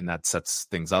 and that sets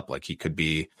things up. Like he could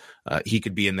be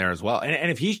in there as well.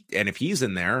 And if he's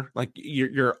in there, like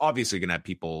you're obviously gonna have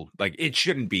people, like, it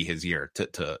shouldn't be his year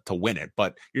to win it,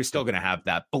 but you're still gonna have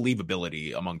that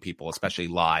believability among people, especially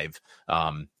live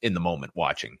in the moment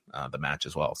watching the match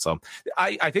as well. So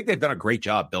I think they've done a great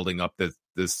job building up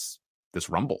this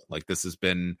Rumble. Like, this has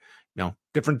been,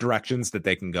 different directions that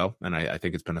they can go, and I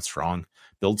think it's been a strong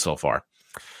build so far.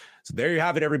 So there you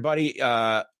have it, everybody.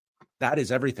 That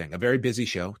is everything. A very busy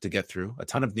show to get through, a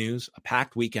ton of news, a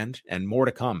packed weekend, and more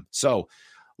to come. So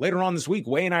later on this week,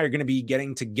 Wai and I are going to be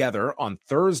getting together on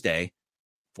Thursday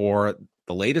for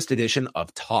the latest edition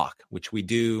of Talk, which we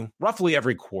do roughly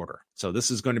every quarter. So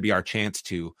this is going to be our chance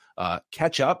to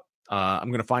catch up. I'm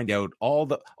going to find out all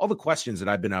the questions that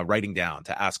I've been writing down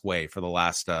to ask Wai for the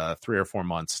last 3 or 4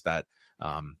 months that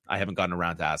I haven't gotten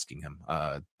around to asking him.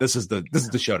 This is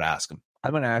the show to ask him. I'm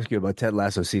going to ask you about Ted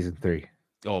Lasso season 3.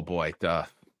 Oh boy.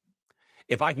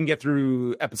 If I can get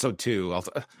through episode 2,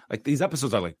 like, these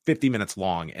episodes are like 50 minutes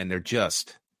long and they're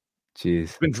just,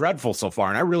 it's been dreadful so far.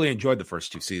 And I really enjoyed the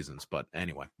first 2 seasons, but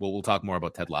anyway, we'll talk more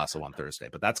about Ted Lasso on Thursday,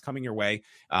 but that's coming your way.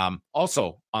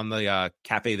 Also on the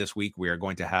cafe this week, we are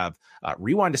going to have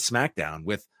Rewind to SmackDown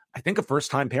with, I think, a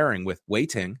first time pairing with Wai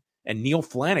Ting and Neil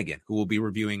Flanagan, who will be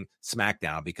reviewing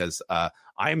SmackDown, because I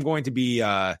am going to be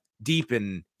deep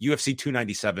in UFC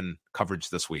 297 coverage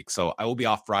this week. So I will be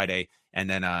off Friday, and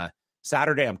then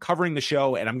Saturday I'm covering the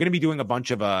show, and I'm going to be doing a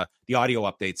bunch of the audio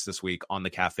updates this week on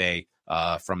the cafe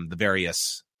from the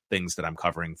various things that I'm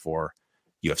covering for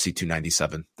UFC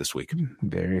 297 this week.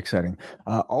 Very exciting.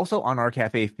 Also on our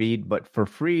cafe feed, but for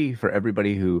free for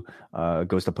everybody who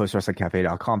goes to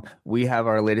postwrestlingcafe.com, we have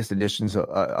our latest editions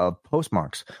of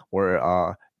Postmarks,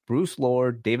 where Bruce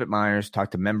Lord, David Myers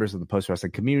talk to members of the post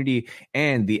wrestling community,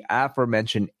 and the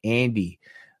aforementioned Andy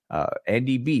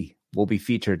B will be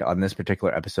featured on this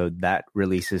particular episode that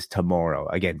releases tomorrow.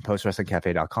 Again,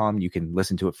 postwrestlingcafe.com. You can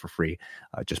listen to it for free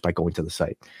just by going to the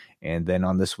site. And then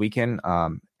on this weekend,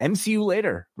 MCU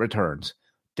Later returns.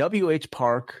 WH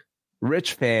Park,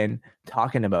 Rich Fan,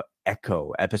 talking about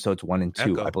Echo episodes 1 and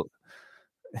 2.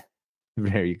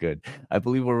 Very good. I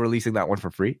believe we're releasing that one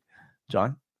for free.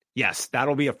 John? Yes,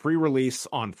 that'll be a free release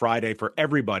on Friday for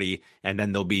everybody, and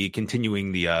then they'll be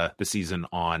continuing the season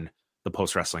on the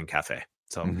Post Wrestling Cafe.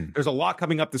 So there's a lot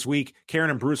coming up this week. Karen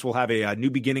and Bruce will have a New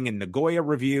Beginning in Nagoya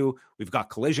review. We've got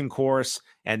Collision Course,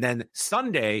 and then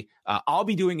Sunday I'll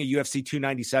be doing a UFC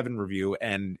 297 review,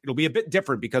 and it'll be a bit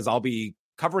different because I'll be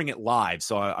covering it live.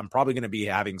 So I'm probably going to be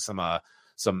having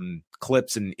some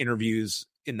clips and interviews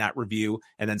in that review,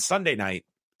 and then Sunday night,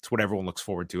 it's what everyone looks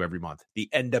forward to every month. The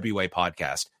NWA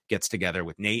podcast gets together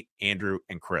with Nate, Andrew,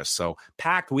 and Chris. So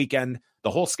packed weekend.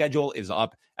 The whole schedule is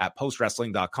up at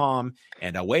postwrestling.com.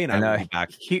 And Wai and I will be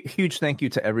back. Huge thank you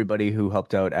to everybody who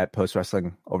helped out at Post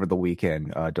Wrestling over the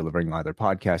weekend, delivering either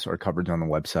podcasts or coverage on the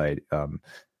website.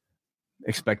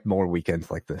 expect more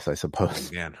weekends like this, I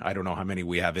suppose. Man, I don't know how many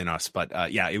we have in us,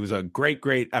 but yeah, it was a great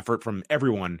effort from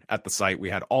everyone at the site. We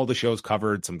had all the shows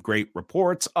covered, some great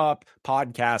reports up,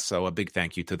 podcasts. So a big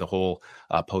thank you to the whole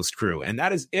post crew. And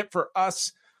that is it for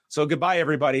us. So goodbye,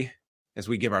 everybody, as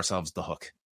we give ourselves the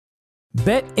hook.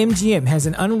 BetMGM has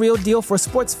an unreal deal for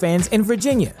sports fans in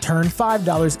Virginia. Turn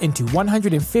 $5 into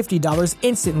 $150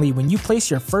 instantly when you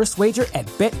place your first wager at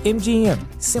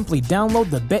BetMGM. Simply download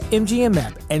the BetMGM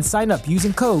app and sign up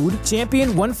using code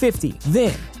Champion150.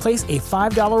 Then, place a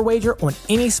 $5 wager on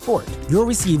any sport. You'll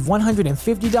receive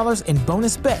 $150 in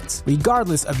bonus bets,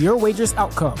 regardless of your wager's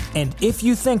outcome. And if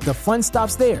you think the fun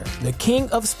stops there, the King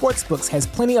of Sportsbooks has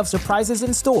plenty of surprises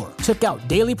in store. Check out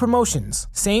daily promotions,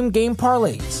 same-game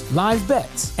parlays, live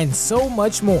bets, and so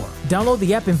much more. Download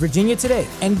the app in Virginia today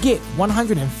and get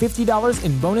 $150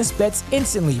 in bonus bets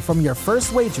instantly from your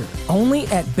first wager. Only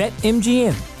at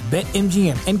BetMGM.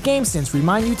 BetMGM and GameSense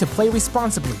remind you to play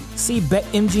responsibly. See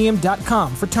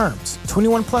BetMGM.com for terms.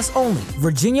 21 plus only.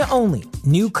 Virginia only.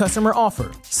 New customer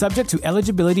offer. Subject to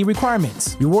eligibility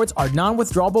requirements. Rewards are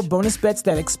non-withdrawable bonus bets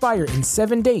that expire in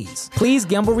 7 days. Please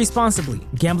gamble responsibly.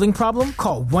 Gambling problem?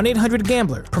 Call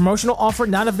 1-800-GAMBLER. Promotional offer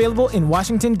not available in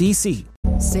Washington, D.C.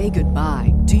 Say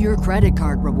goodbye to your credit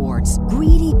card rewards.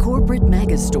 Greedy corporate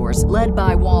mega stores, led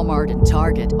by Walmart and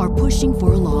Target, are pushing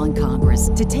for a law in Congress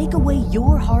to take away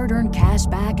your hard-earned cash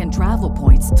back and travel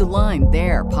points to line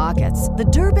their pockets. The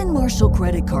Durbin-Marshall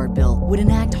credit card bill would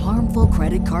enact harmful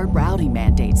credit card routing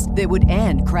mandates that would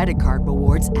end credit card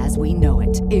rewards as we know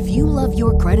it. If you love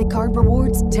your credit card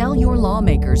rewards, tell your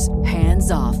lawmakers,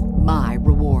 hands off my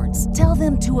rewards. Tell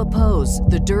them to oppose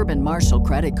the Durbin-Marshall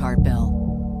credit card bill.